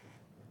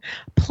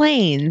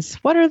 Planes.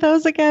 What are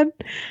those again?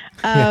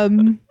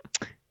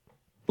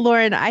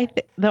 Lauren,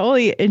 the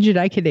only engine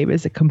I can name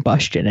is a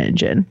combustion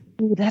engine.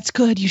 Ooh, that's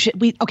good.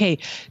 Okay.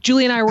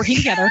 Julie and I are working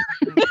together.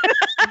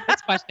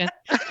 Next question.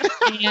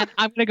 And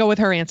I'm going to go with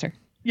her answer.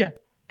 Yeah.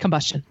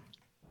 Combustion.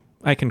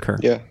 I concur.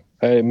 Yeah.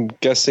 I'm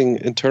guessing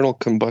internal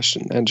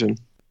combustion engine.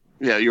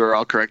 Yeah, you are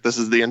all correct. This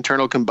is the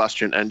internal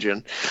combustion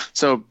engine.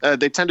 So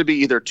they tend to be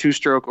either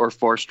 2-stroke or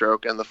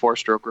 4-stroke, and the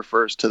 4-stroke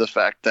refers to the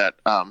fact that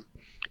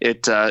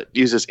it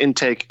uses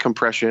intake,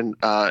 compression,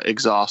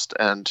 exhaust,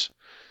 and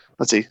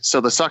let's see. So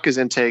the suck is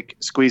intake,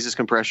 squeeze is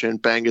compression,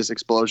 bang is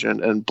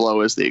explosion, and blow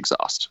is the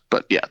exhaust.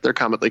 But yeah, they're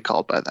commonly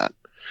called by that.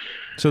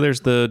 So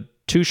there's the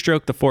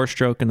 2-stroke, the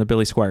 4-stroke, and the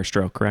Billy Squire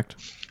stroke, correct?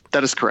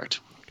 That is correct.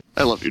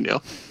 I love you,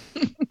 Neil.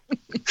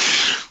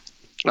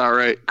 All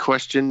right.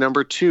 Question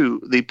number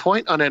 2. The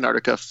point on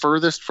Antarctica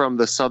furthest from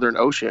the Southern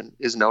Ocean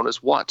is known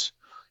as what?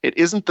 It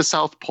isn't the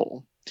South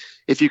Pole.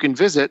 If you can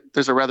visit,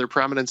 there's a rather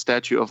prominent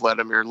statue of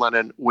Vladimir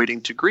Lenin waiting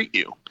to greet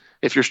you.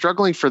 If you're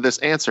struggling for this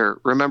answer,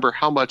 remember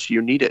how much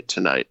you need it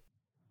tonight.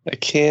 I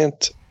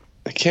can't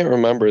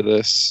remember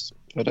this,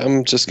 but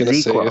I'm just going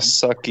to say a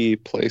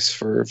sucky place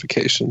for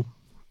vacation.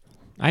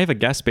 I have a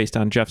guess based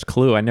on Jeff's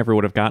clue. I never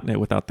would have gotten it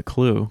without the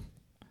clue.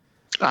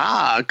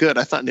 Ah, good.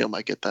 I thought Neil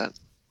might get that.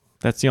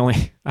 That's the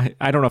only...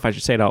 I don't know if I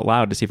should say it out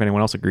loud to see if anyone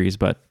else agrees,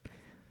 but...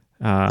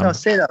 no,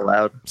 say it out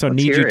loud. So Let's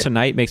Need hear You it.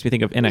 Tonight makes me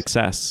think of In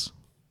Excess,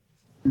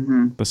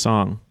 the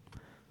song.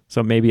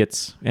 So maybe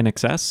it's In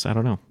Excess? I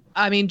don't know.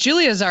 I mean,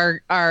 Julia's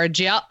our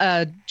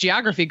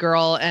geography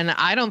girl, and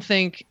I don't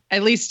think,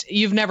 at least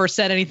you've never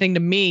said anything to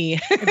me.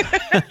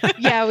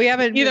 Yeah, we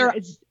haven't Either-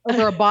 It's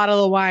over a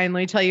bottle of wine. Let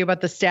me tell you about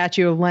the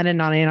statue of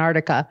Lenin on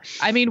Antarctica.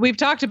 I mean, we've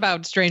talked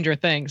about Stranger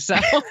Things, so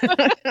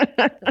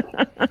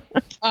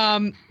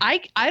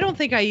I don't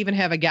think I even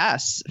have a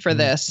guess for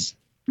this.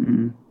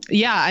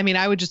 Yeah, I mean,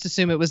 I would just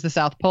assume it was the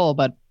South Pole,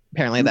 but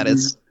apparently that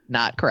is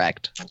not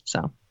correct.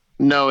 So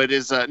No, it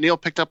is. Neil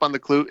picked up on the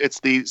clue. It's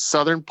the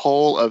southern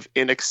pole of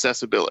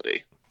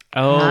inaccessibility.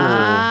 Oh.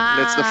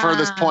 And it's the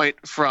furthest point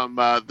from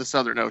the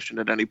Southern Ocean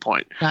at any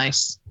point.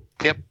 Nice.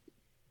 Yep.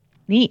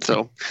 Neat.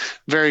 So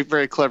very,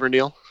 very clever,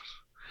 Neil.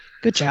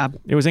 Good job.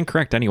 It was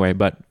incorrect anyway,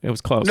 but it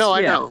was close. No, I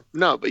Yeah. know.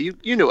 No, but you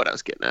knew what I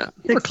was getting at.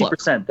 You were close.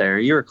 60% there.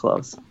 You were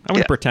close. I'm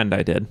going to pretend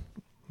I did.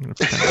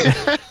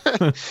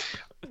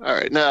 All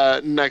right.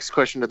 Next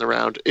question in the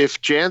round.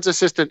 If Jan's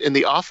assistant in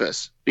The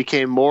Office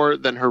became more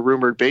than her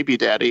rumored baby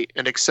daddy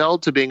and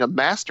excelled to being a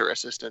master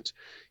assistant,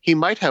 he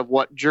might have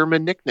what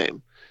German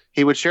nickname?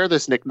 He would share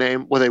this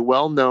nickname with a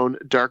well-known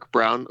dark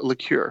brown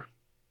liqueur.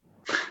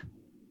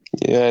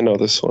 Yeah, I know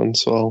this one,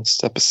 so I'll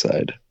step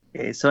aside.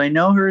 Okay, so I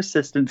know her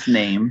assistant's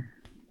name.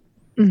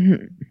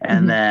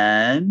 And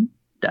then ...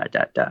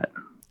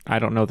 I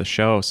don't know the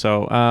show.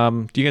 So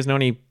do you guys know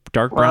any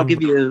dark Well, brown? I'll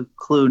give you a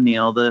clue,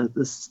 Neil. The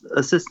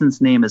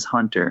assistant's name is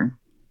Hunter.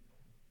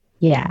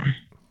 Yeah.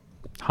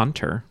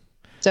 Hunter?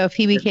 So if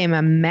he became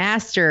a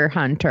master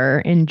hunter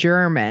in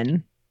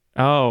German,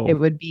 it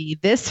would be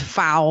this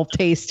foul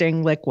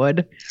tasting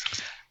liquid.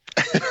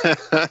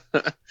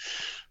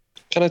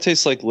 Kind of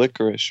tastes like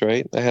licorice,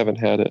 right? I haven't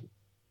had it.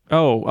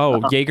 Oh,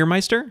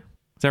 Jägermeister?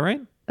 Is that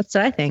right? That's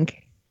what I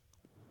think.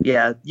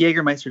 Yeah,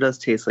 Jägermeister does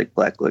taste like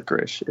black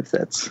licorice, if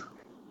that's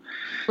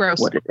gross.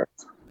 What it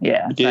is.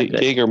 Yeah.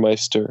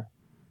 Jägermeister.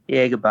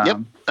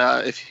 Jägerbomb.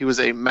 Yep. If he was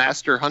a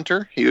master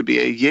hunter, he would be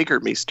a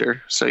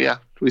Jägermeister. So yeah,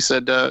 we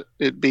said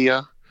it'd be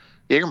a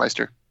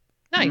Jägermeister.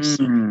 Nice.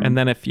 And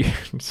then if you,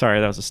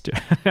 sorry, that was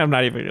I'm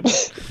not even gonna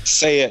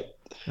say it.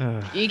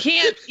 You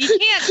can't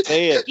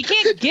say it. You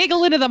can't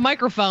giggle into the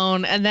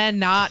microphone and then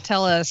not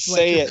tell us.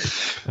 Say it.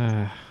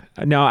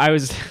 No,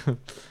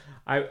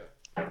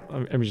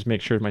 let me just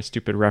make sure my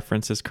stupid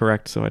reference is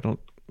correct, so I don't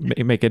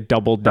make it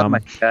double dumb. Oh my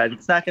God,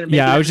 it's not going to.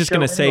 Yeah, I was just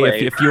going to say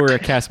if you were a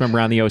cast member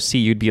on the OC,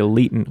 you'd be a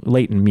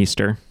Leighton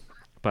Meester,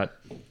 but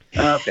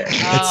okay,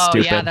 it's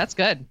stupid. Yeah, that's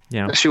good.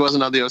 Yeah, she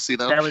wasn't on the OC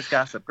though. That was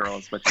Gossip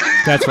Girl.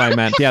 That's what I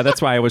meant. Yeah,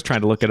 that's why I was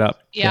trying to look it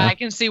up. Yeah, I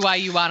can see why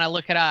you want to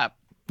look it up.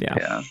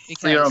 Yeah.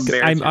 Because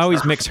I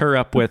always mix her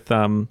up with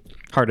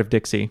Heart of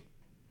Dixie.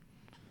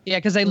 Yeah,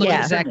 because they look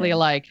exactly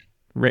alike.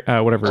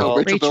 Whatever.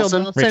 Rachel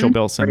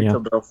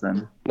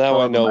Bilson. Now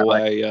I know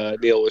why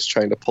Neil was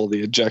trying to pull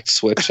the eject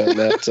switch on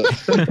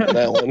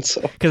that one.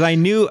 So because I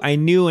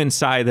knew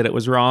inside that it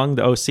was wrong,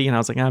 the OC, and I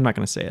was like, I'm not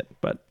going to say it.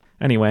 But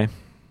anyway.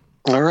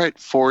 All right,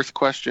 fourth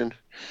question.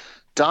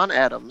 Don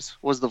Adams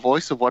was the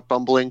voice of what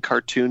bumbling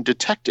cartoon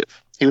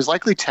detective? He was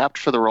likely tapped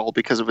for the role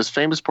because of his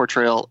famous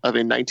portrayal of a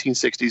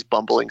 1960s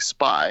bumbling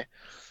spy.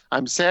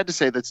 I'm sad to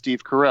say that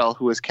Steve Carell,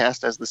 who was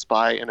cast as the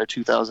spy in a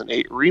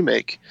 2008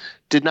 remake,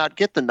 did not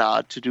get the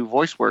nod to do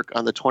voice work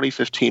on the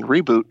 2015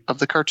 reboot of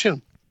the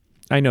cartoon.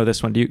 I know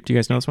this one. Do you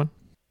guys know this one?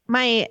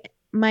 My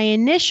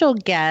initial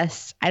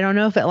guess, I don't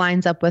know if it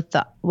lines up with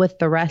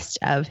the rest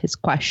of his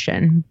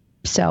question.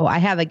 So I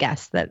have a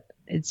guess that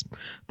it's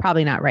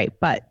probably not right,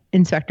 but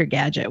Inspector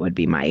Gadget would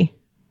be my.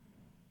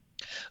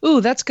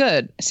 Ooh, that's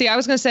good. See, I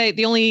was going to say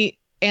the only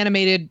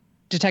animated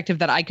detective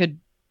that I could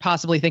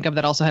possibly think of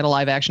that also had a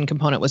live action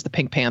component was the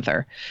Pink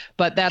Panther,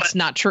 but that's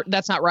not true.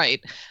 That's not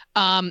right.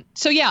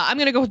 So yeah, I'm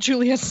going to go with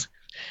Julia's.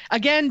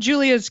 Again,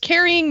 Julia's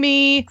carrying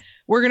me.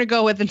 We're going to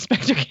go with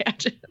Inspector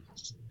Gadget.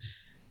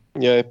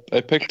 Yeah,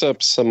 I picked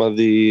up some of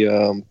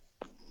the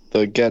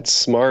Get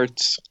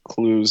Smart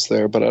clues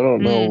there, but I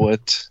don't know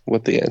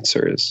what the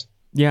answer is.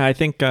 Yeah, I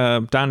think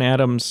Don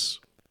Adams,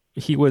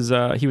 he was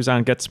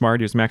on Get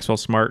Smart. He was Maxwell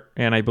Smart,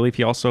 and I believe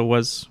he also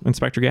was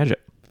Inspector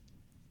Gadget.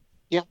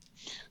 Yeah.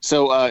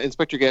 So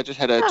Inspector Gadget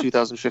had a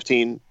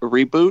 2015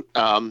 reboot,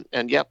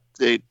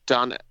 and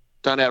Don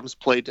Adams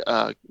played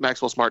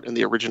Maxwell Smart in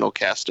the original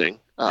casting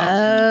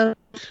of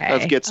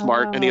Get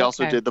Smart, and he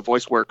also did the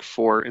voice work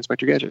for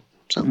Inspector Gadget.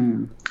 So,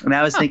 and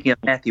I was thinking of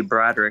Matthew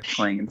Broderick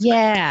playing Inspector.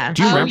 Yeah.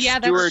 Do you remember? Yeah,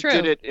 that's Stewart true.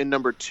 did it in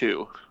number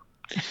 2.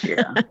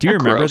 Yeah. Do you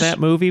remember Gross. that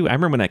movie? I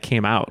remember when that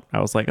came out. I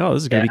was like, oh,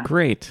 this is going to be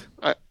great.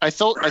 I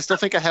still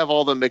think I have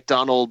all the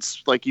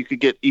McDonald's, like you could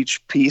get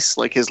each piece,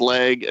 like his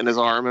leg and his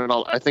arm and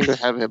all. I think I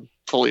have him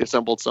fully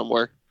assembled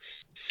somewhere.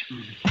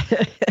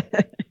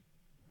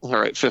 All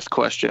right, fifth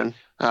question.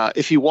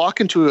 If you walk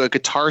into a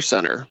Guitar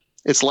Center,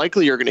 it's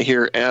likely you're going to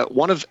hear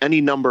one of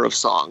any number of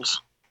songs,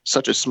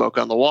 such as Smoke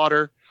on the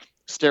Water,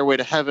 Stairway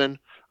to Heaven,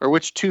 or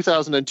which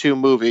 2002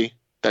 movie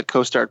that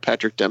co-starred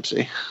Patrick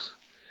Dempsey?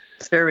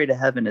 Stairway to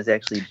Heaven is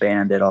actually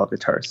banned at all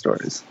guitar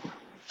stores.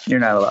 You're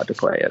not allowed to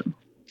play it.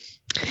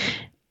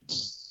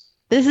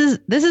 This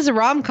is a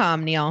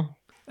rom-com, Neil.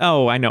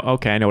 Oh, I know.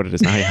 Okay, I know what it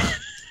is now. Yeah.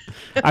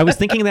 I was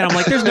thinking that. I'm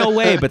like, there's no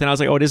way. But then I was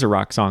like, oh, it is a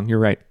rock song. You're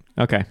right.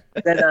 Okay.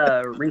 Is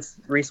that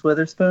Reese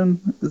Witherspoon?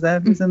 Is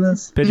that who's in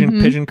this?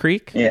 Pigeon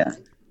Creek? Yeah.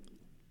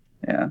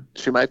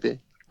 She might be.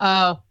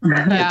 Oh,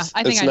 yeah.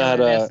 I think I know what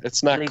it is.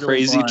 It's not Legally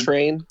Crazy Blonde.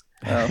 Train.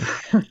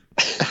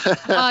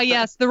 Oh.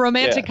 Yes, the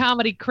romantic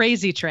comedy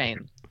Crazy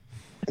Train.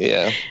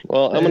 Yeah.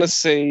 Well, I'm going to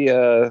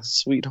say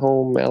Sweet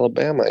Home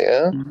Alabama,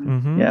 yeah?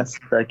 Mm-hmm. Yes,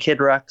 the Kid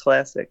Rock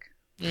classic.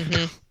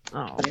 Mm-hmm.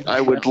 Oh.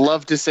 I would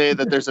love to say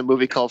that there's a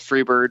movie called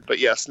Freebird, but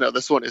yes, no,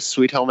 this one is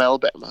Sweet Home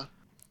Alabama.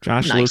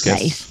 Josh Nice.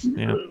 Lucas.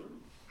 Yeah.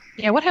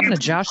 Yeah, what happened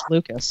to Josh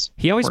Lucas?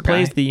 He always Poor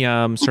plays guy.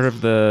 the sort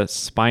of the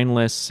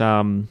spineless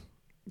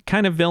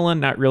kind of villain,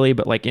 not really,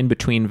 but like in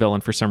between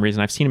villain for some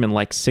reason. I've seen him in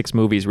like 6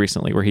 movies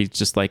recently where he's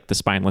just like the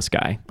spineless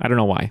guy. I don't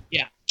know why.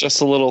 Yeah. Just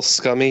a little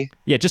scummy.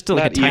 Yeah, just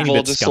like Not a tiny evil,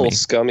 bit just scummy. a little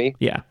scummy.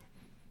 Yeah.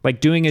 Like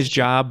doing his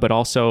job, but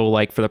also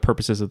like for the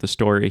purposes of the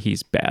story,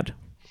 he's bad.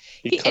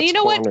 He cuts and you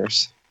know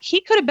corners. what?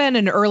 He could have been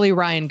an early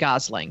Ryan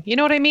Gosling. You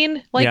know what I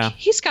mean? Like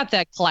he's got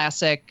that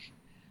classic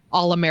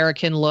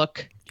all-American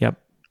look. Yep.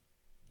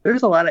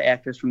 There's a lot of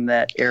actors from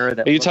that era.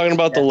 That Are you talking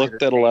about the look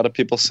that a lot of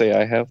people say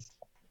I have?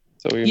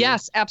 So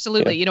Yes,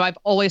 absolutely. Yeah. You know, I've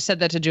always said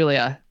that to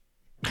Julia.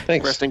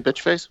 Thanks. Resting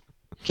bitch face.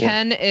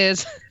 Ken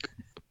is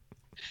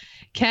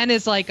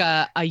like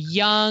a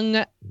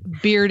young,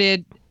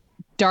 bearded,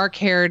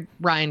 dark-haired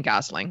Ryan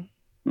Gosling.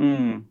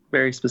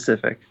 Very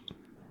specific.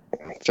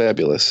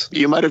 Fabulous.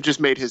 You might have just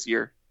made his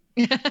year.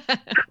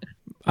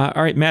 All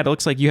right, Matt, it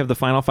looks like you have the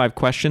final 5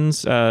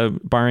 questions,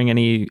 barring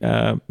any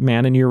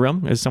man in your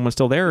room. Is someone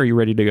still there, or are you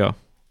ready to go?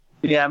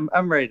 Yeah,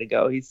 I'm ready to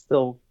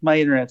go. My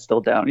internet's still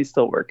down. He's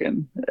still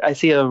working. I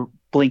see a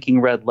blinking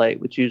red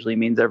light, which usually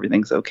means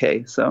everything's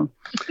okay. So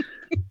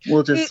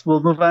we'll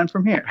move on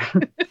from here.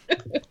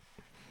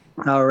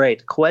 All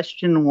right.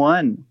 Question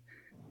 1.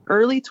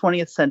 Early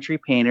 20th century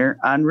painter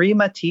Henri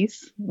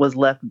Matisse was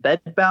left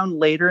bedbound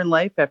later in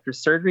life after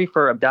surgery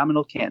for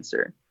abdominal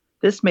cancer.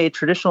 This made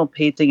traditional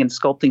painting and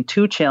sculpting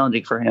too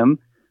challenging for him,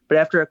 but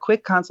after a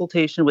quick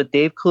consultation with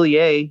Dave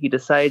Coulier, he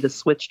decided to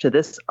switch to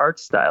this art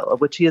style,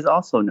 of which he is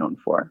also known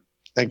for.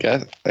 I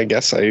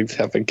guess I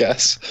have a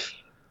guess.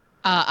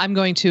 I'm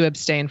going to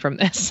abstain from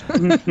this.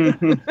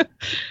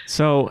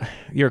 So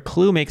your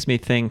clue makes me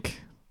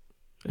think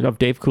of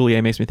Dave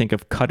Coulier, makes me think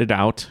of Cut It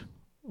Out,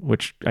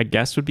 which I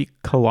guess would be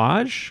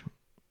collage.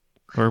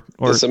 Or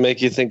does it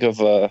make you think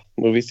of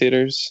movie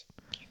theaters?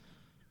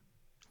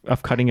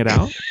 Of cutting it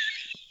out?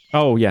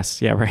 Oh,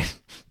 yes. Yeah, right.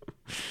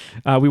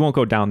 We won't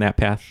go down that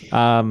path.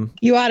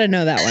 You ought to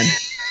know that one.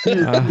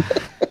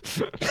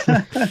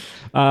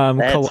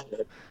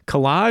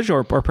 Collage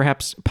or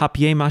perhaps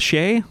papier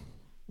mâché,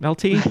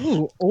 LT?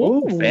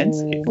 Ooh,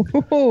 fancy.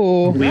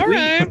 All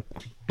right.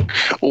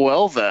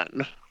 Well,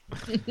 then.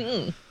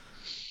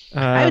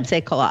 I would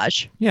say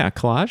collage. Yeah,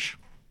 collage.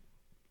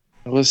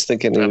 I was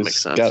thinking he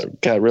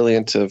got really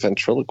into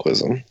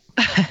ventriloquism.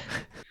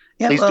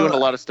 He's doing a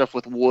lot of stuff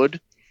with wood.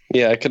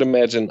 Yeah, I could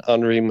imagine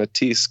Henri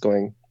Matisse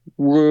going,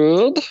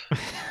 wood?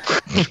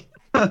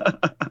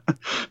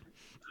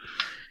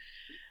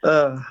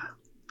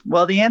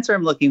 Well, the answer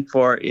I'm looking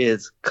for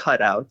is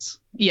cutouts.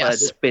 Yes. But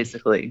it's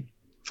basically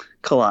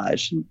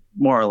collage,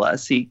 more or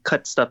less. He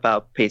cut stuff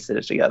out, pasted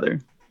it together,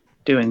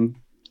 doing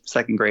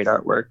second grade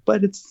artwork,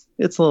 but it's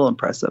a little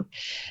impressive.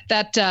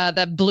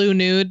 That blue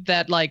nude,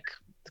 that like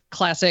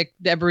classic,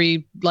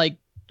 every like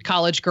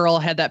college girl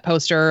had that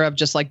poster of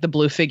just like the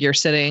blue figure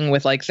sitting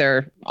with like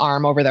their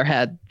arm over their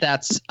head.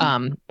 That's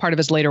part of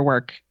his later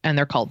work, and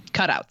they're called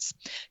cutouts.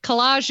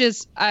 Collage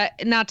is,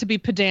 not to be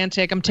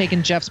pedantic, I'm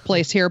taking Jeff's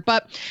place here,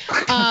 but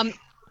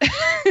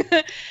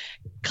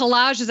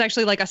collage is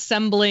actually like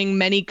assembling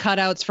many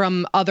cutouts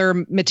from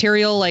other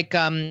material, like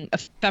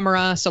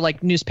ephemera, so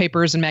like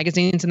newspapers and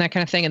magazines and that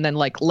kind of thing, and then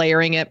like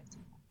layering it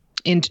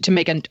to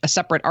make a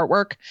separate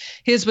artwork.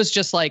 His was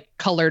just like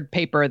colored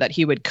paper that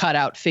he would cut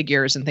out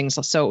figures and things.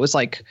 So it was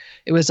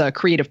a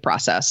creative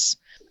process.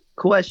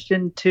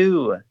 Question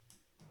 2.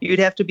 You'd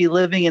have to be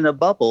living in a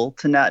bubble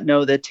to not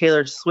know that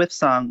Taylor Swift's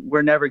song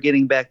 "We're Never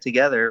Getting Back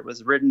Together"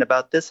 was written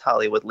about this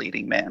Hollywood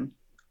leading man.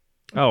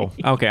 Oh,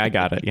 okay, I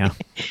got it. Yeah.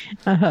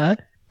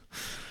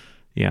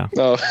 Yeah.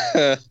 Oh,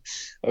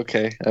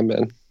 okay, I'm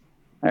in.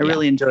 I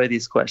really enjoy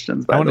these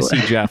questions. I want to see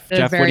Jeff.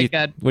 They're Jeff, what do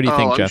you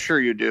think, Jeff? I'm sure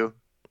you do.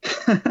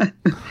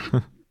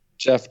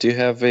 Jeff, do you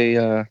have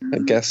a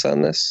guess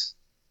on this?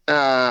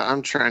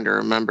 I'm trying to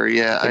remember.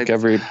 Yeah, I think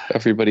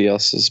everybody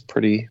else is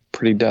pretty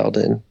dialed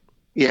in.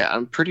 Yeah,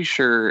 I'm pretty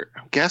sure.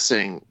 I'm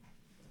guessing.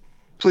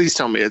 Please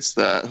tell me it's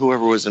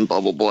whoever was in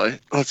Bubble Boy.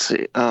 Let's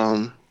see.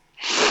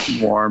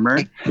 Warmer.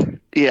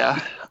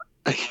 Yeah,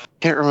 I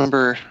can't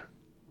remember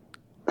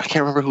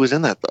who was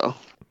in that though.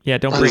 Yeah,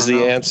 don't break. Is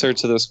the answer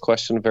to this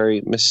question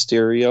very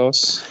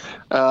mysterious?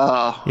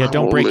 Yeah,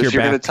 don't break your back. If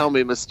you're going to tell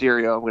me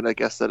Mysterio, I'm going to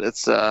guess that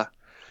it's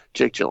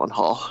Jake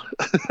Gyllenhaal.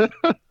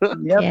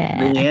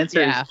 Yep, the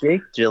answer is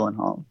Jake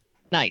Gyllenhaal.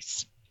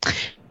 Nice.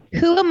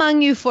 Who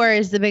among you four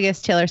is the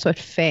biggest Taylor Swift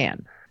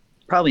fan?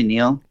 Probably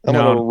Neil. I'm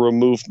going to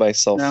remove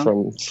myself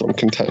from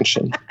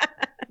contention.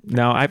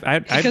 No, I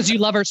because you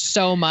love her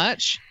so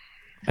much.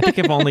 I think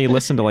I've only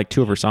listened to like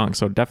 2 of her songs,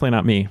 so definitely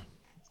not me.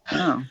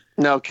 Oh.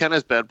 No, Ken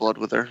has bad blood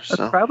with her. So.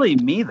 That's probably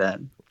me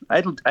then.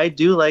 I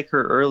do like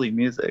her early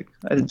music.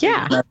 It's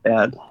not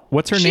bad.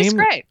 What's her name?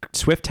 Great.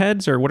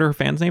 Swiftheads, or what are her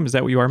fans' name? Is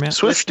that what you are, Matt?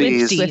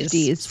 Swifties.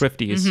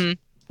 Swifties. Mm-hmm.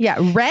 Yeah,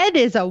 Red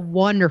is a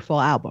wonderful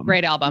album.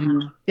 Great album.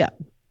 Mm-hmm. Yeah.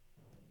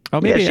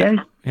 Oh, maybe. Maybe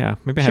I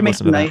have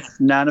listened to that. She makes nice,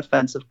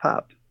 non-offensive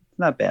pop. It's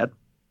not bad.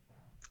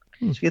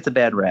 She gets a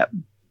bad rap.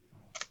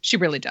 She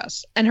really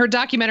does. And her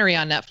documentary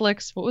on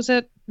Netflix, what was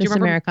it? Do Miss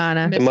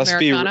Americana.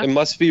 It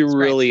must be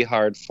really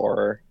hard for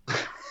her.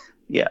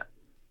 Yeah.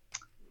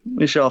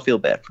 We should all feel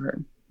bad for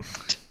her.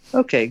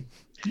 Okay.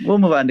 We'll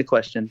move on to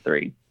question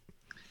 3.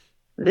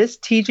 This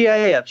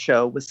TGIF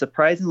show was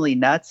surprisingly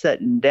not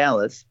set in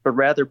Dallas, but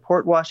rather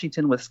Port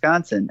Washington,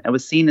 Wisconsin, and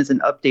was seen as an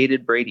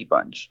updated Brady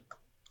Bunch.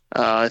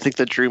 I think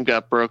the dream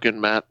got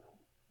broken, Matt.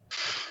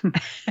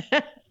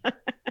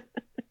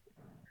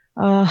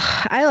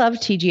 Oh, I love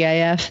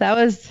TGIF. That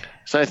was.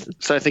 So I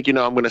think I'm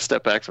going to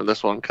step back from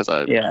this one because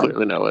I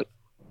clearly know it.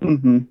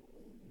 Mm-hmm.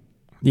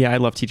 Yeah, I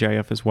love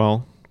TGIF as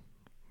well.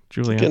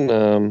 Julia,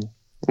 I'm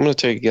going to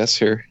take a guess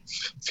here,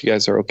 if you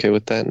guys are okay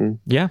with that. And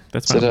yeah,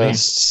 that's fine.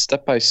 Is it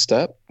step by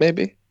step,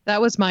 maybe?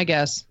 That was my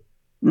guess.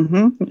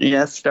 Mm-hmm.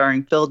 Yes,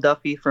 starring Phil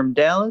Duffy from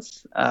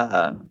Dallas.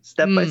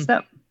 Step by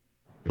step.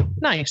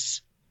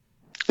 Nice.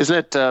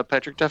 Isn't it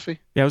Patrick Duffy?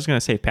 Yeah, I was going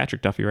to say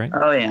Patrick Duffy, right?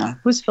 Oh, yeah.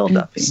 Who's Phil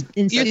Duffy?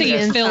 You're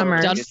thinking Phil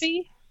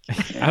Duffy?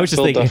 I was just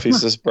Phil thinking.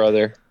 Duffy's his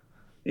brother.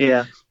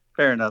 Yeah,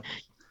 fair enough.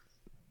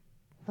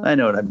 I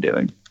know what I'm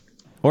doing.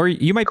 Or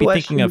you might be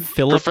thinking of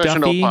Philip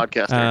Duffy.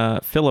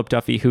 Podcaster. Philip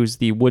Duffy, who's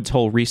the Woods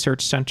Hole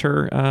Research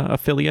Center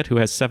affiliate, who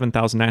has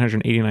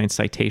 7,989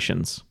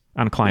 citations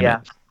on climate. Yeah,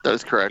 That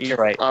is correct. You're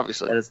right.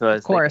 Obviously. That is what I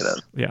was thinking of.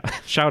 Yeah.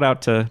 Shout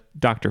out to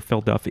Dr.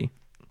 Phil Duffy.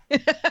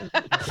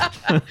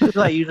 That's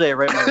why usually I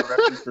write my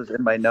references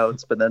in my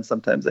notes, but then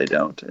sometimes I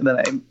don't, and then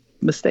I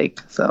mistake.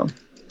 So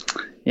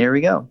here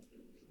we go.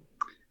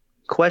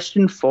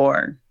 Question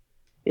 4.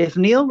 If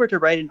Neil were to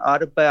write an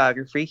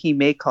autobiography, he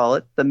may call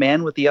it The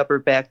Man with the Upper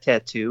Back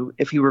Tattoo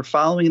if he were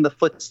following in the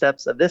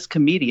footsteps of this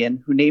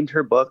comedian who named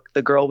her book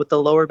The Girl with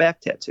the Lower Back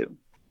Tattoo.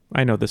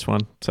 I know this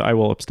one, so I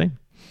will abstain.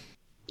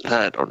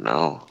 I don't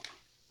know.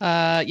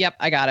 Yep,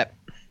 I got it.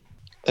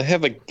 I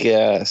have a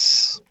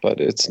guess, but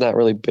it's not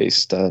really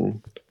based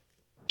on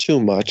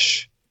too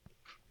much.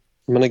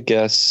 I'm going to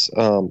guess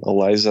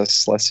Eliza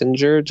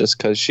Schlesinger, just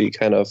because she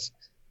kind of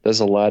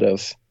does a lot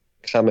of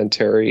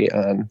commentary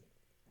on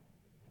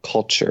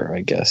culture,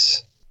 I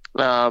guess.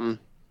 My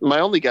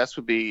only guess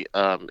would be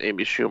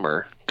Amy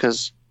Schumer,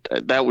 because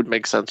that would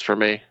make sense for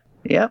me.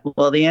 Yeah,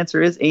 well, the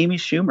answer is Amy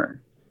Schumer.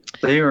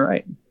 So you were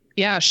right.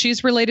 Yeah,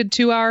 she's related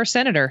to our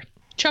senator,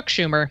 Chuck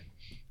Schumer.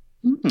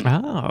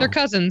 Oh. They're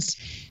cousins.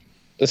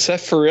 Is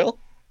that for real?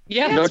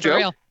 Yeah, No it's for joke?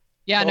 real.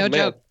 Yeah, Oh, no man.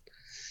 joke.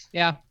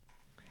 Yeah.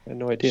 I had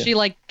no idea. She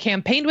like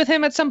campaigned with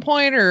him at some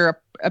point or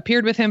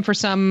appeared with him for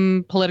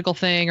some political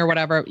thing or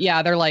whatever.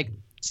 Yeah, they're like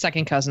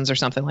second cousins or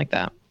something like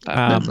that.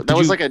 That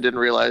was like I didn't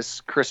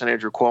realize Chris and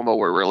Andrew Cuomo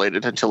were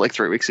related until like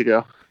 3 weeks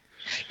ago.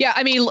 Yeah,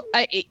 I mean,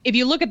 if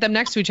you look at them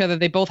next to each other,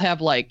 they both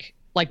have like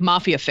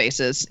mafia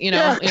faces. You know,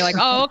 Yeah. You're like,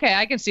 oh, okay,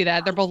 I can see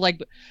that. They're both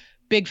like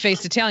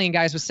big-faced Italian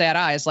guys with sad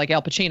eyes, like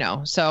Al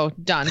Pacino. So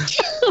done.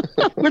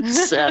 With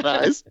sad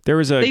eyes.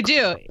 They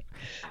do.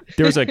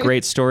 There was a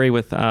great story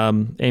with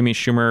Amy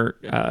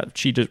Schumer.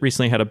 She just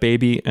recently had a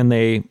baby, and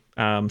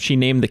she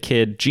named the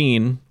kid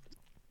Gene,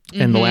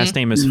 and the last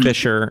name is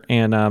Fisher,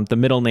 and the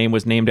middle name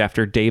was named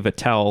after Dave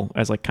Attell,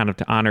 as like kind of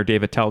to honor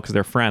Dave Attell because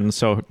they're friends.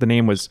 So the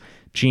name was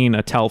Gene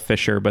Attell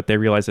Fisher, but they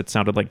realized it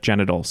sounded like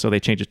genital, so they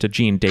changed it to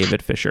Gene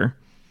David Fisher.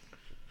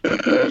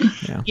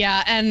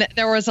 Yeah, and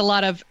there was a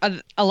lot of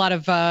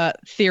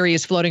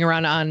theories floating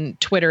around on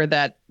Twitter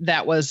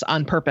that was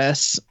on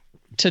purpose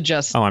to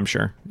just I'm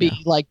sure be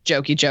like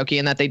jokey,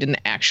 and that they didn't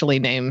actually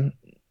name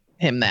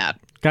him that.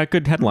 Got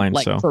good headlines,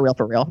 like so for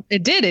real.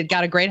 It did. It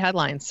got a great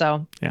headline.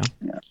 So yeah.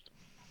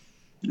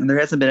 And there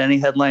hasn't been any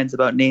headlines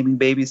about naming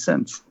babies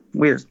since.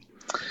 Weird.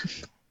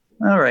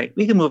 All right,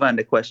 we can move on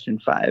to question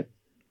 5.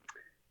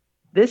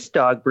 This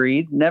dog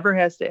breed never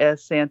has to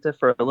ask Santa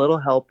for a little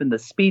help in the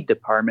speed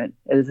department,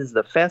 as it is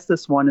the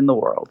fastest one in the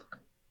world.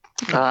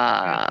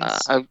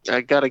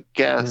 I got to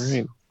guess.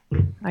 Right.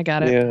 I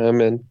got it. Yeah, I'm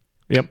in.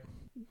 Yep.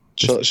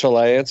 Shall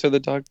I answer the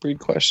dog breed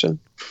question?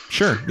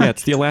 Sure. Yeah,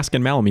 it's the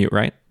Alaskan Malamute,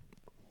 right?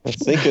 I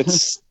think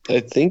it's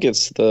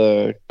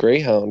the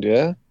Greyhound,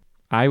 yeah?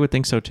 I would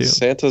think so too.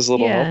 Santa's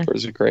little helper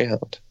is a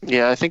Greyhound.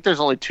 Yeah, I think there's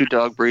only 2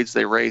 dog breeds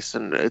they race,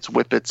 and it's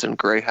Whippets and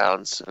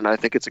Greyhounds, and I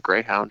think it's a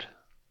Greyhound.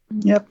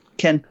 Yep.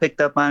 Ken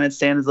picked up on it.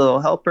 Santa's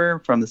little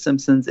helper from The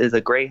Simpsons is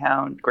a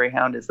Greyhound.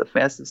 Greyhound is the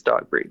fastest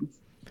dog breed.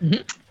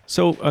 Mm-hmm.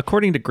 So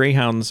according to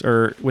Greyhounds,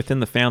 or within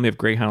the family of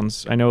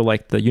Greyhounds, I know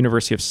like the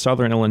University of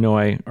Southern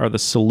Illinois are the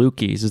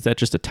Salukis. Is that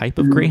just a type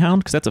of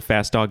Greyhound? Because that's a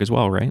fast dog as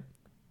well, right?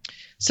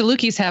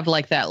 Salukis have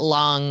like that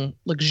long,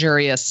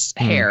 luxurious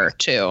hair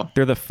too.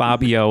 They're the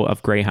Fabio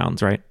of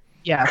Greyhounds, right?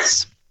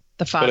 Yes.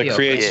 The Fabio. But it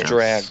creates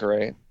Greyhounds. drag,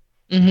 right?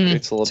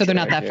 Mm-hmm. So they're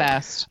not that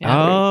fast. Yeah.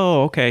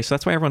 Oh, okay. So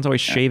that's why everyone's always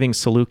shaving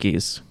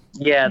Salukis.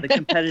 Yeah, the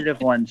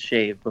competitive ones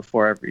shave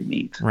before every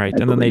meet. Right.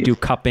 And then they do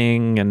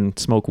cupping and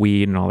smoke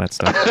weed and all that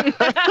stuff.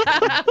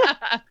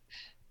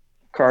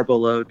 Carbo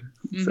load,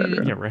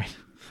 etc. Yeah, right.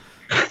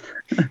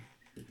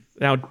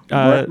 Now,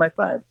 What's my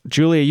 5?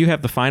 Julia, you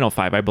have the final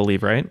 5, I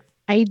believe, right?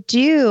 I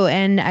do.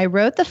 And I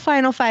wrote the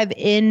final 5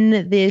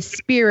 in the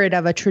spirit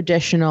of a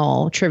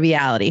traditional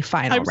triviality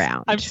final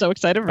round. I'm so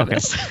excited for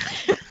this.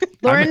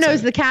 Lauren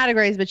knows the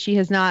categories, but she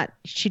doesn't know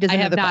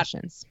the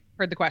questions.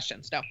 Heard the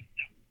questions. No.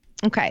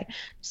 Okay.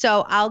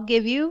 So I'll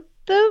give you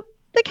the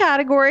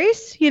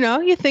categories,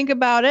 you think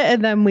about it,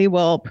 and then we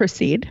will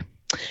proceed.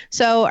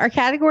 So our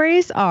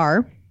categories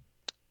are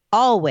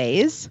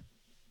always,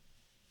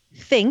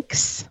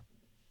 thinks,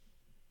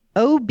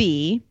 OB,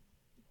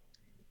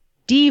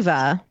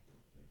 diva,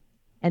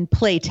 and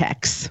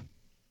playtex.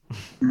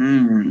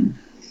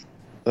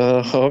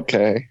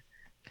 Okay.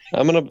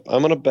 I'm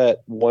gonna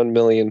bet 1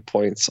 million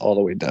points all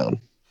the way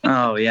down.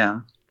 Oh yeah,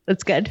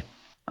 that's good.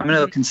 I'm gonna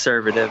go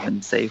conservative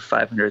and say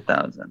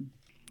 500,000.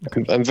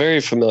 I'm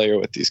very familiar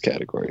with these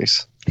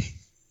categories.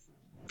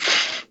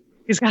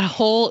 He's got a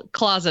whole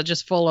closet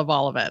just full of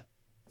all of it.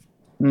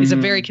 He's a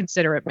very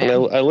considerate man.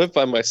 And I live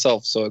by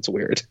myself, so it's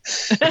weird.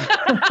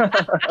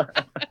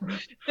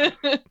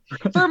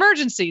 For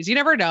emergencies, you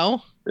never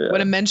know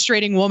when a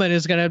menstruating woman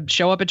is going to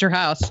show up at your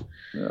house.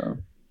 Yeah.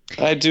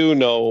 I do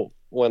know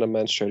when a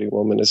menstruating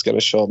woman is going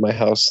to show up at my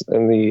house,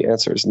 and the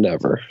answer is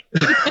never.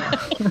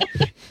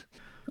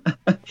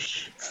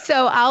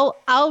 So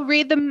I'll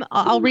read them.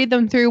 I'll read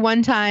them through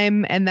one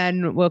time, and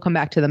then we'll come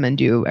back to them and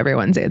do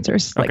everyone's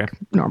answers like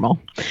normal.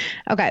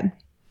 Okay.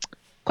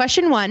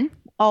 Question 1,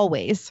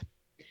 always.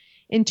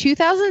 In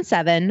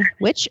 2007,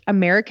 which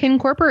American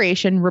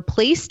corporation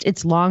replaced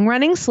its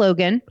long-running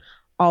slogan,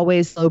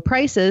 always low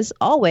prices,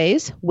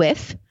 always,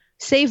 with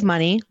save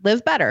money,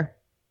 live better?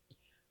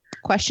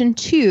 Question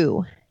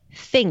 2,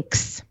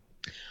 Thinks.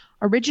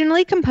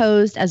 Originally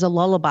composed as a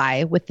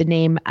lullaby with the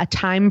name A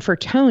Time for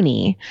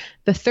Tony,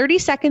 the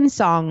 30-second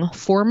song,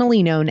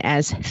 formerly known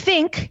as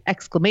Think!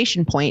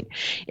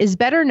 Is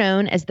better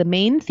known as the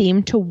main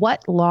theme to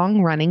what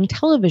long-running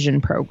television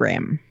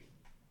program?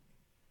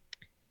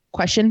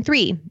 Question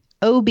 3,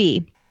 OB.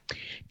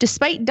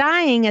 Despite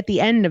dying at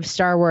the end of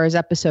Star Wars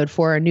Episode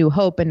 4, A New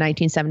Hope in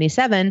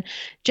 1977,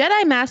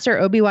 Jedi Master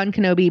Obi-Wan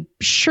Kenobi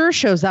sure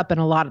shows up in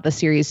a lot of the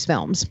series'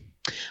 films.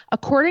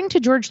 According to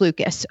George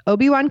Lucas,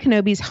 Obi-Wan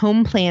Kenobi's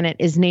home planet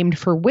is named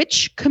for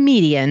which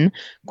comedian,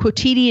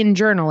 quotidian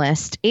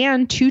journalist,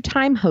 and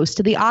two-time host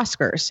of the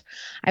Oscars?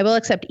 I will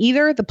accept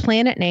either the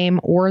planet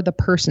name or the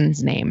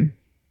person's name.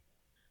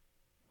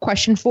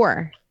 Question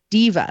 4,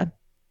 Diva.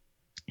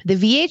 The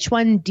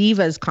VH1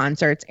 Divas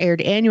concerts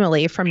aired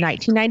annually from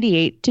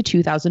 1998 to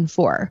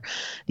 2004.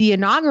 The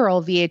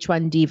inaugural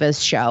VH1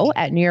 Divas show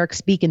at New York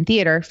Beacon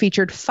Theater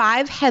featured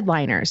 5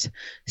 headliners: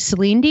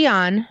 Celine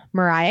Dion,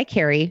 Mariah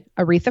Carey,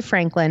 Aretha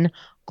Franklin,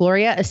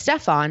 Gloria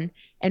Estefan,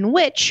 and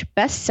which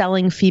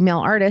best-selling female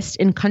artist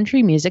in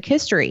country music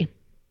history?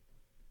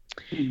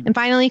 And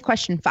finally,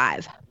 question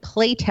 5,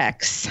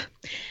 Playtex.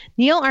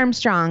 Neil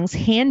Armstrong's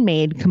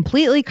handmade,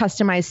 completely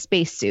customized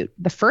spacesuit,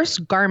 the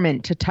first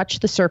garment to touch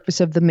the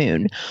surface of the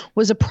moon,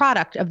 was a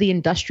product of the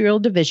industrial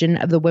division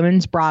of the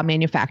women's bra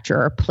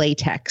manufacturer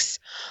Playtex.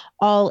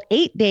 All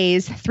 8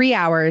 days, 3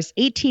 hours,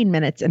 18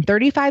 minutes, and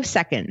 35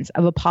 seconds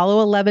of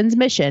Apollo 11's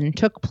mission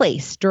took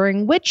place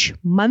during which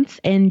month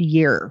and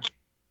year?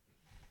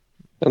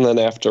 And then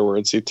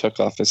afterwards, he took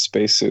off his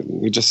spacesuit,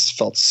 and we just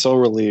felt so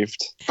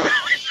relieved.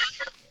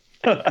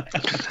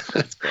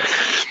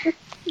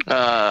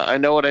 I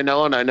know what I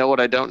know, and I know what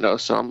I don't know,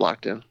 so I'm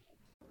locked in.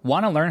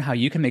 Want to learn how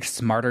you can make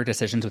smarter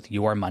decisions with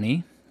your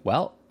money?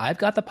 Well, I've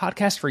got the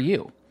podcast for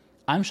you.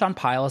 I'm Sean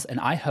Piles, and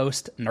I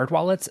host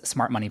NerdWallet's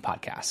Smart Money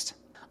Podcast.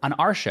 On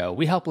our show,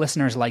 we help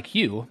listeners like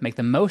you make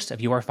the most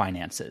of your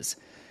finances.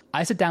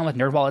 I sit down with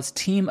NerdWallet's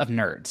team of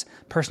nerds,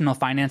 personal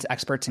finance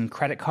experts in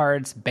credit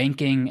cards,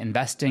 banking,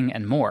 investing,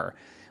 and more.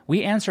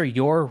 We answer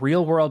your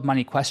real-world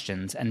money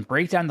questions and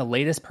break down the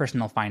latest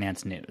personal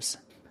finance news.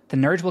 The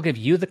nerds will give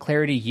you the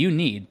clarity you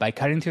need by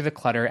cutting through the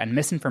clutter and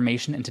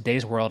misinformation in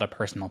today's world of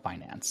personal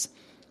finance.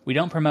 We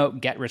don't promote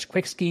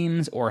get-rich-quick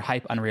schemes or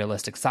hype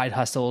unrealistic side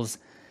hustles.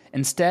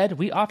 Instead,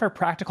 we offer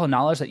practical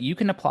knowledge that you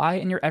can apply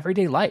in your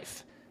everyday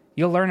life.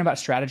 You'll learn about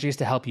strategies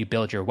to help you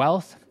build your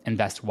wealth,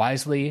 invest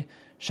wisely,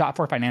 shop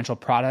for financial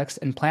products,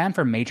 and plan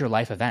for major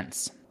life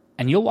events.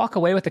 And you'll walk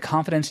away with the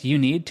confidence you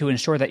need to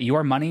ensure that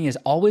your money is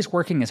always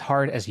working as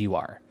hard as you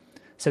are.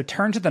 So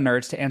turn to the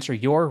nerds to answer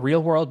your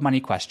real-world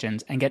money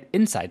questions and get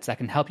insights that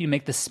can help you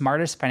make the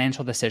smartest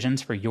financial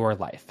decisions for your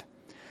life.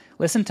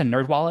 Listen to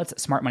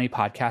NerdWallet's Smart Money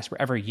Podcast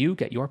wherever you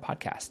get your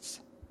podcasts.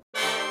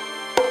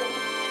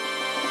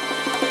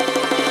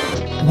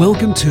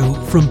 Welcome to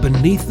From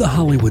Beneath the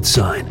Hollywood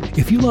Sign.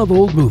 If you love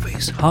old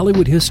movies,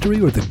 Hollywood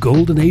history, or the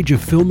golden age of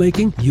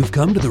filmmaking, you've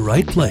come to the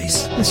right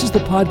place. This is the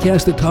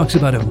podcast that talks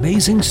about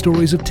amazing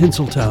stories of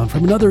Tinseltown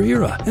from another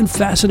era and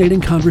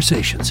fascinating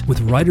conversations with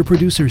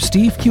writer-producer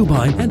Steve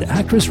Cubine and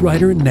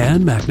actress-writer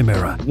Nan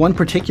McNamara. One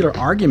particular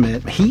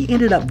argument, he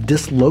ended up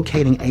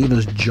dislocating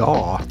Ava's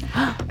jaw.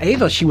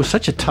 Ava, she was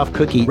such a tough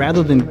cookie.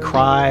 Rather than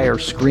cry or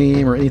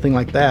scream or anything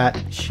like that,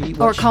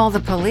 Or call the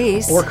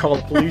police.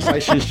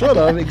 Like she should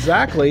have,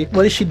 exactly.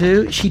 What does she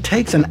do? She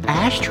takes an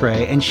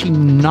ashtray and she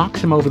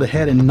knocks him over the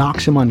head and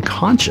knocks him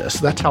unconscious.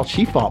 That's how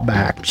she fought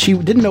back. She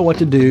didn't know what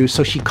to do,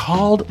 so she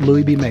called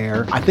Louis B.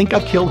 Mayer. I think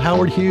I've killed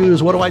Howard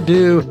Hughes. What do I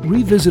do?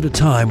 Revisit a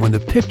time when the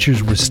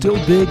pictures were still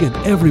big and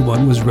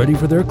everyone was ready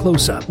for their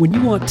close-up. When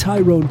you want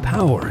Tyrone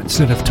Power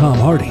instead of Tom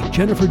Hardy,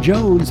 Jennifer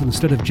Jones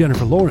instead of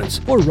Jennifer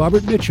Lawrence, or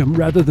Robert Mitchum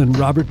rather than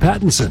Robert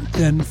Pattinson,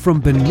 then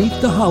From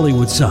Beneath the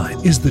Hollywood Sign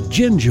is the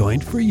gin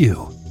joint for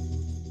you.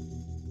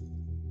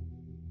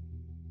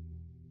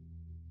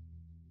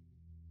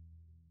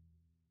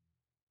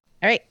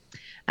 All right.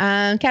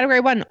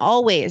 Category 1,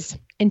 always.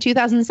 In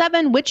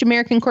 2007, which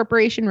American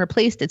corporation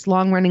replaced its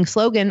long-running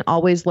slogan,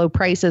 always low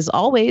prices,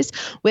 always,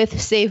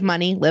 with save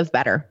money, live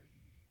better?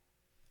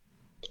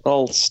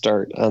 I'll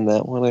start on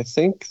that one. I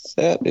think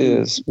that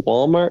is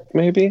Walmart,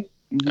 maybe?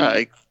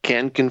 I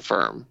can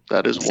confirm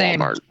that is Same.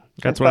 Walmart.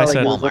 That's what I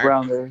said. It was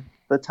around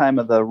the time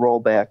of the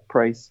rollback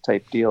price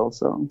type deal,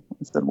 so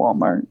I said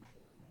Walmart.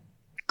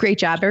 Great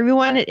job,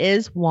 everyone. It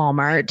is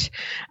Walmart.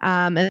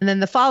 And then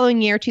the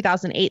following year,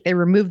 2008, they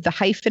removed the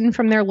hyphen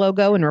from their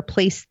logo and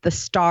replaced the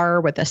star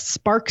with a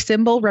spark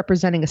symbol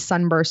representing a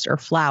sunburst or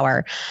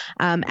flower.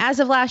 As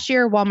of last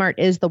year, Walmart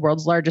is the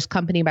world's largest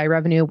company by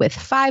revenue with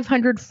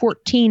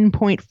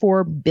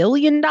 $514.4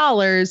 billion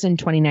in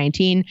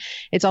 2019.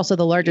 It's also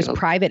the largest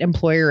private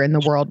employer in the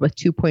world with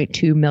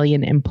 2.2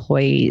 million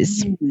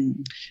employees.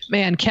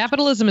 Man,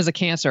 capitalism is a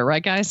cancer,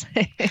 right, guys?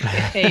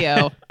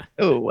 Heyo.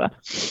 Oh.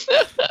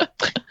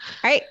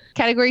 right.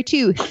 Category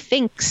 2,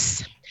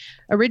 Thinks.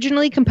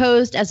 Originally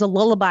composed as a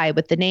lullaby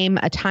with the name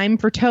A Time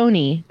for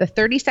Tony, the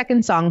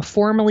 30-second song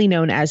formerly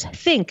known as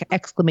Think!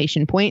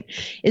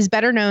 Is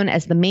better known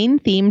as the main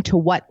theme to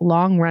what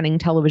long-running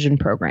television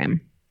program?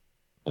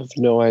 I have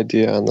no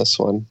idea on this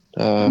one.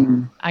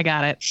 I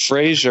got it.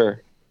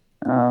 Frasier.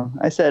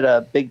 I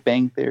said Big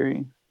Bang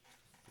Theory.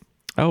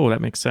 Oh,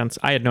 that makes sense.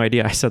 I had no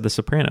idea. I said The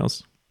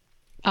Sopranos.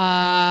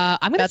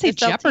 I'm going to say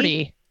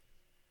Jeopardy.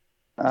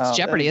 It's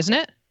Jeopardy, isn't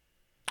it?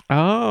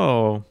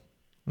 Oh.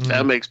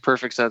 That makes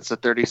perfect sense, the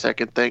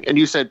 30-second thing. And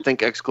you said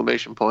think !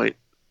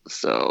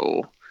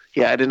 So,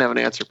 yeah, I didn't have an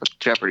answer, but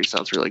Jeopardy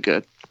sounds really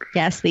good.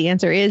 Yes, the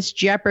answer is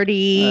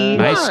Jeopardy.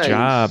 Nice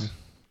job.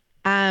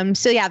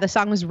 So yeah, the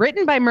song was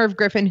written by Merv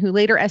Griffin, who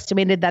later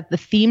estimated that the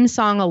theme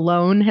song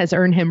alone has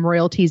earned him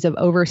royalties of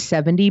over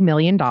 $70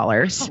 million.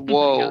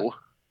 Whoa.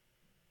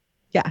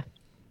 Yeah.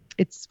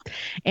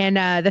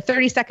 The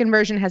 30-second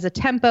version has a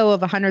tempo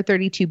of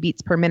 132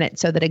 beats per minute,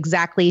 so that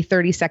exactly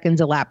 30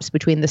 seconds elapse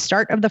between the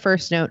start of the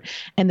first note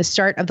and the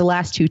start of the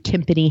last two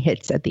timpani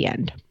hits at the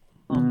end.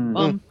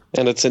 And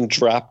it's in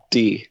drop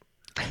D.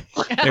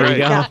 There you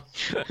go.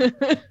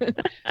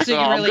 So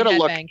you really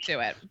headbang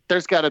to it.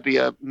 There's got to be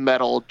a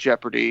metal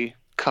Jeopardy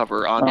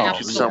cover on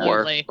YouTube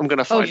somewhere. I'm going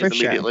to find it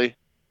immediately. Sure.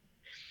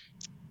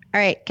 All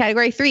right,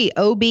 category 3,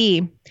 OB.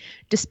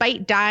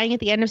 Despite dying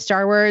at the end of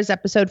Star Wars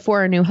Episode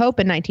 4, A New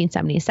Hope in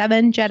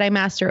 1977, Jedi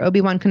Master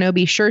Obi-Wan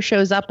Kenobi sure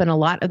shows up in a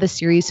lot of the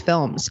series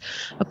films.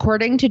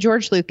 According to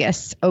George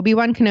Lucas,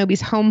 Obi-Wan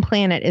Kenobi's home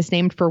planet is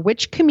named for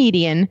which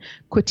comedian,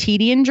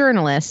 quotidian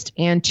journalist,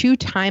 and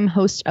two-time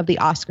host of the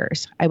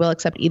Oscars? I will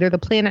accept either the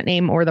planet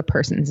name or the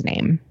person's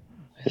name.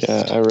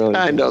 Yeah,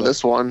 I know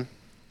this one.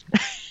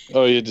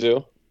 Oh, you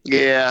do?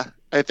 Yeah,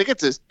 I think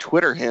it's his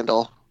Twitter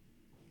handle.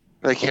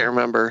 I can't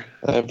remember.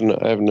 I have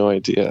no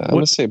idea. I'm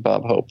going to say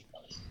Bob Hope.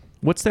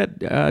 What's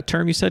that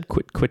term you said?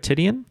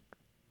 Quotidian?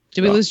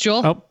 Did we lose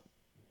Joel? Oh,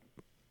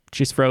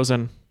 she's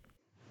frozen.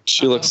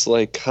 She looks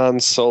like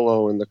Han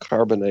Solo in the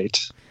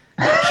Carbonite.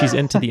 She's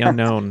into the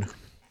unknown.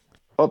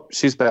 Oh,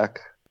 she's back.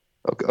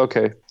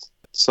 Okay.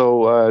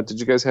 So, did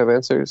you guys have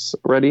answers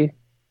ready?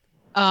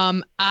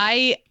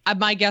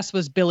 My guess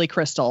was Billy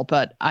Crystal,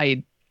 but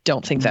I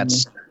don't think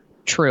that's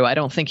true. I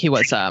don't think he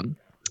was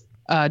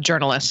a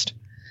journalist.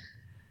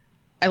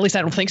 At least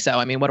I don't think so.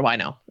 I mean, what do I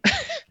know?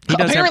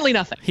 Apparently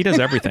nothing. He does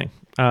everything.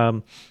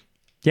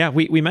 Yeah,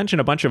 we mentioned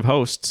a bunch of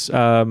hosts.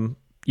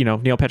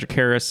 Neil Patrick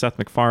Harris, Seth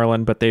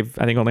MacFarlane, but they've,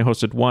 I think, only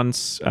hosted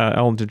once.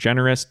 Ellen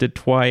DeGeneres did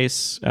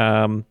twice.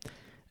 And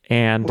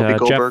Whoopi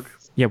Goldberg.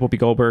 Jeff, Whoopi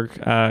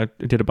Goldberg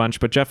did a bunch.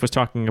 But Jeff was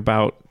talking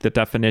about the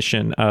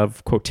definition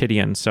of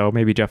quotidian, so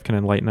maybe Jeff can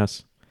enlighten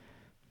us.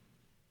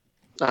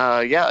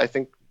 Yeah, I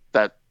think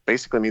that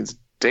basically means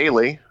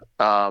daily.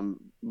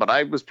 But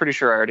I was pretty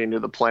sure I already knew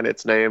the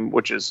planet's name,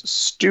 which is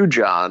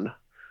Stewjon.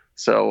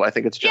 So I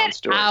think it's Jon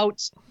Stewart.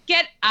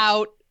 Get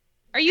out.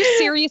 Are you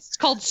serious? It's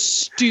called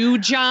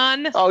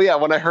Stewjon? Oh, yeah.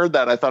 When I heard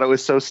that, I thought it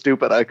was so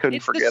stupid. I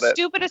couldn't forget it. It's the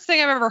stupidest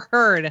thing I've ever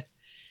heard.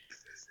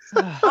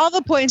 All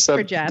the points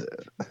for Jeff.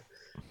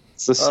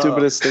 It's the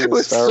stupidest thing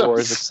in Star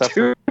Wars, except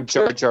for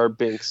Jar Jar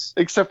Binks.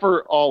 Except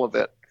for all of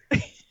it.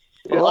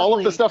 All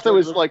of the stuff that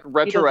was like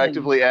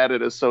retroactively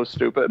added is so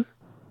stupid.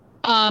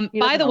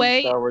 By the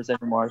way, Star Wars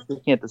anymore, so we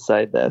can't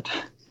decide that.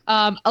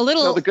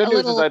 The good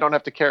news is I don't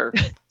have to care.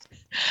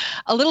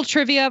 A little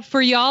trivia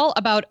for y'all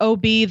about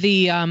OB,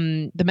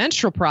 the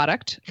menstrual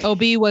product.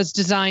 OB was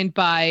designed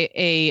by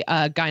a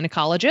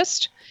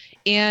gynecologist,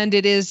 and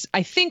it is,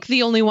 I think,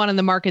 the only one in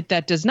the market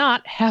that does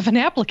not have an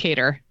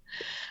applicator.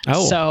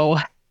 Oh, so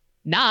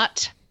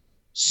not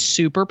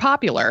super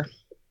popular.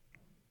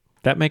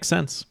 That makes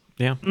sense.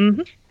 Yeah.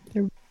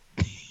 Mm-hmm.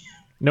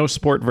 No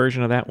sport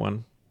version of that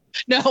one.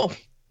 No.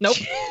 Nope.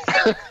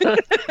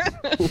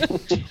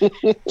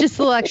 Just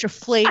a little extra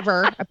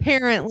flavor.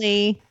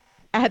 Apparently,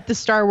 at the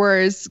Star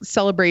Wars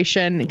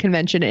Celebration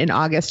convention in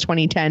August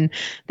 2010,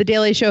 The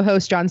Daily Show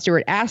host Jon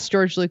Stewart asked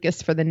George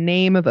Lucas for the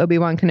name of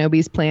Obi-Wan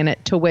Kenobi's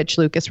planet, to which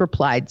Lucas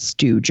replied,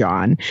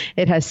 Stewjon.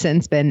 It has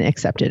since been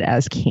accepted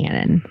as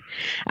canon.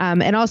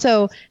 And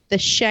also, the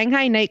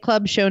Shanghai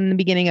nightclub shown in the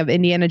beginning of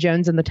Indiana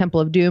Jones and the Temple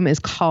of Doom is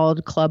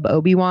called Club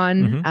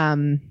Obi-Wan.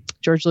 Mm-hmm.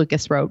 George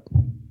Lucas wrote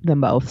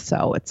them both,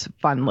 so it's a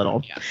fun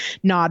little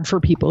nod for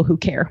people who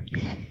care.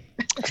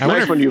 It's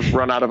nice when you've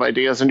run out of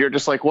ideas and you're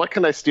just like, what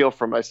can I steal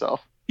from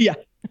myself? Yeah.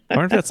 I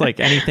wonder if that's like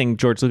anything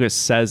George Lucas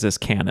says is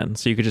canon.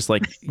 So you could just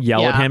like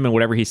yell at him, and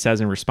whatever he says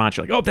in response,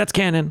 you're like, oh, that's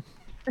canon.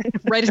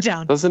 Write it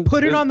down.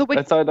 Put it on the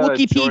I thought,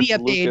 Wikipedia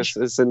George page. Lucas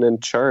isn't in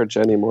charge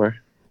anymore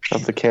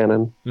of the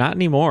canon. Not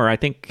anymore. I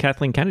think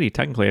Kathleen Kennedy,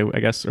 technically, I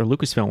guess, or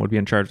Lucasfilm would be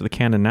in charge of the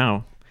canon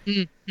now.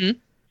 Mm-hmm.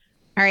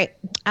 All right.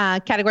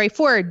 Category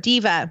 4,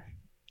 Diva.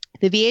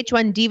 The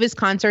VH1 Divas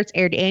concerts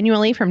aired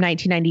annually from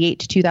 1998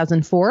 to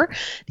 2004.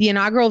 The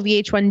inaugural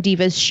VH1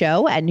 Divas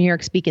show at New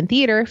York's Beacon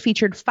Theater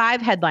featured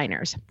 5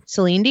 headliners: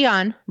 Celine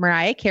Dion,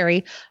 Mariah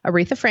Carey,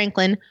 Aretha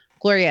Franklin,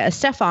 Gloria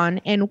Estefan,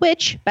 and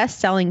which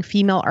best-selling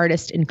female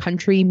artist in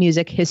country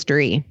music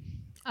history?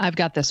 I've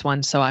got this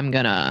one, so I'm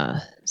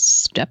gonna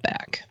step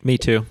back. Me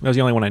too. That was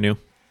the only one I knew.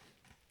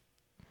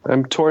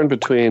 I'm torn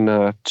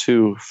between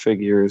two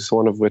figures,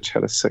 one of which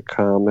had a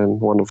sitcom and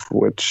one of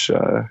which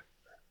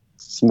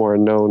is more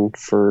known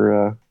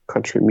for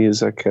country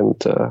music and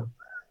I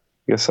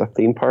guess a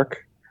theme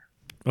park.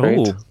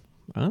 Right?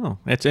 Oh,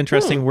 it's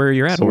interesting where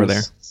you're at over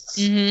there.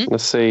 I'm gonna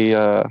say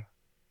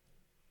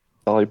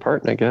Dolly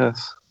Parton, I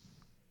guess.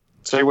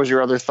 So was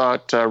your other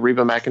thought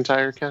Reba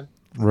McEntire, Ken?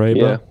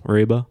 Reba.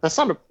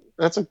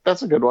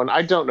 That's a good one.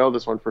 I don't know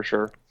this one for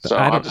sure, so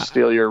I'll just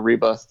steal your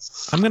Reba.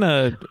 I'm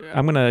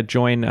gonna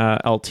join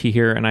LT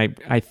here, and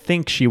I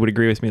think she would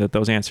agree with me that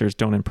those answers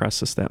don't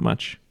impress us that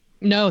much.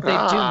 No, they do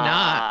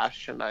not.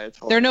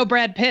 They're no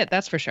Brad Pitt,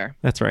 that's for sure.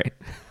 That's right.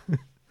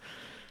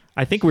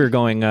 I think we were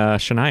going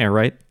Shania,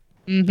 right?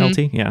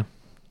 LT, yeah.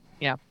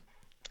 Yeah.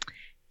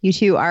 You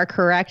two are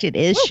correct. It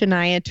is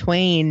Shania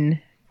Twain.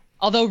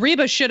 Although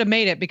Reba should have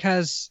made it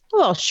because...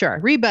 Well, sure.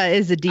 Reba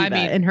is a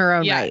diva in her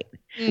own right.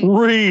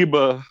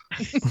 Reba.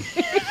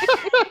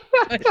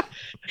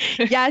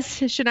 Yes,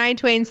 Shania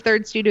Twain's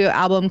third studio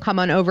album, Come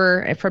On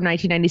Over, from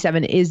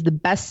 1997, is the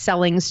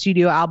best-selling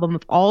studio album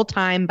of all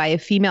time by a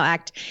female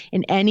act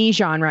in any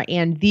genre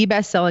and the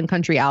best-selling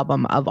country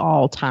album of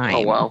all time.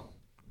 Oh, wow.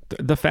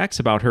 The facts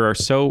about her are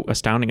so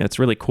astounding. It's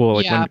really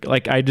cool.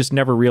 I just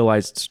never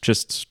realized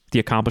just the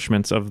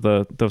accomplishments of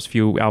those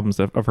few albums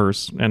of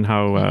hers and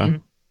how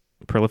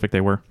prolific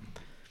they were.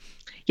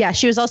 Yeah,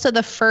 she was also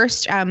the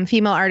first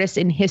female artist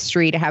in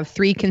history to have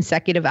 3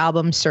 consecutive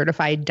albums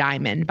certified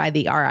diamond by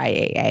the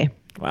RIAA.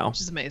 Wow. Which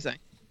is amazing.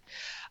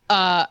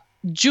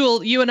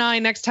 Jewel, you and I,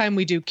 next time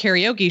we do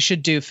karaoke,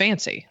 should do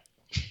Fancy.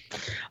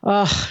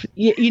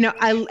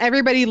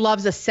 Everybody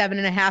loves a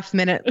 7.5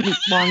 minute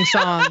long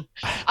song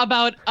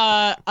about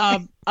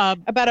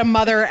a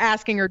mother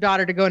asking her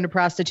daughter to go into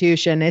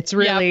prostitution. It's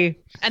really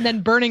and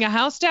then burning a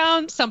house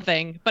down,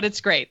 something, but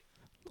it's great.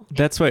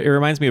 That's what it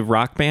reminds me of.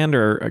 Rock Band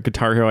or a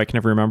Guitar Hero, I can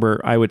never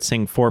remember. I would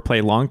sing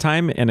Foreplay Long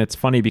Time, and it's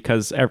funny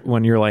because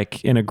when you're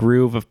like in a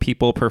groove of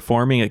people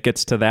performing, it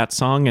gets to that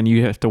song and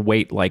you have to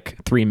wait like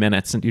 3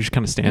 minutes and you just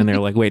kind of stand there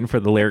like waiting for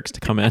the lyrics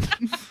to come in.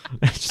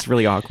 It's just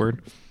really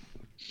awkward.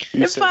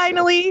 And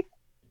finally,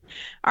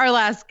 our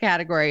last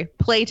category,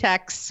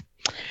 Playtex.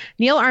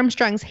 Neil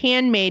Armstrong's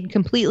handmade,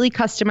 completely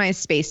customized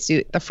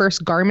spacesuit, the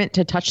first garment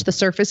to touch the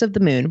surface of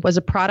the moon, was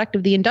a product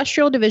of the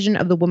industrial division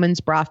of the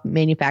women's bra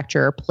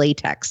manufacturer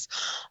Playtex.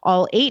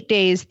 All 8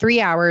 days,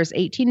 3 hours,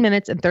 18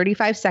 minutes, and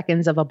 35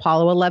 seconds of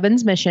Apollo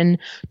 11's mission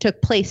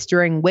took place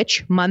during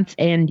which month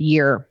and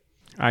year?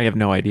 I have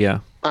no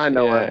idea. I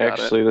know.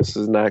 Actually, this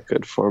is not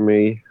good for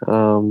me. But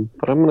I'm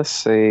going to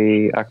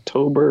say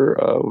October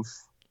of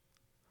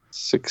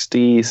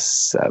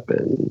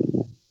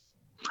 67.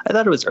 I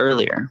thought it was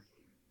earlier.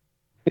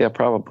 Yeah,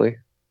 probably.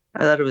 I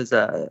thought it was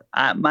I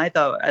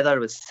thought it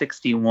was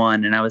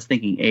 61, and I was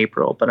thinking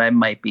April, but I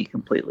might be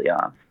completely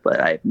off. But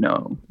I have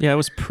no. Yeah, it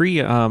was pre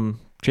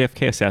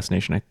JFK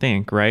assassination, I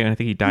think, right? And I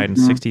think he died in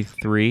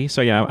 63.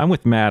 So yeah, I'm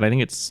with Matt. I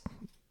think it's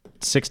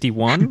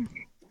 61,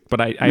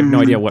 but I have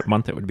no idea what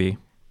month it would be.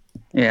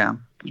 Yeah,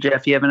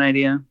 Jeff, you have an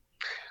idea?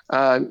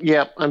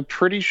 Yeah, I'm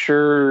pretty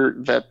sure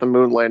that the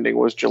moon landing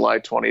was July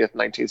 20th,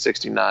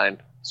 1969.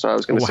 So I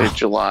was going to say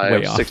July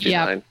of 69.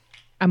 Yeah,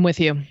 I'm with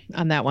you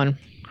on that one.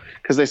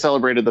 Because they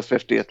celebrated the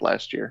 50th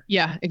last year.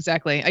 Yeah,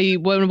 exactly.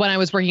 When I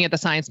was working at the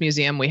Science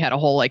Museum, we had a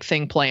whole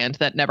thing planned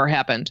that never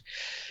happened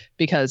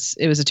because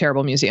it was a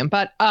terrible museum.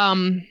 But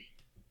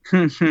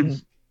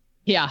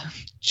yeah,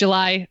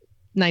 July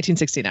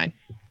 1969.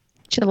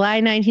 July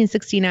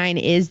 1969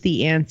 is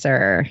the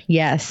answer.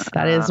 Yes,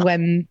 that is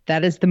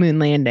the moon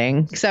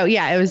landing. So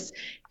yeah, it was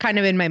kind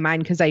of in my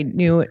mind because I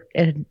knew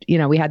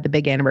we had the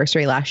big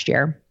anniversary last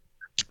year.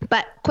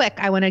 But quick,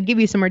 I want to give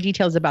you some more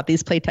details about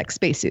these Playtex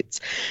spacesuits.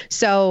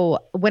 So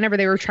whenever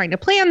they were trying to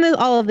plan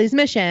all of these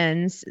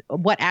missions,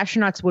 what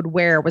astronauts would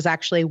wear was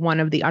actually one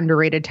of the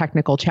underrated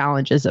technical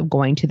challenges of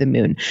going to the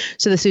moon.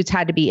 So the suits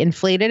had to be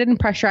inflated and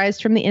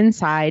pressurized from the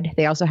inside.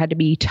 They also had to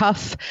be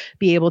tough,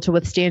 be able to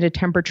withstand a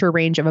temperature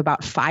range of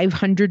about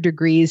 500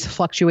 degrees,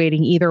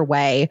 fluctuating either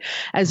way,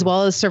 as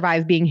well as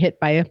survive being hit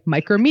by a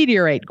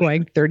micrometeorite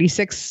going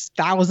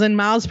 36,000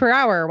 miles per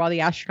hour while the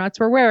astronauts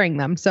were wearing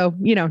them. So,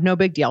 no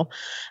big deal.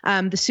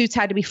 The suits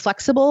had to be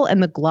flexible,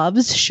 and the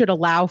gloves should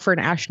allow for an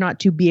astronaut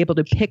to be able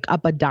to pick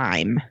up a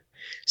dime.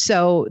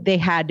 So they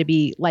had to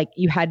be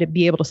you had to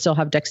be able to still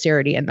have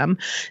dexterity in them.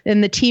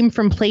 And the team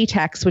from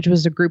Playtex, which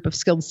was a group of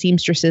skilled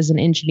seamstresses and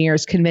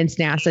engineers, convinced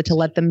NASA to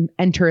let them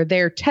enter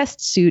their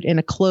test suit in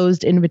a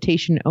closed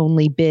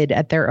invitation-only bid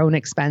at their own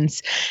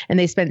expense. And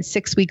they spent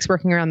 6 weeks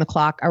working around the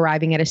clock,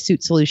 arriving at a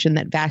suit solution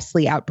that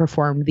vastly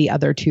outperformed the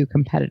other two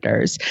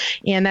competitors.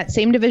 And that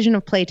same division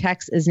of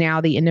Playtex is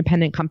now the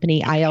independent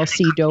company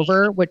ILC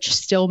Dover, which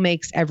still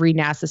makes every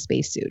NASA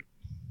spacesuit.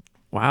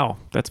 Wow,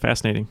 that's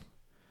fascinating.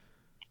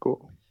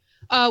 Cool.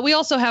 We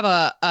also have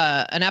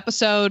an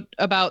episode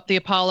about the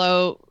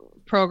Apollo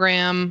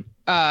program.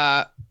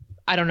 I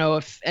don't know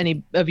if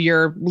any of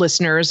your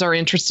listeners are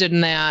interested in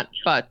that,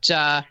 but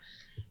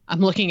I'm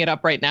looking it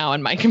up right now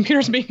and my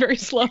computer's being very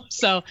slow.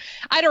 So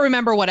I don't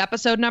remember what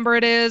episode number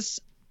it is,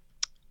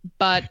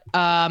 but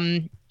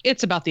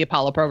it's about the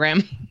Apollo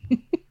program.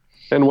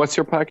 And what's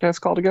your podcast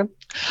called again?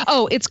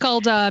 Oh, it's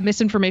called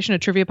Misinformation, a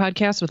trivia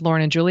podcast with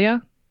Lauren and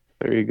Julia.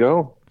 There you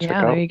go. Check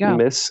out there you go.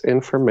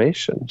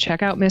 Misinformation.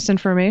 Check out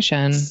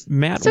Misinformation.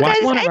 Matt, so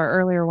that's one of our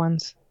earlier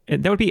ones.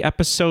 That would be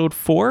episode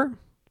 4,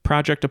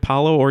 Project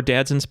Apollo or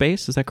Dad's in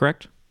Space. Is that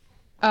correct?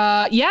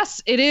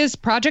 Yes, it is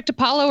Project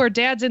Apollo or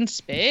Dad's in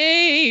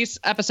Space,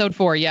 episode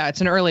 4. Yeah,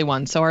 it's an early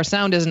one, so our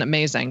sound isn't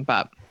amazing,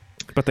 but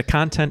the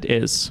content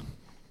is.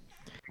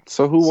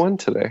 So who won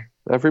today?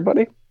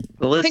 Everybody?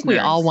 I think we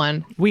all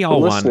won. We all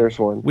the won. Listeners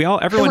won.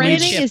 Everyone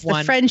needs is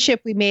the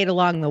friendship we made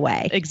along the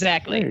way.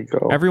 Exactly. There you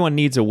go. Everyone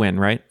needs a win,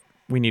 right?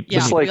 We need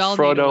just like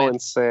Frodo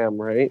and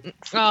Sam, right?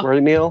 Oh.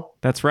 Right, Neil?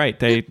 That's right.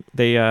 They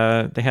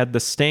had the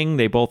sting.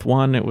 They both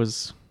won. It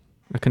was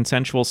a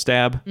consensual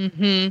stab.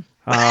 Mm-hmm.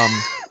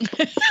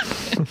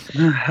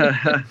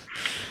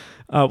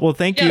 Well,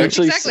 thank you. That's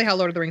exactly how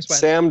Lord of the Rings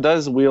went. Sam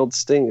does wield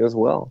sting as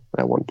well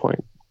at one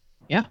point.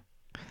 Yeah.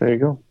 There you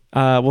go.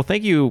 Well,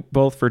 thank you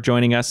both for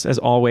joining us. As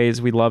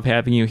always, we love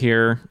having you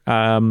here.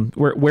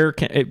 Where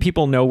can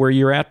people know where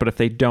you're at? But if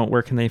they don't,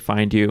 where can they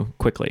find you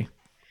quickly?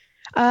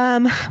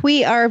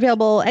 We are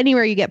available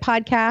anywhere you get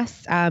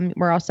podcasts.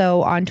 We're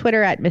also on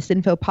Twitter at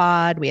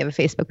MisinfoPod. We have a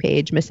Facebook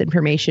page,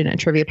 Misinformation and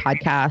Trivia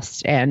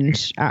Podcast,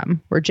 and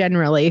we're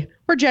generally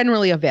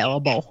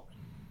available.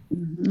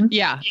 Mm-hmm.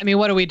 Yeah, I mean,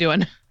 what are we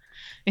doing?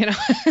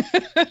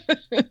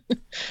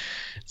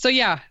 So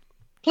yeah,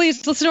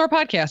 please listen to our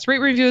podcast, rate,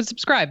 review, and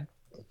subscribe.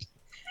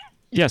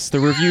 Yes, the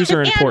reviews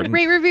are important. And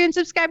rate, review, and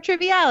subscribe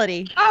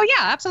Triviality. Oh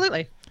yeah,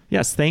 absolutely.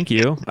 Yes, thank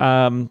you.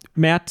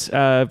 Matt,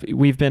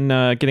 we've been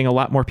getting a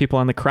lot more people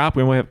on the crop.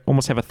 We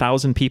almost have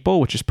 1,000 people,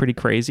 which is pretty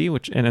crazy,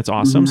 and it's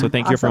awesome. So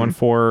thank you everyone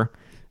for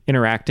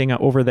interacting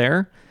over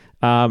there.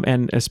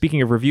 And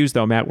speaking of reviews,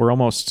 though, Matt, we're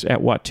almost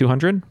at what,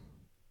 200?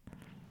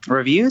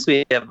 Reviews?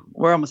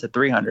 We're almost at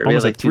 300.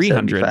 Almost we have at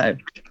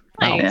 300.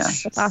 Nice. Yeah.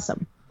 That's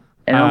awesome.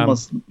 And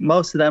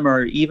most of them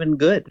are even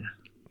good.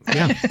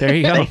 Yeah, there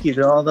you go. Thank you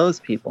to all those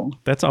people.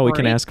 That's all we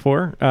can ask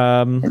for.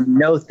 And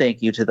no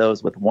thank you to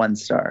those with 1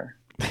 star.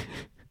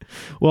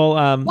 Well,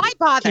 why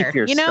bother? Keep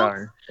your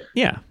star.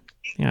 Yeah.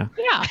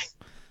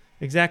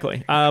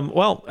 Exactly.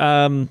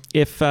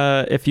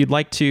 If you'd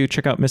like to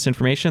check out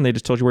Misinformation, they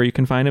just told you where you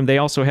can find them. They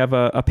also have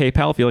a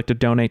PayPal if you'd like to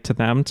donate to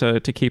them to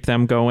keep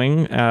them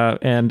going.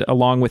 And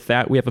along with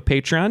that, we have a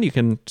Patreon. You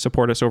can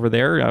support us over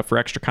there for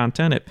extra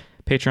content at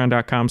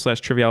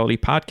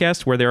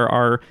patreon.com/trivialitypodcast, where there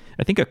are,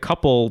 I think, a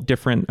couple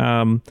different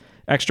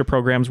extra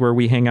programs where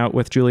we hang out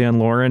with Julia and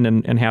Lauren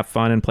and have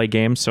fun and play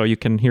games. So you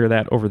can hear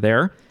that over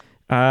there.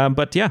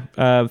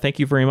 Thank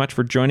you very much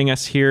for joining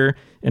us here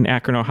in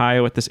Akron,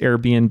 Ohio at this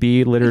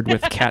Airbnb littered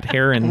with cat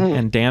hair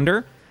and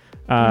dander.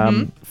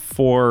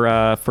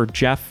 For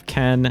Jeff,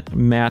 Ken,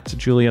 Matt,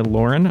 Julia,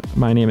 Lauren,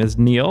 my name is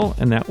Neil,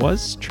 and that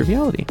was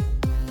Triviality.